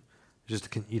output.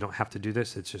 You don't have to do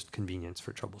this, it's just convenience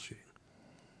for troubleshooting.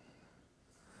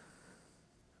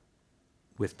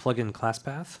 With plugin class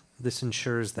path, this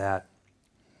ensures that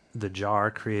the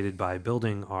jar created by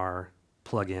building our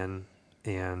plugin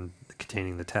and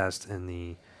containing the test and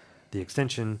the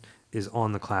extension is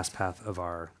on the class path of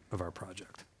our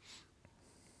project.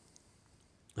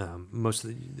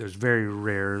 There's very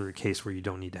rare case where you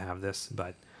don't need to have this,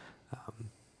 but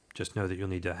just know that you'll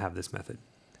need to have this method.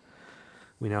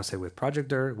 We now say with project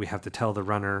dir, we have to tell the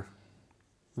runner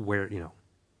where's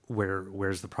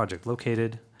the project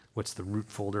located, what's the root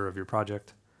folder of your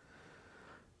project,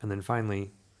 and then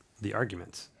finally the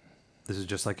arguments. This is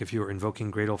just like if you were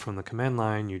invoking Gradle from the command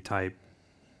line, you type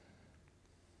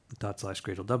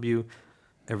 /gradlew,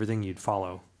 everything you'd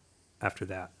follow after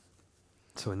that.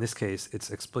 So in this case, it's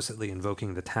explicitly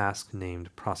invoking the task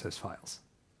named process files.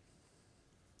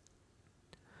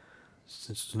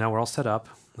 So now we're all set up.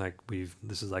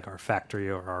 This is like our factory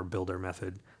or our builder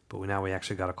method, but now we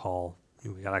actually got to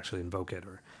actually invoke it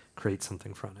or create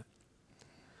something from it.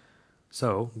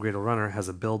 So Gradle runner has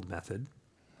a build method,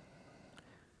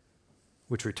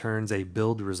 which returns a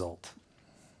build result.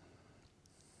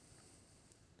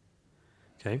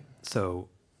 Okay, so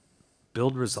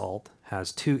build result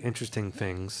has two interesting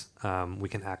things we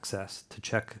can access to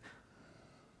check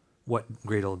what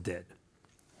Gradle did.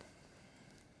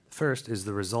 First is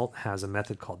the result has a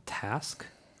method called task.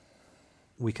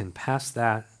 We can pass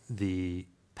that the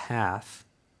path,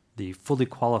 the fully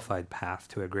qualified path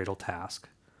to a Gradle task.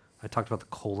 I talked about the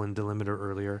colon delimiter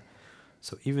earlier.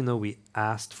 So even though we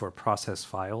asked for process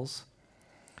files,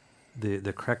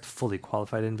 The correct fully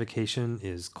qualified invocation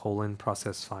is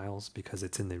 :process files because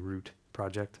it's in the root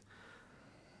project.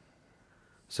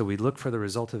 So we look for the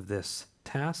result of this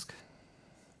task,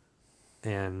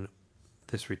 and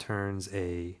this returns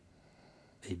a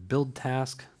build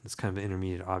task. It's kind of an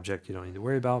intermediate object you don't need to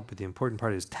worry about, but the important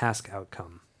part is task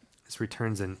outcome. This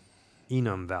returns an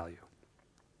enum value.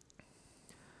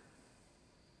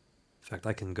 In fact,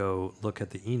 I can go look at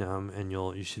the enum, and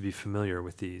you should be familiar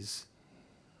with these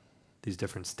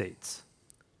different states.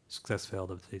 Success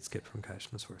failed, update, skip from cache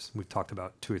to source. We've talked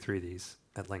about 2 or 3 of these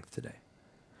at length today.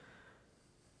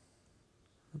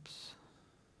 Oops.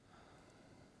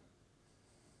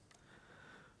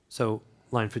 So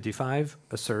line 55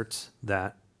 asserts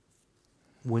that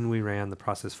when we ran the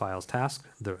process files task,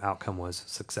 the outcome was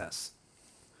success.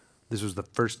 This was the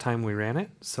first time we ran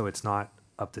it, so it's not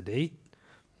up to date.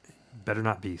 It better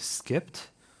not be skipped.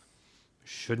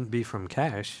 Shouldn't be from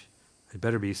cache. It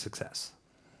better be success.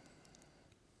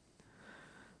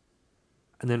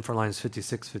 And then for lines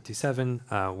 56, 57,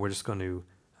 we're just going to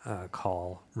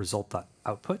call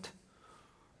result.output.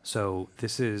 So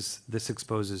this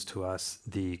exposes to us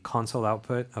the console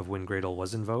output of when Gradle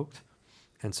was invoked.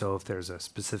 And so if there's a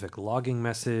specific logging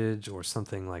message or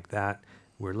something like that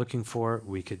we're looking for,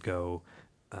 we could go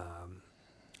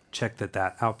check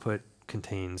that output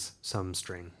contains some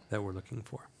string that we're looking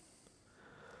for.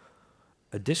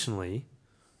 Additionally,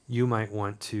 you might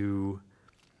want to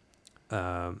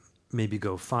maybe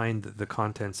go find the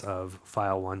contents of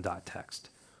file1.txt.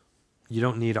 You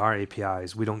don't need our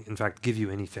APIs. We don't, in fact, give you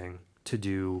anything to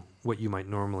do what you might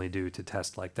normally do to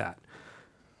test like that.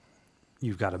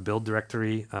 You've got a build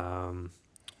directory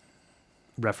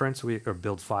reference, or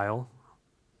build file.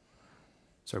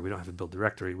 Sorry, we don't have a build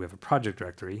directory. We have a project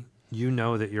directory. You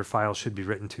know that your file should be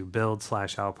written to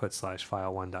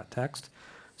build/output/file1.txt.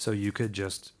 So you could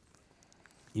just,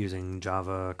 using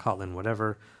Java, Kotlin,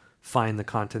 whatever, find the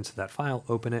contents of that file,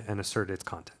 open it, and assert its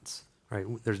contents. Right?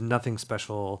 There's nothing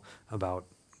special about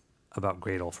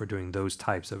Gradle for doing those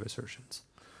types of assertions.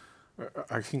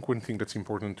 I think one thing that's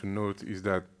important to note is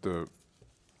that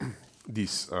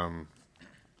these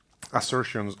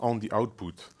assertions on the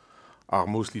output are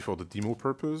mostly for the demo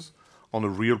purpose. On a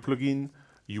real plugin,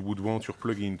 you would want your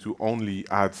plugin to only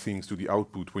add things to the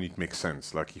output when it makes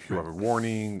sense, like if you have a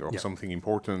warning or something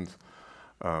important,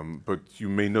 but you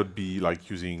may not be like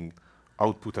using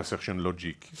output assertion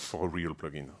logic for a real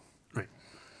plugin. Right.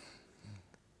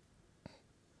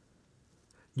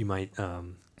 You might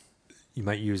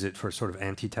use it for sort of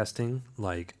anti-testing,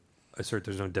 like assert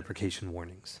there's no deprecation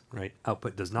warnings, right?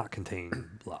 Output does not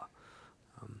contain blah.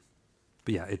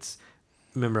 But yeah,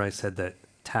 remember I said that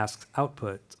task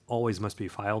output always must be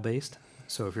file-based.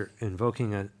 So if you're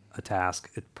invoking a task,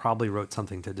 it probably wrote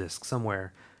something to disk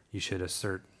somewhere. You should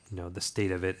assert, the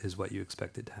state of it is what you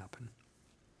expected to happen.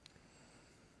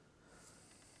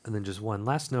 And then just one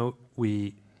last note,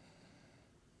 we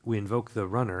invoke the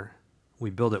runner, we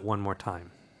build it one more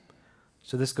time.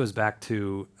 So this goes back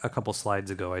to a couple slides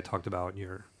ago. I talked about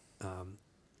your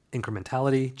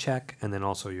incrementality check and then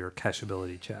also your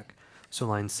cacheability check. So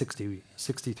line 60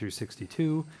 through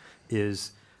 62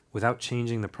 is, without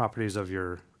changing the properties of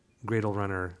your Gradle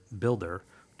runner builder,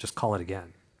 just call it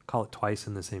again. Call it twice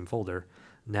in the same folder.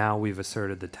 Now we've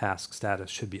asserted the task status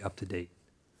should be up to date.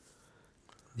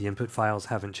 The input files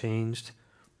haven't changed.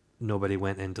 Nobody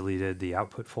went and deleted the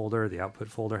output folder. The output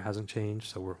folder hasn't changed,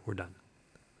 so we're done.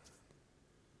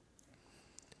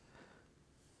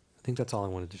 I think that's all I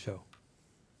wanted to show.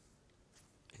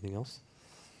 Anything else?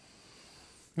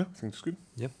 No, I think it's good.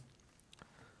 Yep.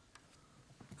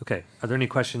 Okay, are there any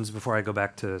questions before I go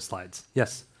back to slides?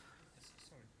 Yes?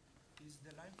 Sorry. Is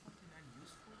the line 49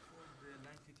 useful for the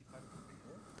line 55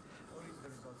 or is the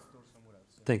result stored somewhere else?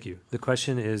 Thank you. The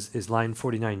question is line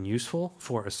 49 useful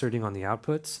for asserting on the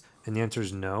outputs? And the answer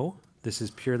is no. This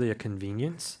is purely a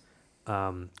convenience.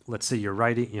 Let's say you're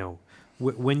writing,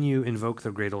 when you invoke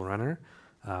the Gradle runner,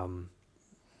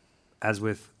 as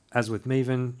with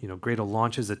Maven, Gradle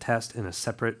launches a test in a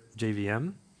separate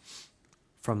JVM.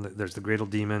 There's the Gradle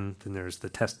daemon, then there's the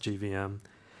test JVM.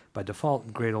 By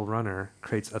default, Gradle runner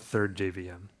creates a third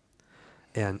JVM.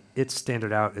 And its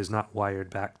standard out is not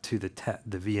wired back to the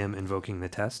VM invoking the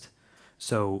test.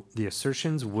 So the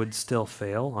assertions would still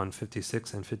fail on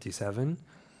 56 and 57,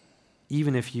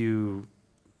 even if you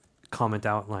comment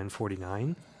out line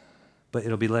 49, but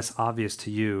it'll be less obvious to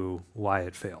you why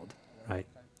it failed, right?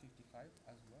 Line 55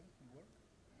 as well will work?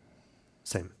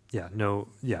 Same. Yeah. No.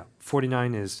 Yeah.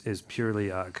 49 is purely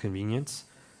a convenience.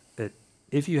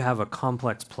 If you have a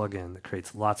complex plugin that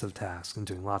creates lots of tasks and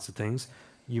doing lots of things,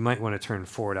 you might want to turn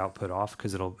forward output off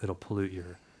because it'll pollute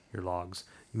your logs.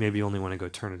 You maybe only want to go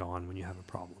turn it on when you have a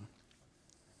problem.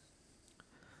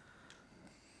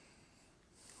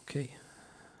 Okay.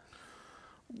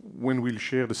 When we'll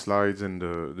share the slides and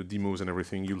the demos and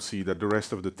everything, you'll see that the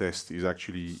rest of the test is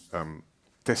actually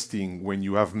testing when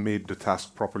you have made the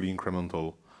task properly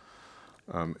incremental,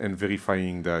 and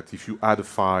verifying that if you add a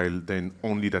file, then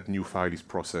only that new file is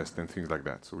processed and things like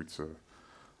that. So it's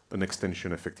an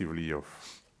extension, effectively, of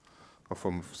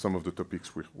some of the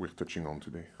topics we're touching on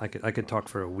today. I could talk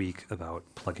for a week about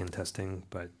plugin testing,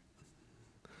 but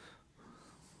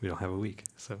we don't have a week,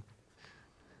 so.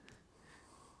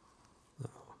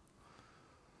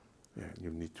 Yeah, you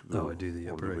need to go. Oh, I do the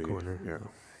all upper the right way, corner. yeah. Oh.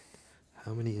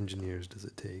 How many engineers does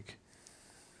it take?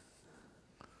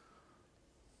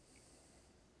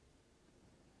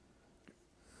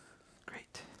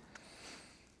 Great.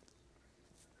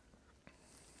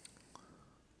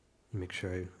 Make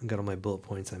sure I got all my bullet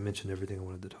points. I mentioned everything I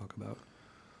wanted to talk about.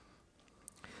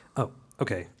 Oh,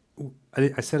 okay.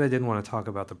 I said I didn't want to talk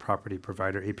about the property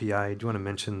provider API. Do you want to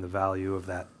mention the value of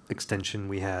that extension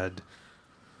we had?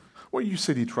 Well, you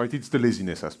said it right. It's the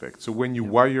laziness aspect. So when you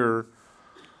Yep. wire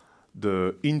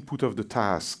the input of the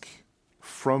task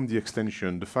from the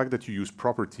extension, the fact that you use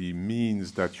property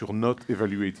means that you're not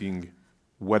evaluating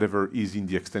whatever is in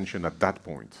the extension at that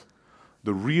point.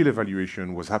 The real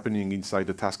evaluation was happening inside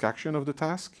the task action of the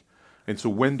task. And so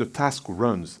when the task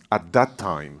runs at that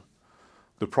time,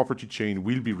 the property chain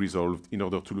will be resolved in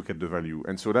order to look at the value.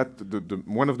 And so that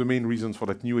one of the main reasons for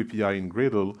that new API in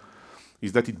Gradle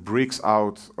is that it breaks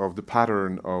out of the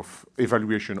pattern of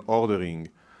evaluation ordering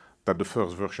that the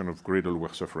first version of Gradle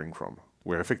were suffering from,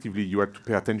 where effectively you had to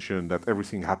pay attention that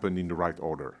everything happened in the right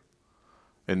order.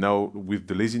 And now with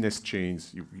the laziness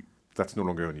chains, that's no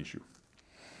longer an issue.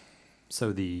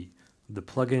 So the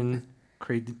plugin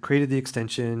created the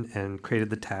extension and created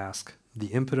the task. The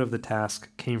input of the task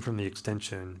came from the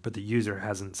extension, but the user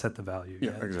hasn't set the value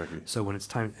yet. Yeah, exactly. So when it's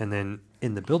time, and then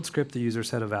in the build script, the user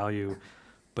set a value,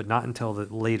 but not until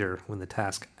later when the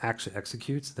task actually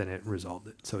executes, then it resolved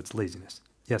it. So it's laziness.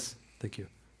 Yes, thank you.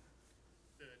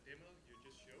 The demo you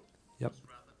just showed Yep. was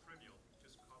rather trivial,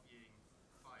 just copying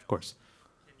files. Of course.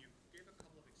 Can you give a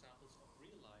couple of examples of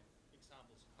real-life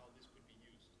examples of how this could be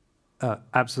used?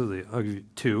 Absolutely. I'll give you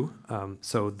two.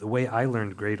 So the way I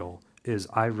learned Gradle is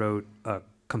I wrote a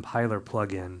compiler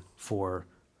plugin for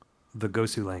the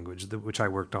Gosu language, which I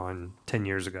worked on 10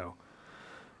 years ago.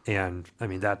 And I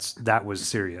mean, that was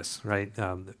serious, right?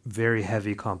 Very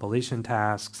heavy compilation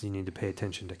tasks. You need to pay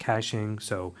attention to caching.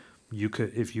 So you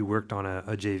could, if you worked on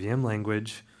a JVM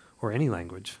language or any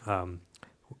language,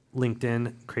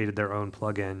 LinkedIn created their own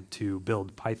plugin to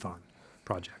build Python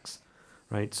projects,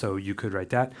 right? So you could write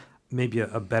that. Maybe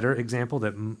a better example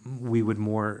that we would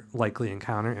more likely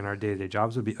encounter in our day-to-day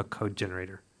jobs would be a code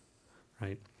generator,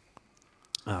 right?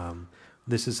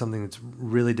 This is something that's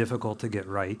really difficult to get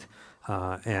right,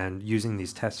 and using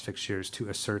these test fixtures to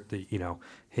assert that,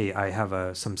 hey, I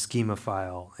have some schema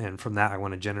file, and from that I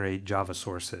want to generate Java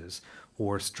sources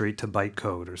or straight to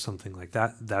bytecode or something like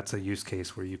that. That's a use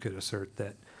case where you could assert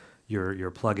that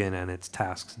your plugin and its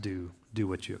tasks do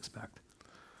what you expect.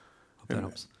 Hope that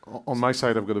helps. On my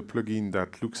side, I've got a plugin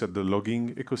that looks at the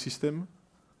logging ecosystem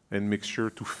and makes sure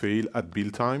to fail at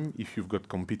build time if you've got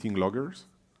competing loggers.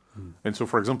 And so,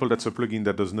 for example, that's a plugin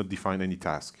that does not define any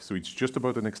task. So it's just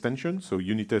about an extension. So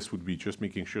unit test would be just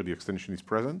making sure the extension is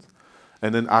present.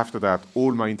 And then after that,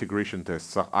 all my integration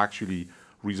tests are actually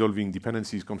resolving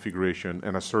dependencies configuration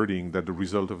and asserting that the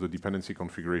result of the dependency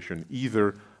configuration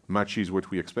either matches what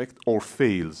we expect or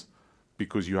fails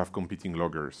because you have competing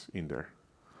loggers in there.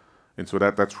 And so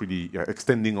that's really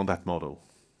extending on that model.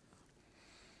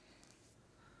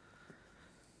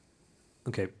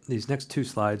 Okay, these next two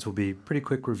slides will be pretty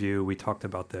quick review. We talked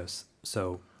about this.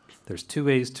 So there's two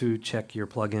ways to check your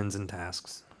plugins and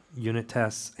tasks: unit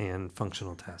tests and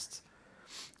functional tests.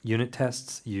 Unit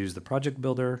tests use the project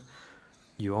builder.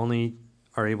 You only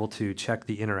are able to check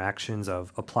the interactions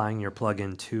of applying your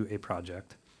plugin to a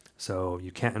project. So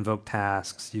you can't invoke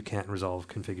tasks, you can't resolve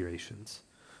configurations.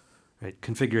 Right?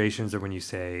 Configurations are when you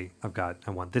say,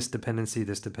 I want this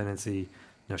dependency,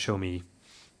 now show me,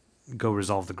 go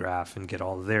resolve the graph and get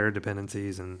all of their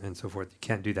dependencies and so forth. You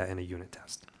can't do that in a unit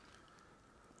test.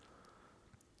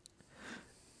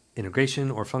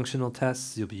 Integration or functional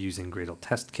tests, you'll be using Gradle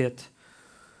Test Kit.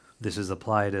 This is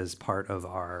applied as part of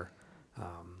our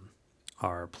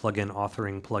plugin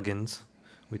authoring plugins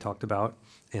we talked about,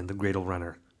 and the Gradle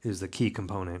runner is the key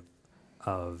component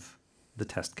of the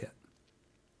test kit.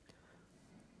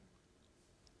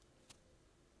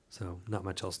 So not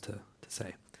much else to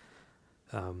say.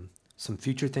 Some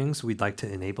future things we'd like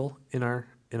to enable in our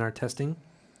testing.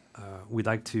 we'd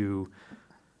like to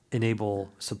enable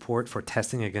support for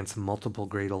testing against multiple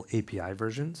Gradle API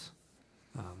versions.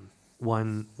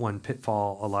 One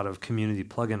pitfall a lot of community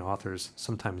plugin authors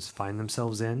sometimes find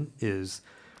themselves in is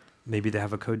maybe they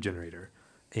have a code generator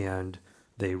and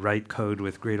they write code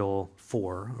with Gradle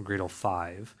 4 or Gradle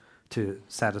 5 to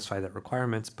satisfy that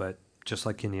requirements, but just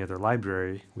like any other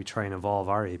library, we try and evolve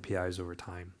our APIs over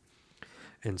time.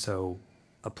 And so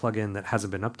a plugin that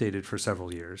hasn't been updated for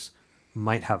several years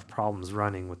might have problems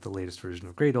running with the latest version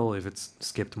of Gradle if it's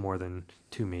skipped more than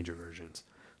 2 major versions.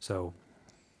 So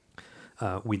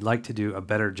we'd like to do a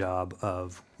better job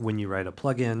of, when you write a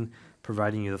plugin,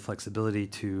 providing you the flexibility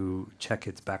to check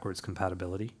its backwards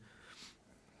compatibility.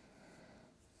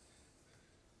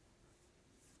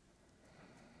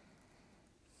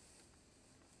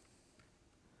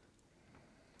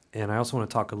 And I also want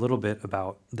to talk a little bit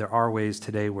about, there are ways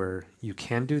today where you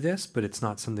can do this, but it's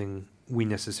not something we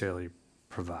necessarily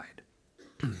provide.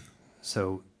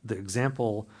 So the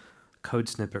example code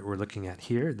snippet we're looking at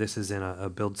here, this is in a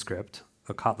build script,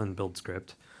 a Kotlin build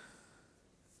script.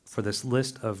 For this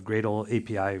list of Gradle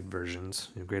API versions,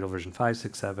 Gradle version 5,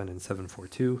 6, 7, and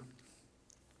 742,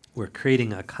 we're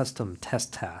creating a custom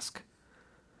test task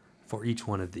for each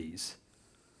one of these.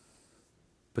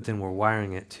 But then we're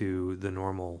wiring it to the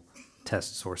normal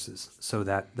test sources. So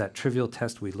that trivial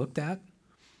test we looked at,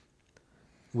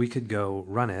 we could go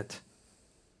run it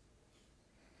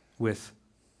with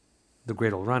the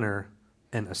Gradle runner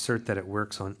and assert that it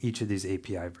works on each of these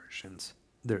API versions.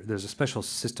 There's a special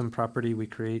system property we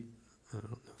create. I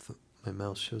don't know if my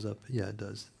mouse shows up. Yeah, it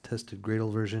does. Tested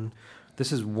Gradle version.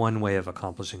 This is one way of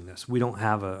accomplishing this. We don't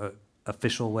have a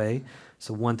official way.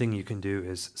 So one thing you can do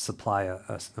is supply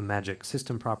a magic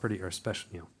system property or a special,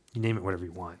 you name it whatever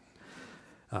you want,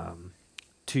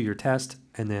 to your test,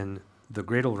 and then the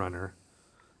Gradle runner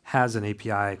has an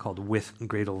API called with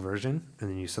Gradle version,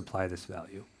 and then you supply this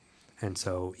value. And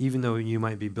so even though you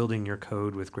might be building your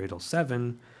code with Gradle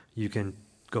 7, you can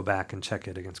go back and check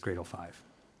it against Gradle 5.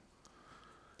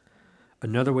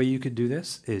 Another way you could do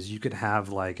this is you could have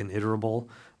like an iterable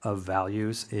of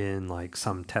values in like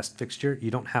some test fixture.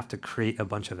 You don't have to create a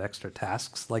bunch of extra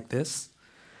tasks like this.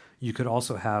 You could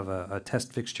also have a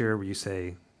test fixture where you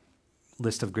say,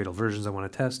 list of Gradle versions I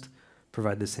want to test,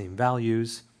 provide the same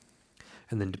values,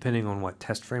 and then depending on what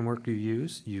test framework you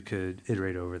use, you could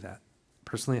iterate over that.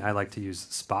 Personally, I like to use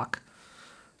Spock,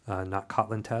 not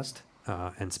Kotlin test.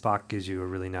 And Spock gives you a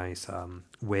really nice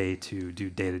way to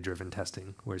do data-driven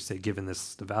testing, where you say, given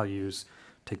this the values,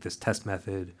 take this test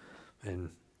method, and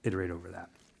iterate over that.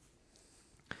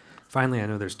 Finally, I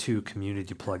know there's 2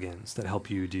 community plugins that help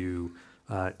you do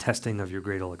testing of your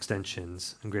Gradle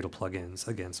extensions and Gradle plugins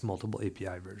against multiple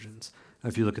API versions.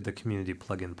 If you look at the community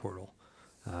plugin portal,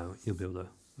 you'll be able to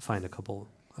find a couple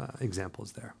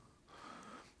examples there.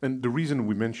 And the reason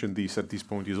we mentioned this at this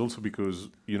point is also because,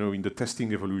 in the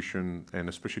testing evolution, and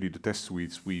especially the test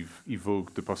suites, we've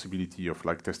evoked the possibility of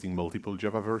like testing multiple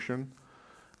Java versions.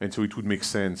 And so it would make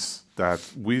sense that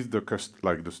with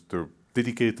the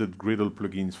dedicated Gradle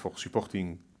plugins for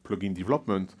supporting plugin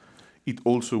development, it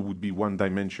also would be one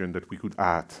dimension that we could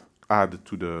add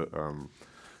to the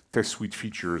test suite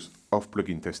features of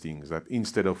plugin testing, that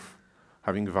instead of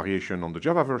having a variation on the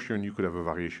Java version, you could have a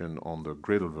variation on the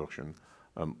Gradle version.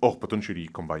 Or potentially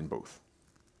combine both.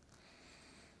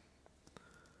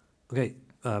 Okay,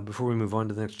 before we move on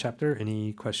to the next chapter,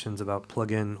 any questions about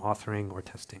plugin authoring or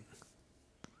testing?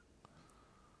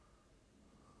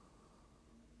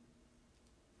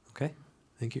 Okay,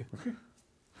 thank you. Okay.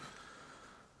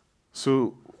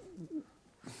 So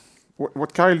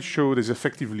what Kyle showed is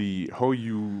effectively how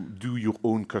you do your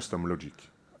own custom logic.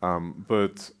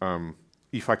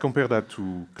 If I compare that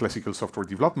to classical software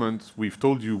development, we've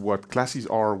told you what classes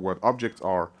are, what objects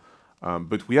are,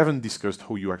 but we haven't discussed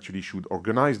how you actually should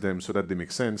organize them so that they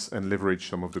make sense and leverage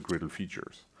some of the Gradle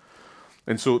features.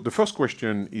 And so the first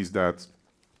question is that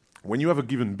when you have a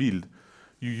given build,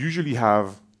 you usually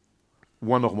have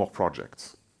one or more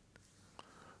projects.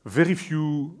 Very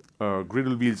few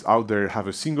Gradle builds out there have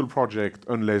a single project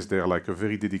unless they're like a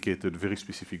very dedicated, very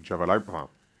specific Java library.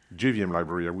 JVM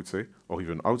library, I would say, or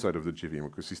even outside of the JVM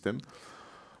ecosystem.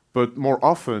 But more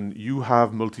often, you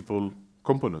have multiple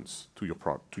components to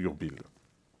your build.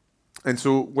 And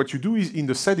so what you do is, in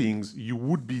the settings, you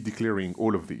would be declaring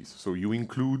all of these. So you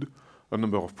include a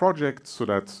number of projects so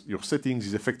that your settings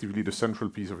is effectively the central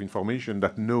piece of information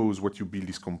that knows what your build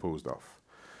is composed of.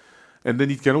 And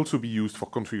then it can also be used for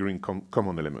configuring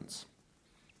common elements.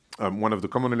 One of the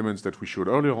common elements that we showed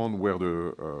earlier on were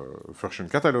the version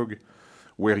catalog,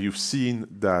 where you've seen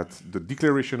that the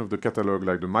declaration of the catalog,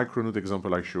 like the micronote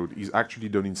example I showed, is actually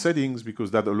done in settings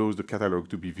because that allows the catalog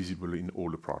to be visible in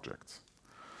all the projects.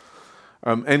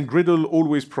 And Gradle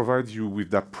always provides you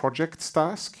with that projects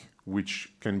task,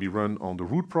 which can be run on the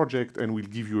root project and will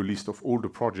give you a list of all the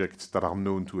projects that are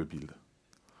known to a build.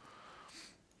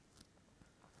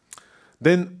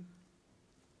 Then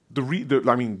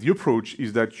the approach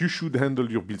is that you should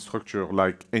handle your build structure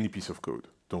like any piece of code.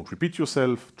 Don't repeat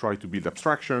yourself, try to build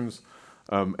abstractions,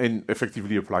 and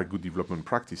effectively apply good development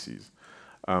practices.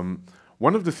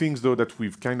 One of the things, though, that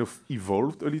we've kind of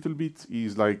evolved a little bit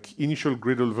is like initial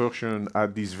Gradle version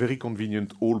had these very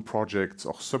convenient all projects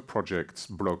or sub-projects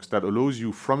blocks that allows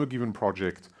you from a given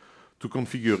project to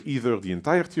configure either the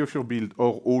entirety of your build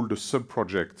or all the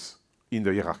sub-projects in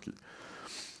the hierarchy.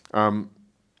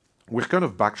 We're kind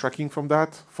of backtracking from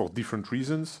that for different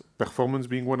reasons, performance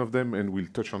being one of them, and we'll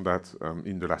touch on that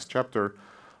in the last chapter.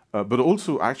 But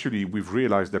also, actually, we've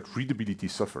realized that readability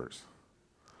suffers.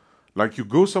 Like you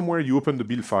go somewhere, you open the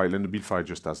build file, and the build file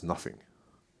just has nothing.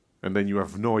 And then you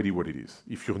have no idea what it is.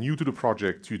 If you're new to the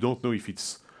project, you don't know if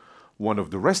it's one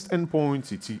of the REST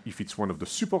endpoints, if it's one of the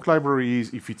support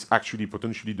libraries, if it's actually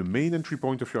potentially the main entry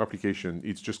point of your application.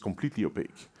 It's just completely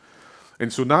opaque.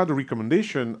 And so now the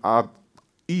recommendation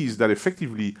is that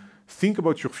effectively think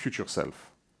about your future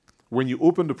self. When you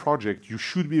open the project, you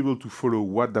should be able to follow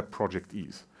what that project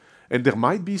is. And there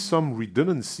might be some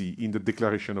redundancy in the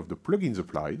declaration of the plugins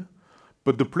applied,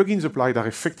 but the plugins applied are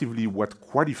effectively what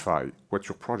qualify what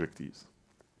your project is.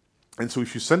 And so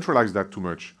if you centralize that too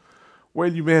much,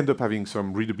 well, you may end up having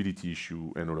some readability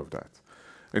issue and all of that.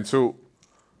 And so,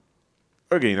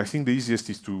 again, I think the easiest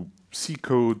is to see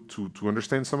code to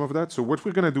understand some of that. So what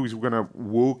we're going to do is we're going to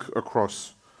walk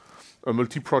across a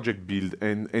multi-project build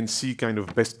and see kind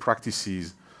of best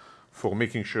practices for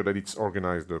making sure that it's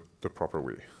organized the proper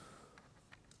way.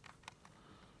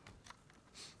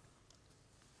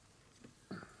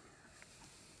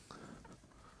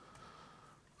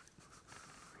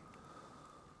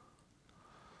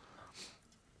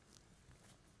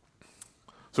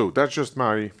 So that's just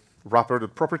my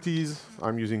wrapper.properties.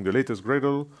 I'm using the latest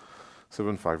Gradle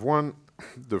 751.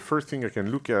 The first thing I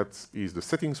can look at is the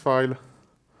settings file.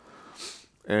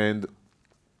 And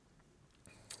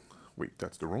wait,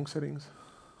 that's the wrong settings.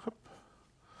 Hup.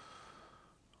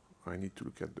 I need to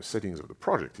look at the settings of the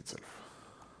project itself.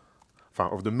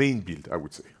 Enfin, of the main build, I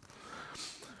would say.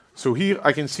 So here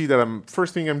I can see that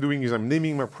first thing I'm doing is I'm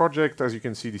naming my project. As you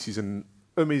can see, this is an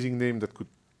amazing name that could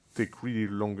take really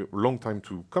long time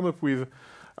to come up with.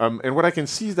 And what I can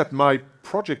see is that my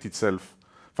project itself,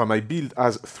 my build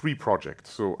has 3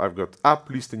 projects. So I've got app,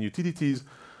 list, and utilities.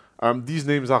 These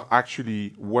names are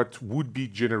actually what would be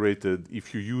generated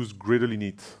if you use Gradle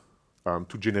init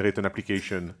to generate an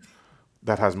application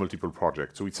that has multiple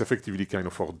projects. So it's effectively kind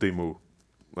of our demo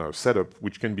setup,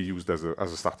 which can be used as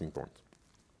a starting point.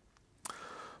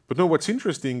 But now what's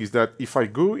interesting is that if I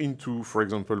go into, for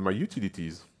example, my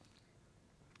utilities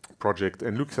project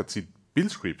and look at the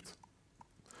build script,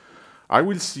 I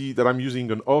will see that I'm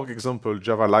using an org example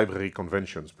Java library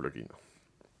conventions plugin.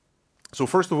 So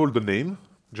first of all, the name,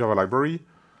 Java library,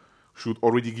 should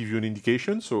already give you an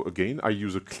indication. So again, I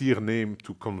use a clear name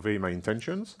to convey my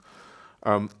intentions.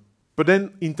 But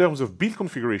then in terms of build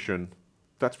configuration,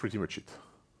 that's pretty much it.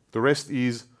 The rest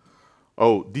is,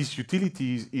 oh, this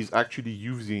utilities is actually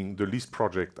using the list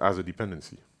project as a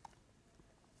dependency.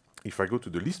 If I go to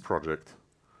the list project,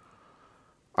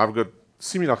 I've got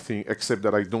similar thing, except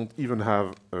that I don't even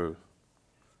have a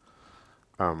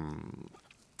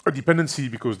dependency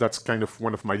because that's kind of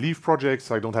one of my leaf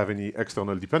projects. I don't have any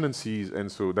external dependencies,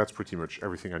 and so that's pretty much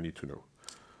everything I need to know.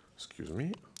 Excuse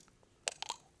me.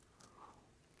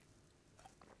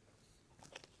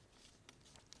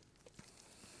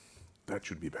 That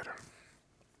should be better.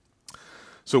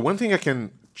 So one thing I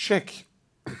can check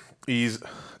is,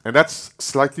 and that's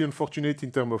slightly unfortunate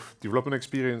in terms of development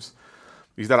experience,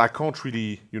 is that I can't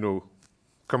really,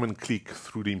 come and click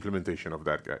through the implementation of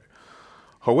that guy.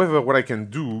 However, what I can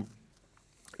do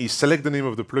is select the name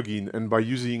of the plugin, and by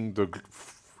using the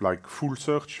full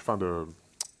search, the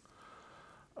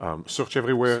search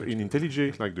everywhere in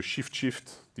IntelliJ, like the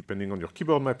shift, depending on your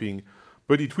keyboard mapping,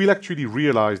 but it will actually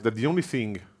realize that the only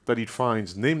thing that it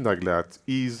finds named like that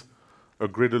is a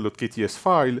Gradle.kts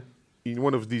file in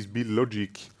one of these build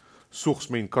logic source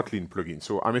main Kotlin plugins.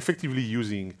 So I'm effectively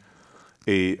using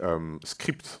a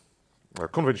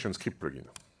convention script plugin.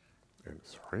 And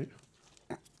sorry.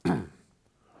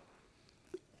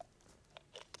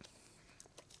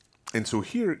 And so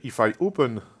here, if I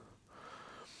open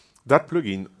that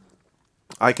plugin,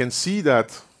 I can see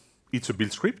that it's a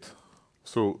build script.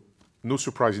 So no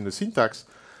surprise in the syntax.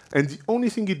 And the only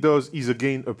thing it does is,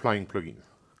 again, applying plugins.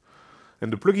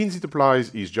 And the plugins it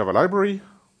applies is Java library,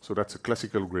 so that's a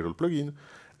classical Gradle plugin,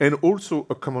 and also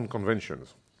a common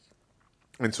conventions.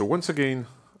 And so once again,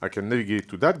 I can navigate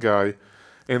to that guy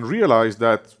and realize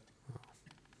that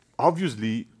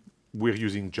obviously we're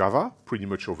using Java pretty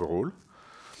much overall.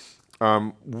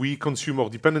 We consume our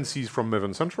dependencies from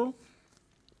Maven Central.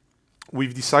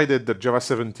 We've decided that Java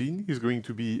 17 is going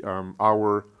to be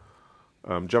our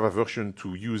Java version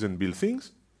to use and build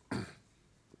things.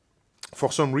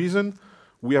 For some reason,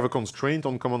 we have a constraint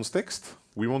on commands text.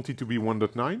 We want it to be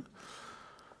 1.9.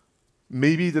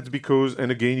 Maybe that's because,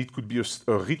 and again, it could be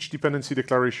a rich dependency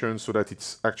declaration so that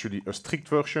it's actually a strict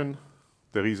version.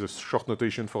 There is a short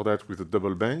notation for that with a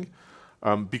double bang,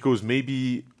 because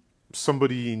maybe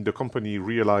somebody in the company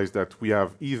realized that we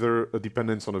have either a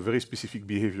dependence on a very specific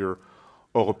behavior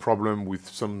or a problem with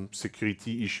some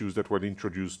security issues that were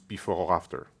introduced before or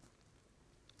after.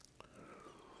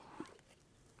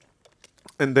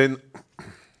 And then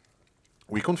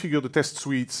we configure the test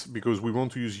suites because we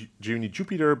want to use JUnit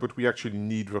Jupyter, but we actually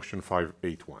need version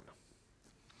 5.8.1.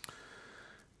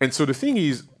 And so the thing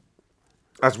is,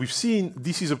 as we've seen,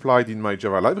 this is applied in my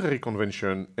Java library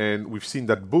convention, and we've seen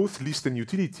that both list and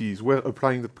utilities were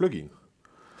applying the plugin.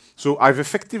 So I've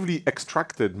effectively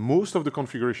extracted most of the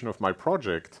configuration of my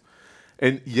project,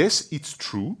 and yes, it's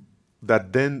true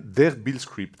that then their build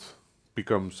script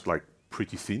becomes like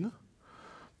pretty thin.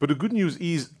 But the good news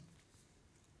is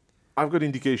I've got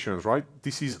indications, right?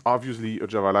 This is obviously a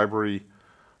Java library,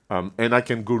 and I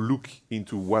can go look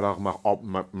into what are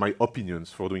my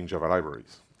opinions for doing Java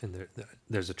libraries. And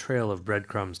there's a trail of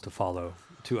breadcrumbs to follow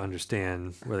to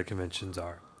understand where the conventions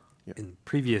are. Yeah. In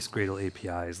previous Gradle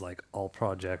APIs, like all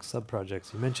projects,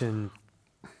 sub-projects you mentioned,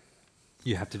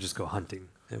 you have to just go hunting.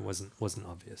 It wasn't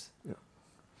obvious. Yeah.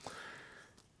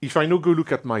 If I now go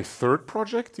look at my third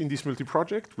project in this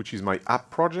multi-project, which is my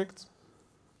app project,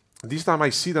 this time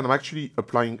I see that I'm actually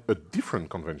applying a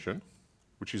different convention,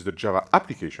 which is the Java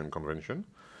application convention.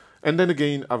 And then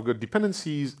again, I've got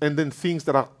dependencies and then things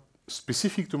that are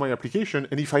specific to my application.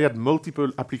 And if I had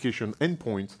multiple application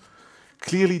endpoints,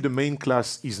 clearly the main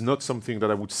class is not something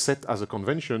that I would set as a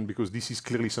convention because this is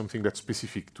clearly something that's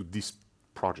specific to this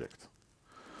project.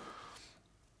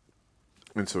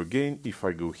 And so again, if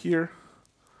I go here,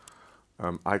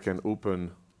 I can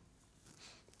open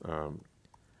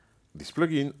this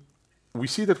plugin. We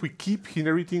see that we keep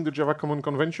inheriting the Java common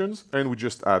conventions, and we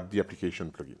just add the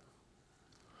application plugin.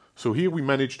 So here we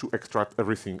manage to extract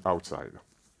everything outside.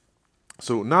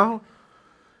 So now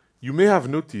you may have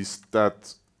noticed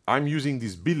that I'm using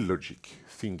this build logic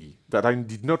thingy that I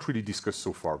did not really discuss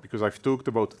so far because I've talked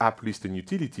about app list and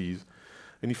utilities.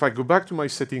 And if I go back to my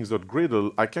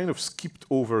settings.gradle, I kind of skipped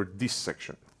over this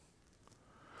section.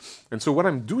 And so what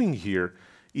I'm doing here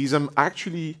is I'm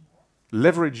actually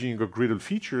leveraging a Gradle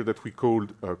feature that we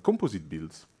called composite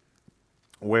builds,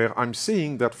 where I'm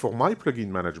saying that for my plugin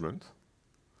management,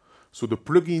 so the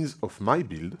plugins of my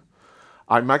build,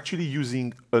 I'm actually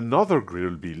using another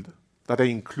Gradle build that I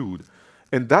include.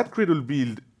 And that Gradle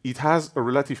build, it has a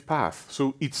relative path.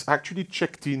 So it's actually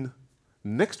checked in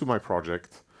next to my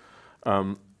project.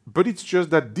 But it's just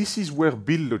that this is where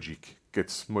build logic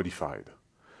gets modified.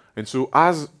 And so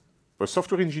as a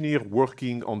software engineer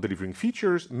working on delivering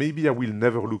features, maybe I will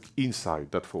never look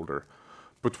inside that folder.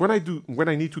 But when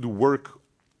I need to do work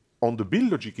on the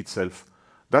build logic itself,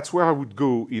 that's where I would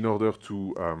go in order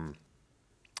to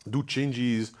do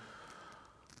changes,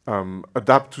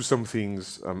 adapt to some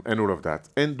things, and all of that.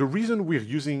 And the reason we're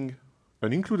using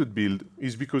an included build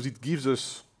is because it gives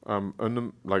us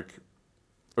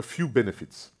a few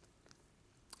benefits.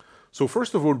 So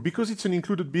first of all, because it's an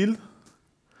included build,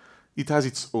 it has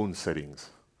its own settings.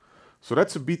 So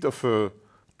that's a bit of a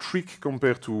trick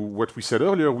compared to what we said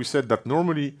earlier. We said that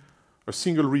normally a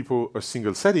single repo, a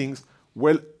single settings,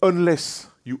 well, unless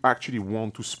you actually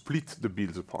want to split the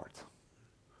builds apart.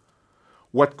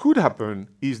 What could happen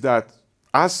is that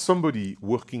as somebody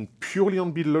working purely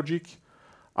on build logic,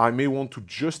 I may want to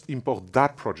just import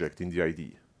that project in the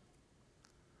IDE.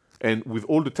 And with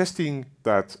all the testing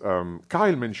that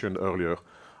Kyle mentioned earlier,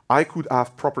 I could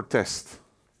have proper tests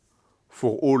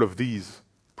for all of these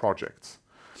projects.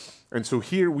 And so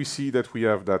here we see that we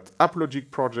have that app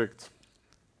logic project.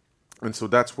 And so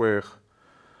that's where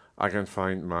I can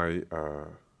find my...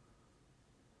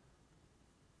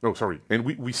 And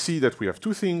we see that we have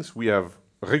two things. We have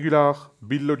regular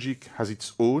build logic has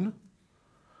its own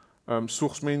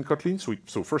source main Kotlin.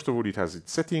 So first of all, it has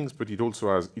its settings, but it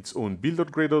also has its own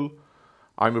build.gradle.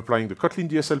 I'm applying the Kotlin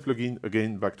DSL plugin.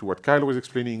 Again, back to what Kyle was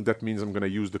explaining. That means I'm going to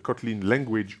use the Kotlin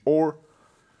language or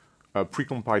a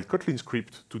precompiled Kotlin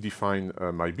script to define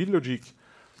my build logic,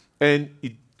 and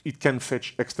it can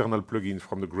fetch external plugins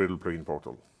from the Gradle plugin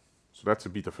portal. So that's a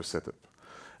bit of a setup.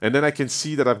 And then I can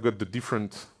see that I've got the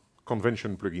different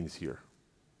convention plugins here.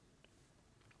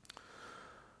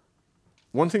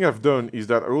 One thing I've done is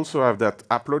that I also have that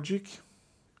app logic.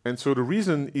 And so the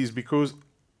reason is because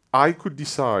I could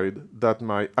decide that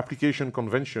my application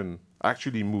convention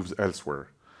actually moves elsewhere.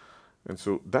 And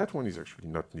so that one is actually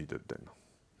not needed then.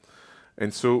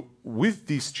 And so with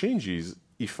these changes,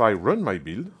 if I run my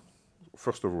build,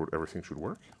 first of all, everything should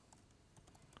work.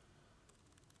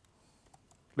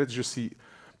 Let's just see.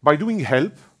 By doing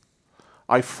help,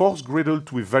 I force Gradle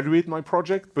to evaluate my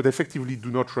project, but effectively do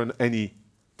not run any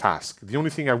task. The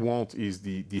only thing I want is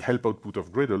the help output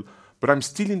of Gradle, but I'm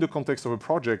still in the context of a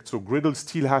project, so Gradle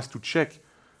still has to check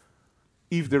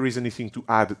if there is anything to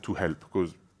add to help,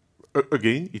 because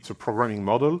again, it's a programming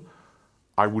model.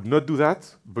 I would not do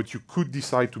that, but you could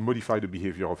decide to modify the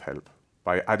behavior of help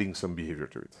by adding some behavior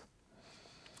to it.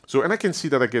 So, and I can see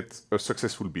that I get a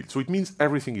successful build. So it means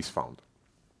everything is found.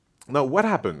 Now, what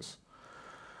happens?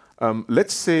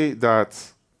 Let's say that,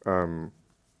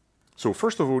 so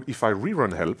first of all, if I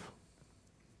rerun help,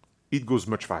 it goes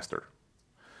much faster.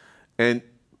 And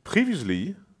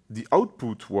previously, the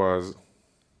output was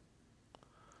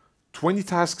 20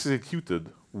 tasks executed,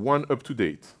 1 up to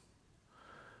date.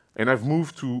 And I've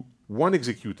moved to 1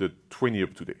 executed, 20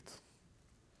 up to date.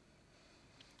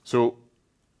 So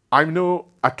I'm now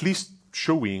at least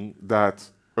showing that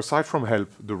aside from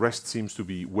help, the rest seems to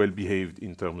be well behaved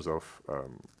in terms of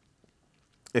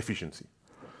efficiency.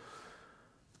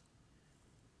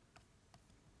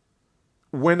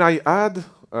 When I add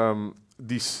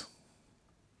this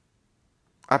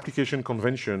application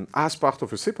convention as part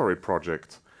of a separate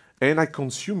project, and I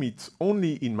consume it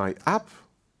only in my app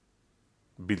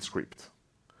build script,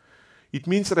 it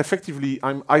means that effectively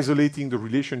I'm isolating the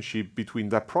relationship between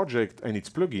that project and its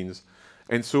plugins.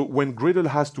 And so when Gradle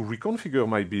has to reconfigure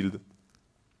my build,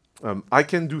 I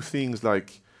can do things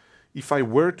like, if I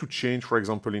were to change, for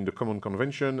example, in the common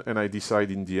convention, and I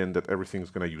decide in the end that everything's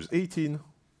going to use 18,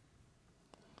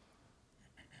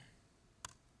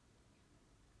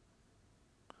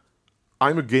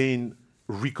 I'm again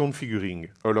reconfiguring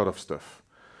a lot of stuff.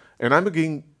 And I'm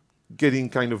again getting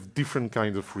kind of different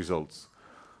kinds of results.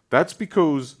 That's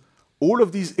because all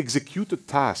of these executed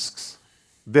tasks,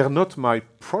 they're not my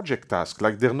project tasks,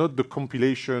 like they're not the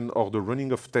compilation or the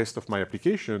running of tests of my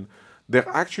application. They're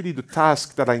actually the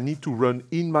tasks that I need to run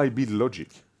in my build logic.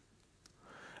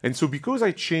 And so because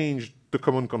I changed the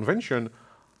common convention,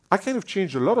 I kind of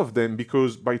changed a lot of them,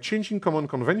 because by changing common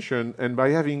convention and by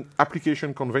having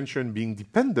application convention being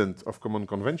dependent of common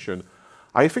convention,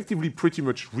 I effectively pretty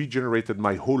much regenerated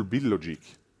my whole build logic,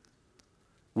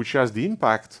 which has the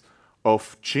impact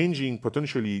of changing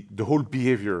potentially the whole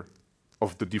behavior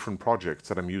of the different projects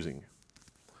that I'm using.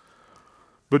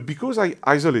 But because I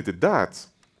isolated that,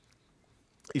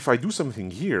 if I do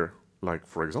something here, like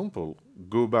for example,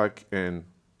 go back and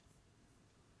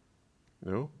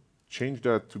change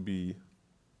that to be,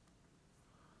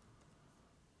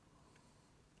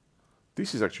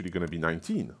 this is actually going to be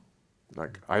 19.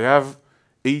 Like I have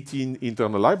 18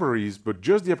 internal libraries, but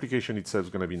just the application itself is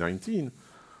going to be 19.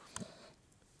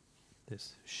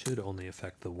 This should only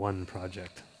affect the one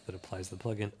project that applies the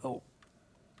plugin. Oh.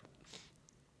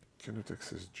 Cannot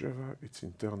access Java, it's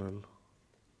internal.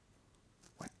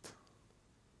 What?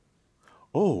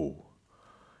 Oh,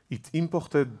 it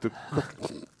imported the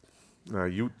no,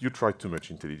 you tried too much,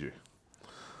 IntelliJ.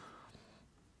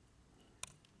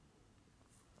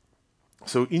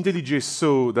 So IntelliJ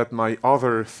saw that my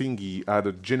other thingy had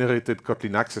a generated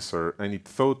Kotlin accessor, and it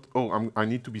thought, oh, I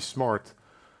need to be smart,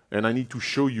 and I need to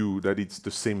show you that it's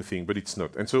the same thing, but it's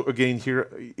not. And so again, here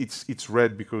it's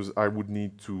red because I would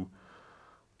need to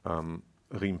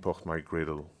re-import my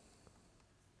Gradle.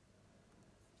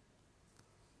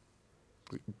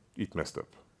 It messed up.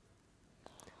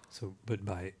 So, but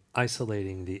by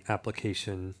isolating the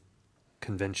application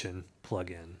convention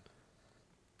plugin,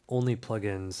 only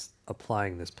plugins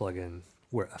applying this plugin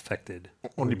were affected.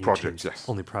 Only projects, yes.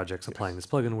 Only projects applying this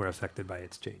plugin were affected by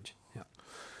its change. Yeah.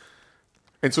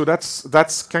 And so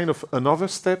that's kind of another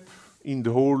step in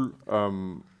the whole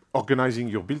organizing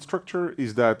your build structure,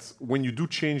 is that when you do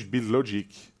change build logic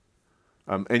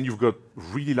and you've got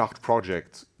really large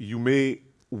projects, you may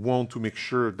want to make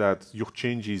sure that your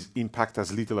changes impact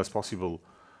as little as possible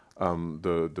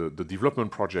the development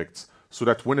projects, so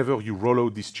that whenever you roll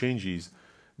out these changes,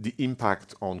 the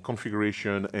impact on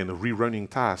configuration and rerunning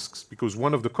tasks, because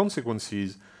one of the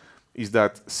consequences is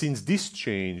that since this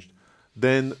changed,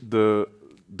 then the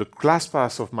the class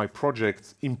path of my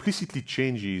project implicitly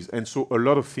changes, and so a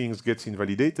lot of things gets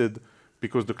invalidated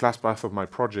because the class path of my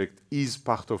project is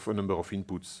part of a number of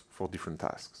inputs for different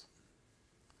tasks.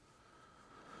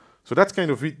 So that's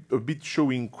kind of a bit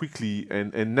showing quickly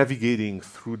and navigating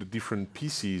through the different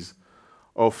pieces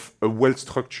of a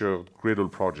well-structured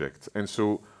Gradle project. And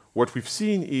so what we've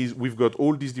seen is we've got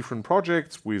all these different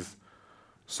projects with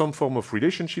some form of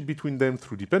relationship between them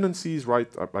through dependencies, right?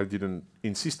 I didn't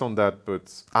insist on that,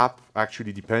 but app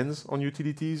actually depends on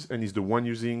utilities and is the one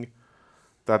using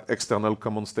that external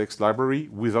commons text library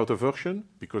without a version,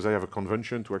 because I have a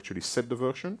convention to actually set the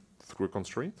version through a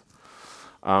constraint.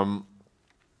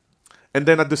 And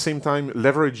then at the same time,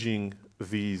 leveraging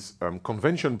these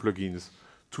convention plugins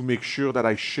to make sure that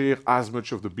I share as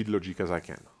much of the build logic as I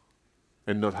can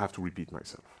and not have to repeat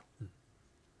myself.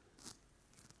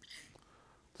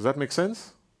 Does that make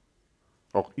sense?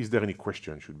 Or is there any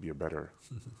question? Should be a better.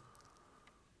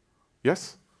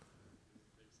 Yes?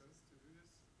 Makes sense to do this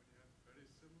when you have very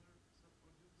similar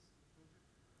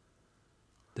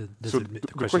subprojects? So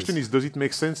the question is, does it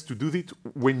make sense to do it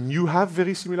when you have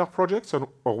very similar projects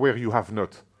or where you have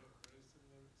not?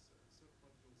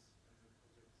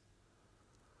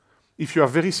 If you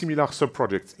have very similar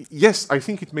sub-projects, yes, I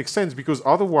think it makes sense, because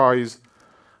otherwise,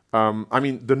 I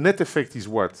mean, the net effect is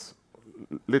what?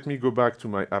 Let me go back to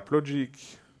my app logic.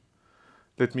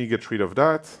 Let me get rid of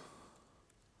that.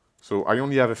 So I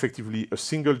only have effectively a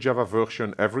single Java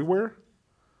version everywhere,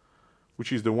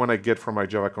 which is the one I get from my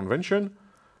Java convention.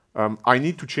 I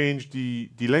need to change the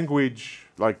language,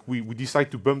 like we decide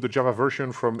to bump the Java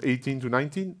version from 18 to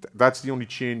 19. That's the only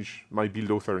change my build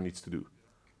author needs to do.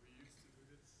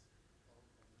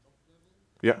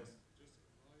 Yeah.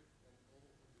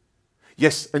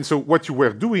 Yes, and so what you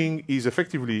were doing is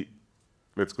effectively,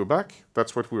 let's go back.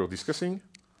 That's what we were discussing.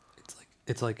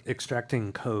 It's like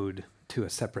extracting code to a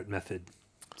separate method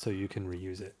so you can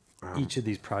reuse it. Each of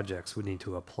these projects would need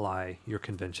to apply your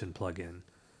convention plugin.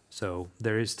 So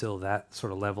there is still that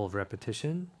sort of level of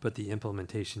repetition, but the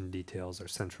implementation details are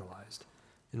centralized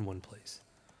in one place.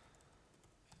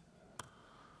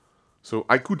 So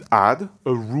I could add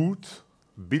a root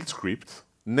build script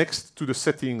next to the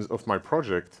settings of my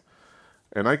project,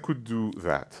 and I could do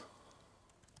that.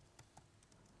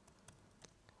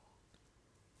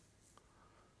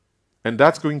 And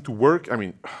that's going to work, I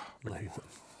mean,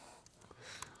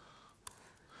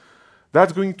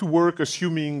 that's going to work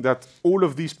assuming that all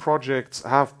of these projects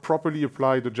have properly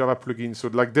applied the Java plugin. So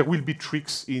like there will be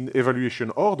tricks in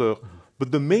evaluation order,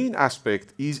 but the main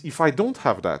aspect is if I don't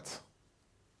have that,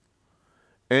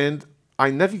 and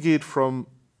I navigate from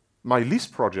my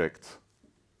list project,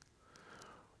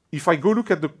 if I go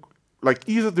look at the, like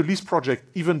either the list project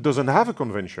even doesn't have a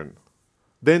convention,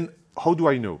 then how do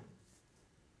I know?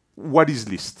 What is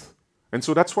list? And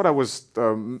so that's what I was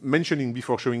mentioning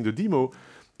before showing the demo,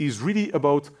 is really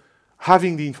about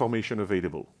having the information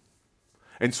available.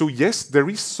 And so yes, there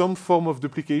is some form of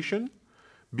duplication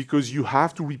because you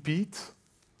have to repeat,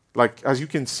 like as you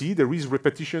can see, there is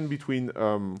repetition between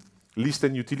list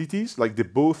and utilities, like they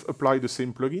both apply the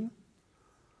same plugin.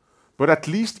 But at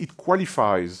least it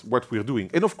qualifies what we're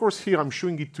doing. And of course here I'm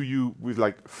showing it to you with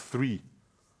like 3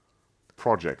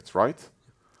 projects, right?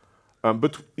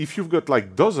 But if you've got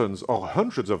like dozens or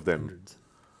hundreds of them,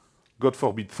 God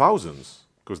forbid thousands,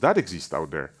 because that exists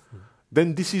out there,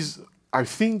 then this is, I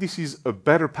think this is a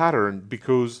better pattern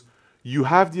because you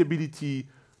have the ability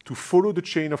to follow the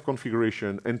chain of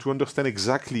configuration and to understand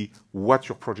exactly what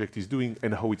your project is doing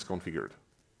and how it's configured.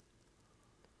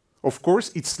 Of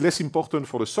course, it's less important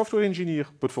for the software engineer,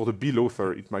 but for the build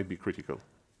author, it might be critical.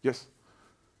 Yes?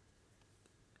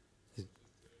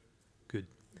 Good.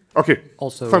 Okay,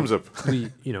 Also, thumbs up.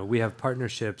 we have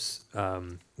partnerships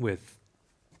with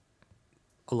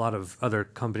a lot of other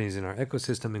companies in our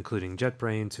ecosystem, including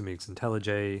JetBrains, who makes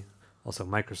IntelliJ, also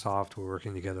Microsoft. We're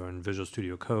working together on Visual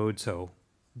Studio Code. So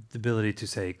the ability to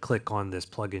say, click on this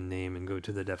plugin name and go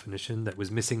to the definition that was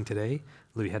missing today.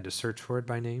 Louis had to search for it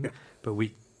by name, but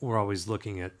we're always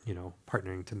looking at,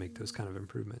 partnering to make those kind of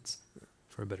improvements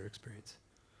for a better experience.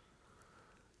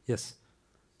 Yes?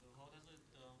 So how does it,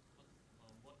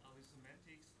 what are the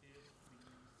semantics if the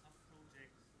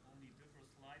subproject only differs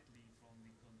slightly from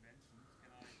the conventions?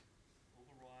 Can I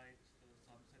override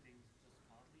some settings just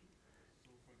partly?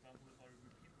 So for example, if I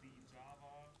repeat the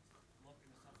Java not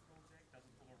in a subproject, does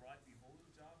it override the whole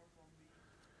Java from the?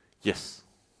 Yes.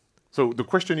 So the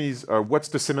question is, what's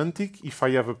the semantic if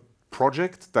I have a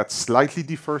project that slightly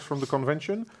differs from the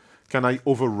convention? Can I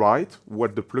override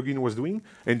what the plugin was doing?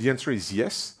 And the answer is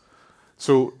yes.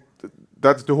 So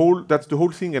that's the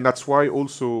whole thing, and that's why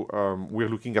also we're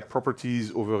looking at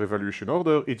properties over evaluation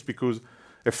order. It's because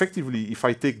effectively, if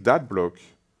I take that block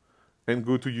and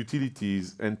go to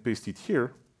utilities and paste it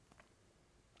here,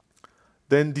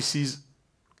 then this is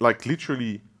like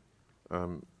literally,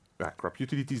 crap,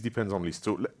 utilities depends on list.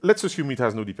 So let's assume it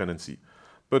has no dependency.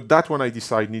 But that one I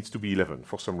decide needs to be 11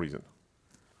 for some reason.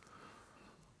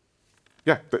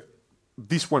 Yeah,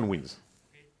 this one wins.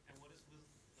 Okay, and what is with,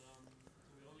 so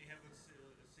we only have a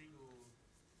single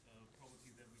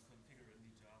property that we configure in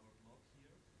the Java block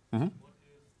here. Mm-hmm. What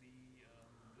if the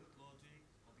build logic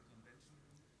or the convention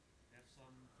have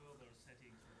some further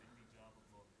settings within the Java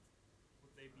block?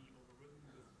 Would they be overridden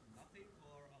with nothing,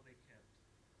 or are they kept?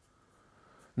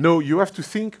 No, you have to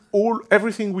think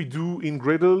everything we do in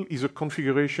Gradle is a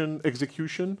configuration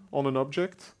execution on an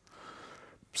object.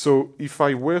 So if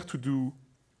I were to do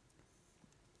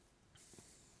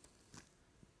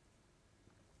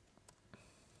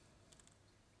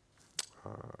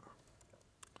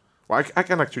well, I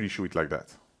can actually show it like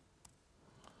that.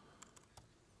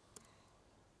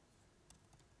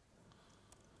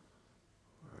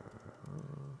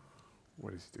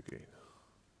 What is it again?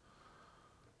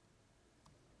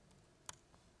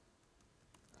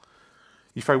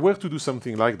 If I were to do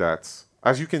something like that,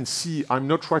 as you can see, I'm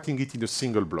not writing it in a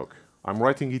single block. I'm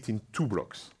writing it in 2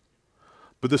 blocks.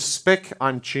 But the spec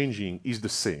I'm changing is the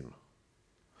same.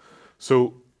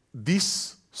 So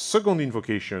this second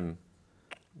invocation,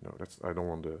 no, I don't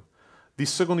want this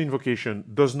second invocation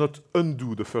does not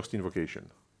undo the first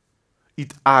invocation.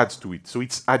 It adds to it, so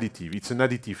it's additive. It's an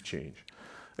additive change.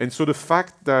 And so the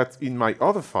fact that in my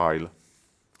other file,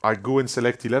 I go and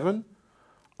select 11,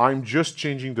 I'm just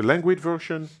changing the language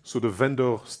version, so the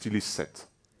vendor still is set.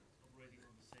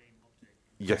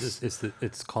 Yes.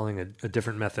 It's calling a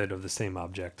different method of the same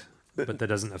object, but that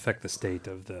doesn't affect the state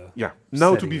of the. Yeah.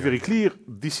 Now, to setting be of very the- clear,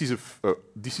 this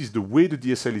is the way the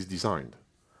DSL is designed.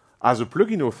 As a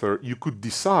plugin author, you could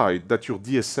decide that your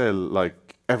DSL,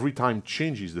 like, every time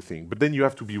changes the thing, but then you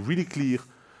have to be really clear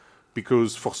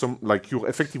because for some, like, you're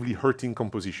effectively hurting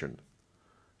composition.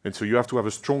 And so you have to have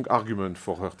a strong argument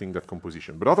for hurting that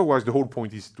composition. But otherwise, the whole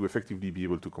point is to effectively be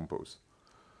able to compose.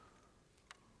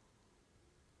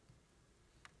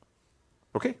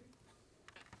 Okay?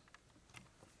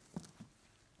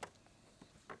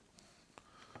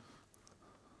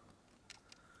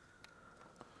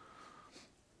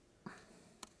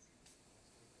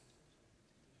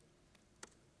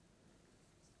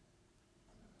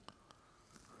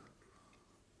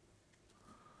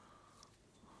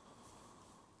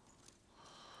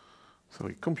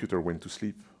 Sorry, computer went to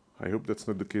sleep. I hope that's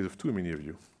not the case of too many of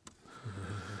you.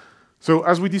 So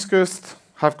as we discussed,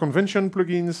 have convention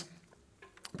plugins,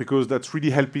 because that's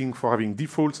really helping for having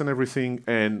defaults and everything.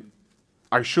 And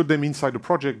I showed them inside the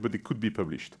project, but they could be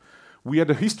published. We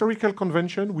had a historical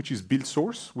convention, which is build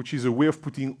source, which is a way of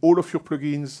putting all of your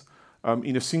plugins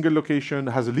in a single location,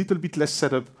 has a little bit less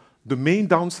setup. The main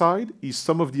downside is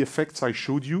some of the effects I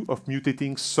showed you of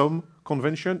mutating some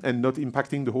convention and not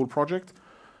impacting the whole project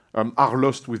are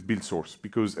lost with build source,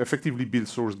 because effectively build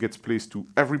source gets placed to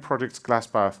every project's class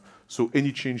path, so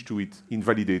any change to it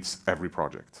invalidates every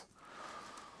project.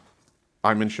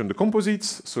 I mentioned the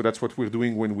composites, so that's what we're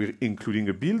doing when we're including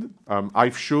a build.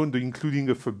 I've shown the including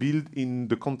of a build in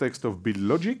the context of build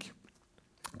logic,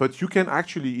 but you can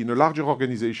actually, in a larger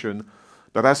organization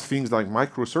that has things like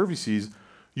microservices,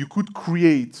 you could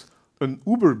create an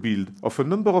Uber build of a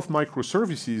number of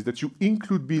microservices that you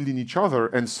include build in each other,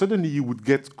 and suddenly you would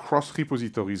get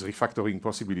cross-repositories refactoring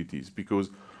possibilities,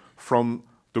 because from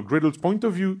the Gradle's point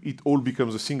of view, it all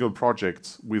becomes a single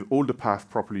project with all the paths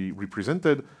properly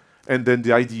represented, and then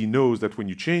the IDE knows that when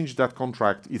you change that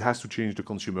contract, it has to change the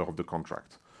consumer of the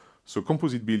contract. So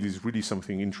composite build is really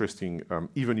something interesting,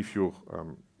 even if you're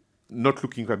not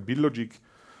looking at build logic,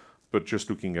 but just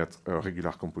looking at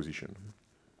regular composition.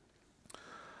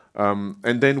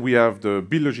 And then we have the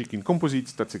build logic in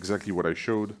composites. That's exactly what I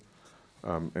showed.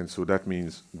 And so that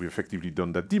means we've effectively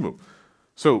done that demo.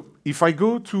 So if I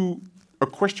go to a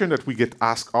question that we get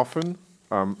asked often,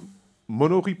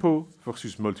 monorepo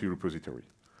versus multi-repository.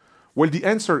 Well, the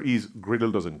answer is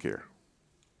Gradle doesn't care.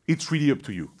 It's really up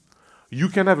to you. You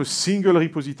can have a single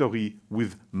repository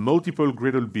with multiple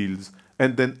Gradle builds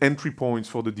and then entry points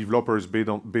for the developers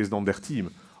based on their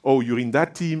team. Oh, you're in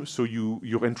that team, so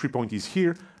your entry point is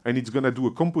here, and it's going to do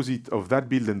a composite of that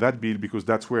build and that build because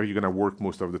that's where you're going to work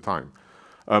most of the time.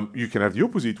 You can have the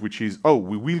opposite, which is, oh,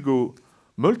 we will go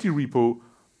multi-repo,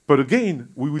 but again,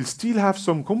 we will still have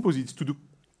some composites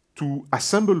to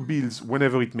assemble builds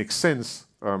whenever it makes sense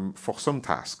for some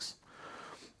tasks.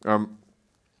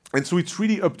 And so it's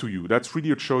really up to you. That's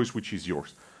really a choice which is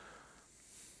yours.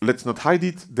 Let's not hide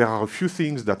it. There are a few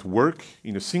things that work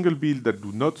in a single build that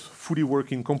do not fully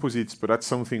work in composites, but that's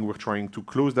something we're trying to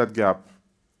close that gap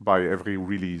by every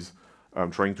release,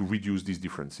 trying to reduce these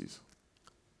differences.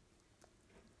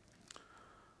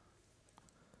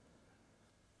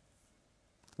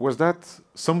 Was that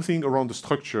something around the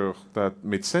structure that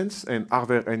made sense? And are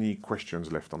there any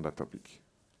questions left on that topic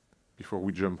before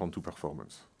we jump onto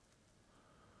performance?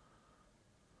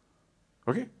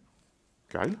 Okay.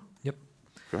 Kyle? Yep.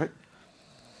 Go ahead.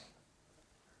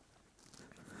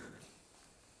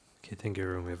 Okay, thank you,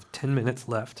 everyone. We have 10 minutes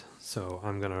left, so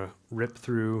I'm going to rip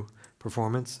through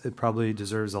performance. It probably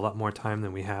deserves a lot more time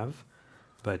than we have,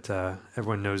 but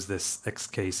everyone knows this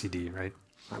XKCD, right?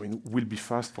 I mean, we'll be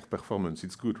fast for performance.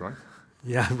 It's good, right?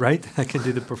 Yeah, right? I can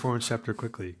do the performance chapter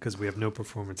quickly because we have no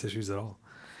performance issues at all.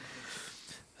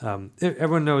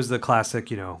 Everyone knows the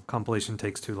classic, compilation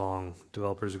takes too long,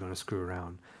 developers are going to screw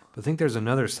around. But I think there's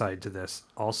another side to this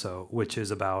also, which is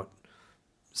about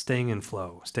staying in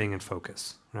flow, staying in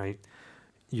focus, right?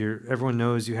 Everyone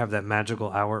knows you have that magical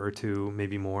hour or two,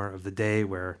 maybe more, of the day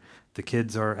where the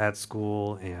kids are at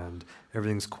school and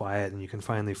everything's quiet and you can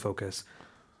finally focus.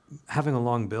 Having a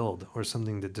long build or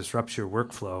something that disrupts your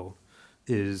workflow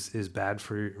is bad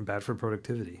for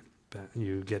productivity.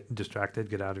 You get distracted,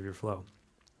 get out of your flow.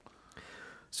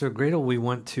 So at Gradle, we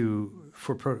want to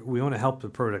help the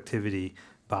productivity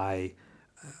by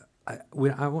I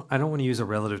don't want to use a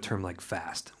relative term like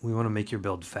fast. We want to make your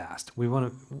build fast. We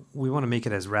want to make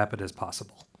it as rapid as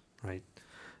possible, right?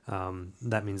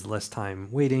 That means less time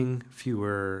waiting,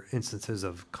 fewer instances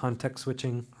of context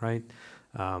switching, right?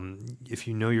 If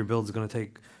you know your build is going to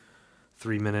take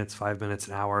 3 minutes, 5 minutes,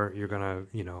 an hour, you're gonna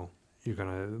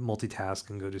multitask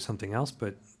and go do something else, but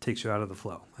it takes you out of the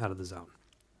flow, out of the zone.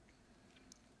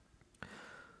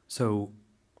 So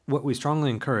what we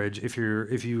strongly encourage, if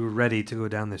you're ready to go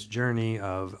down this journey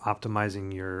of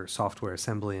optimizing your software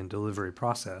assembly and delivery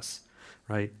process,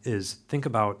 right, is think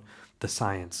about the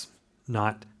science,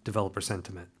 not developer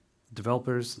sentiment.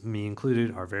 Developers, me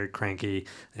included, are very cranky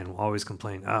and will always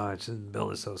complain, the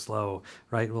build is so slow,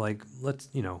 right? Well, like, let's,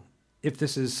 if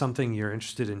this is something you're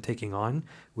interested in taking on,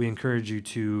 we encourage you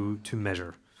to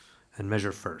measure and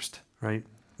measure first, right?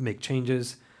 Make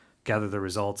changes, gather the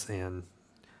results, and,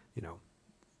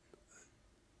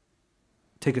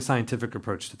 take a scientific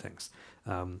approach to things.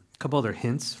 A couple other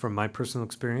hints from my personal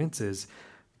experience is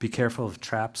be careful of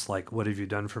traps like, what have you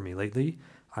done for me lately?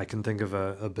 I can think of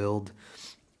a build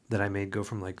that I made go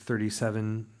from like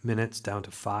 37 minutes down to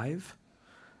 5.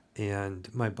 And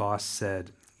my boss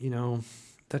said,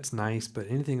 that's nice, but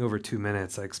anything over 2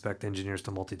 minutes, I expect engineers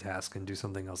to multitask and do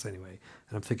something else anyway.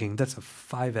 And I'm thinking that's a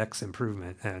 5x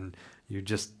improvement, and you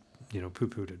just,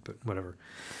 poo-pooed it, but whatever.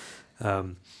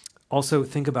 Also,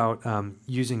 think about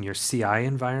using your CI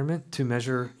environment to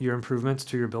measure your improvements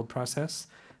to your build process,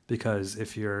 because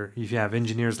if you have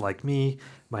engineers like me,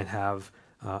 might have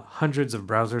hundreds of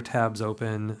browser tabs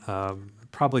open,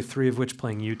 probably 3 of which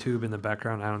playing YouTube in the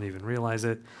background. I don't even realize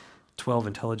it. 12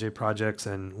 IntelliJ projects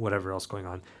and whatever else going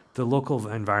on. The local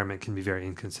environment can be very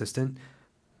inconsistent.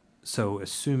 So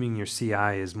assuming your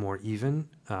CI is more even,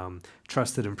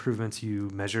 trust that improvements you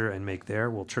measure and make there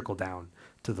will trickle down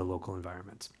to the local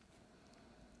environments.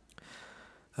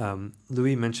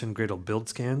 Louis mentioned Gradle build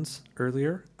scans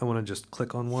earlier. I want to just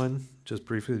click on one just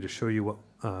briefly to show you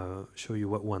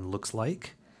what one looks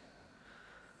like.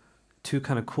 2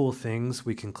 kind of cool things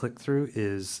we can click through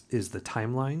is the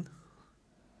timeline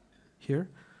here.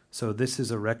 So this is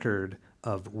a record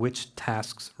of which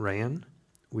tasks ran.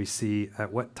 We see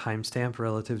at what timestamp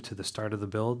relative to the start of the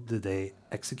build did they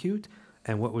execute,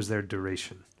 and what was their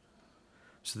duration.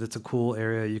 So that's a cool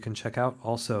area you can check out.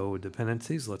 Also,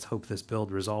 dependencies. Let's hope this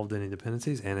build resolved any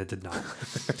dependencies, and it did not.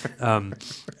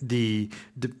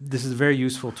 This is a very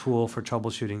useful tool for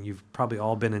troubleshooting. You've probably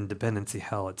all been in dependency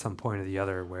hell at some point or the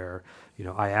other where,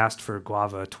 I asked for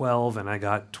Guava 12 and I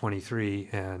got 23,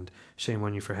 and shame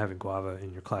on you for having Guava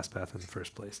in your class path in the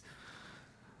first place.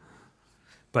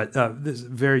 But this is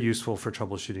very useful for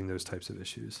troubleshooting those types of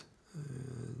issues.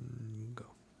 Go.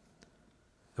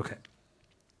 Okay.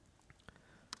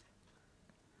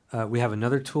 We have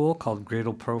another tool called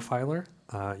Gradle Profiler.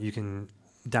 You can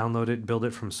download it, build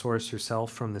it from source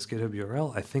yourself from this GitHub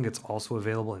URL. I think it's also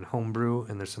available in Homebrew,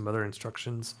 and there's some other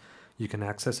instructions you can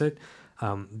access it.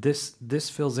 This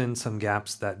fills in some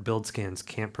gaps that build scans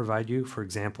can't provide you. For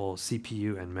example,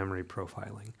 CPU and memory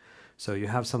profiling. So you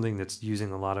have something that's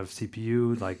using a lot of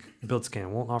CPU, like build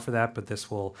scan won't offer that, but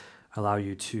this will allow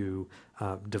you to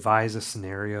devise a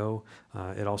scenario.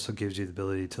 It also gives you the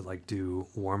ability to do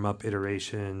warm-up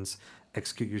iterations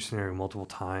execute your scenario multiple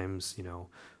times,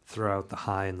 throw out the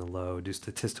high and the low, do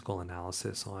statistical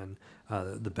analysis on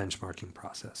the benchmarking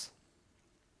process.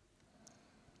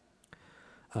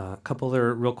 A couple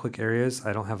other real quick areas.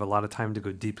 I don't have a lot of time to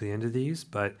go deeply into these,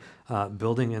 but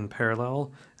building in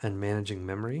parallel and managing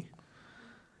memory.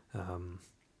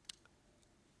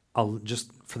 I'll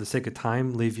just, for the sake of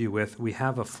time, leave you with, we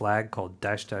have a flag called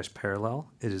 -- parallel.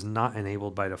 It is not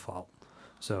enabled by default.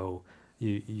 So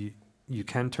you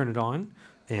can turn it on,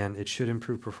 and it should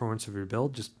improve performance of your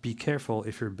build. Just be careful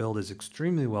if your build is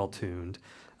extremely well tuned.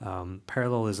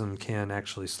 Parallelism can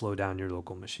actually slow down your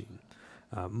local machine.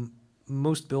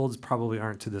 Most builds probably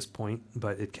aren't to this point,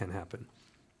 but it can happen.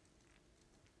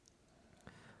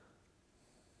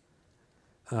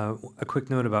 A quick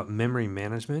note about memory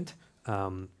management.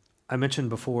 I mentioned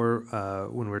before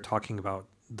when we were talking about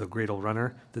the Gradle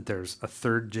runner that there's a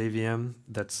third JVM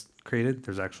that's created.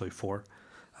 There's actually 4.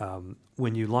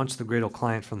 When you launch the Gradle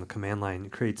client from the command line,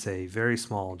 it creates a very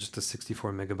small, just a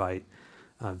 64 megabyte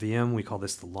VM. We call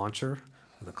this the launcher,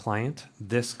 the client.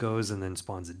 This goes and then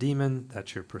spawns a daemon.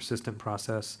 That's your persistent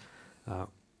process.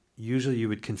 Usually you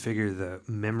would configure the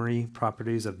memory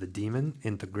properties of the daemon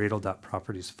in the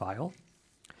Gradle.properties file.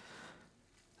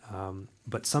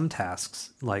 But some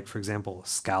tasks, like for example,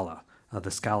 Scala,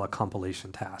 the Scala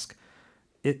compilation task,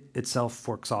 it itself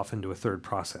forks off into a third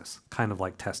process, kind of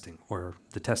like testing, or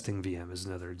the testing VM is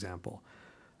another example.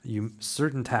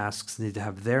 Certain tasks need to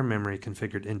have their memory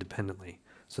configured independently.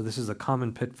 So this is a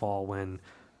common pitfall when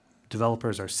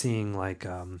developers are seeing like,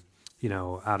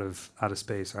 out of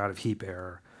space or out of heap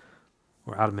error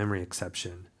or out of memory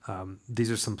exception.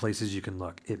 These are some places you can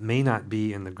look. It may not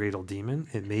be in the Gradle daemon.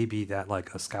 It may be that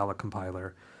like a Scala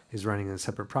compiler is running in a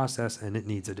separate process and it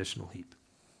needs additional heap.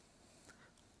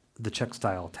 The check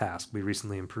style task we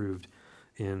recently improved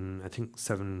in, I think,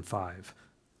 7.5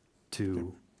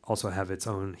 to also have its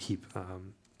own heap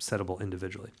settable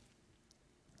individually.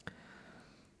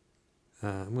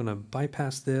 I'm going to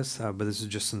bypass this, but this is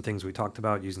just some things we talked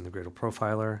about using the Gradle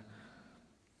profiler.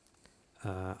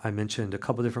 I mentioned a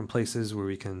couple different places where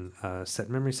we can set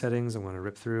memory settings. I want to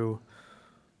rip through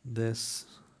this.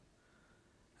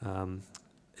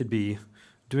 It'd be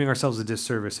doing ourselves a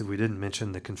disservice if we didn't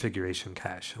mention the configuration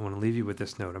cache. I want to leave you with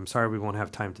this note. I'm sorry we won't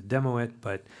have time to demo it,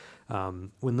 but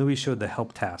when Louis showed the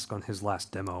help task on his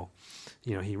last demo,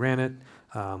 he ran it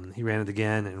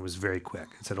again, and it was very quick.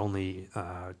 It said only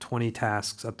 20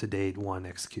 tasks up to date, 1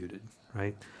 executed,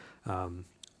 right?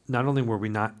 Not only were we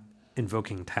not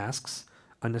invoking tasks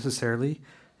unnecessarily,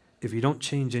 if you don't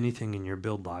change anything in your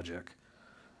build logic,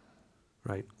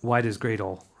 right, why does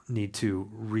Gradle need to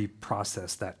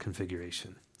reprocess that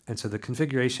configuration? And so the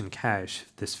configuration cache,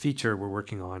 this feature we're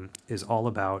working on, is all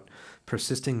about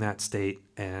persisting that state,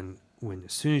 and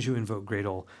as soon as you invoke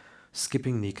Gradle,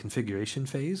 skipping the configuration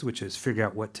phase, which is figure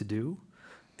out what to do,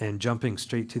 and jumping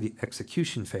straight to the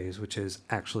execution phase, which is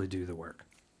actually do the work.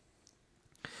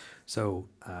 So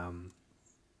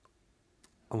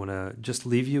I want to just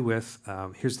leave you with,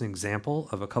 here's an example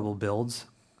of a couple builds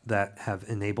that have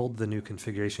enabled the new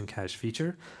configuration cache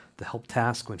feature. The help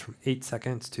task went from 8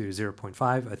 seconds to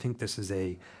 0.5. I think this is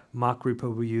a mock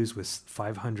repo we use with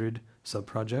 500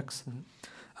 subprojects.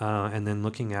 And then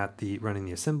looking at running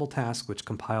the assemble task, which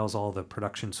compiles all the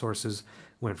production sources,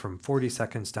 went from 40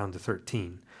 seconds down to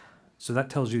 13. So that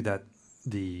tells you that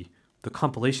the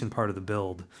compilation part of the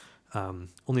build,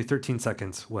 only 13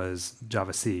 seconds was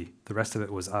Java C. The rest of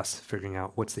it was us figuring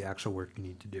out what's the actual work you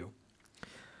need to do.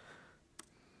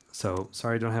 So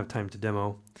sorry I don't have time to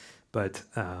demo, but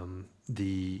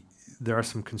there are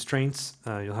some constraints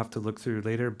you'll have to look through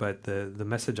later, but the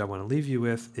message I want to leave you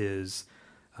with is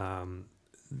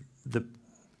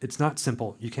it's not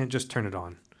simple. You can't just turn it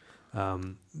on.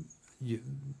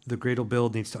 The Gradle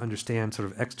build needs to understand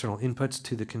sort of external inputs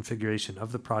to the configuration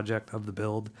of the project, of the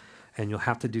build, and you'll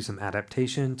have to do some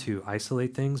adaptation to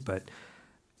isolate things. But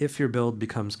if your build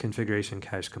becomes configuration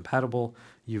cache compatible,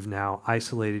 you've now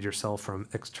isolated yourself from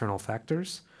external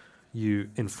factors. You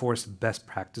enforce best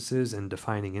practices in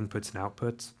defining inputs and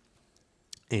outputs.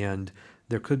 And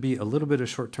there could be a little bit of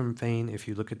short-term pain if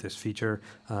you look at this feature,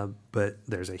 but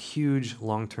there's a huge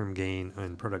long-term gain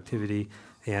in productivity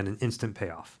and an instant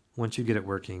payoff. Once you get it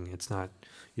working,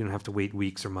 you don't have to wait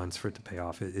weeks or months for it to pay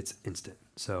off. It's instant.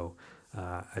 So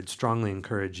I'd strongly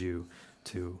encourage you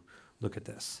to look at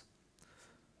this.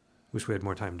 Wish we had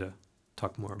more time to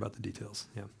talk more about the details.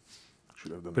 Yeah,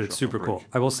 but it's super cool.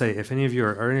 I will say, if any of you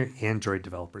are any Android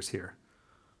developers here,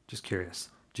 just curious,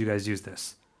 do you guys use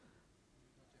this?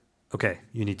 Okay,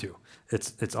 you need to.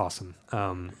 It's awesome.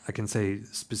 I can say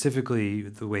specifically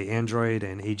the way Android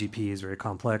and AGP is very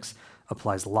complex.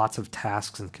 applies lots of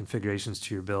tasks and configurations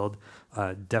to your build.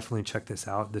 Definitely check this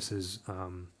out. This is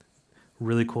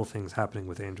really cool things happening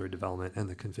with Android development and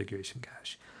the configuration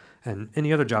cache. And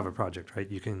any other Java project, right?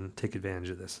 You can take advantage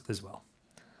of this as well.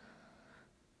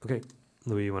 Okay,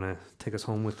 Louis, you want to take us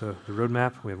home with the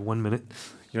roadmap? We have 1 minute.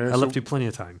 Yeah, I left you plenty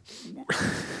of time.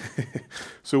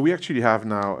 So we actually have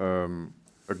now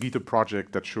a GitHub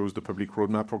project that shows the public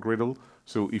roadmap for Gradle.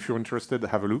 So if you're interested,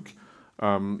 have a look.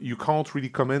 You can't really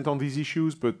comment on these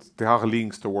issues, but there are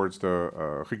links towards the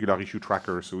regular issue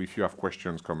tracker. So if you have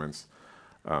questions, comments,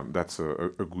 that's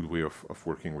a good way of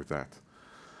working with that.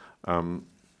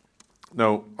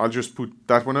 Now, I'll just put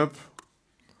that one up.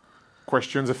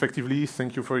 Questions effectively.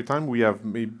 Thank you for your time. We have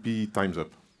maybe time's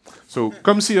up. So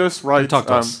come see us, right? Talk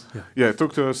to us. Yeah,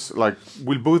 talk to us. Like,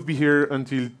 we'll both be here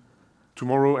until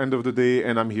tomorrow, end of the day,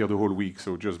 and I'm here the whole week.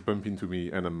 So just bump into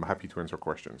me, and I'm happy to answer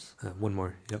questions. One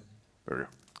more. Yep. There you go.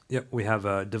 Yep, we have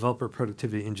a Developer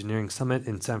Productivity Engineering Summit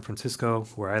in San Francisco,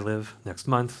 where I live, next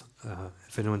month.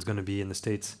 If anyone's going to be in the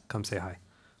States, come say hi.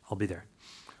 I'll be there.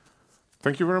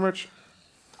 Thank you very much.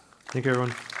 Thank you,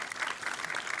 everyone.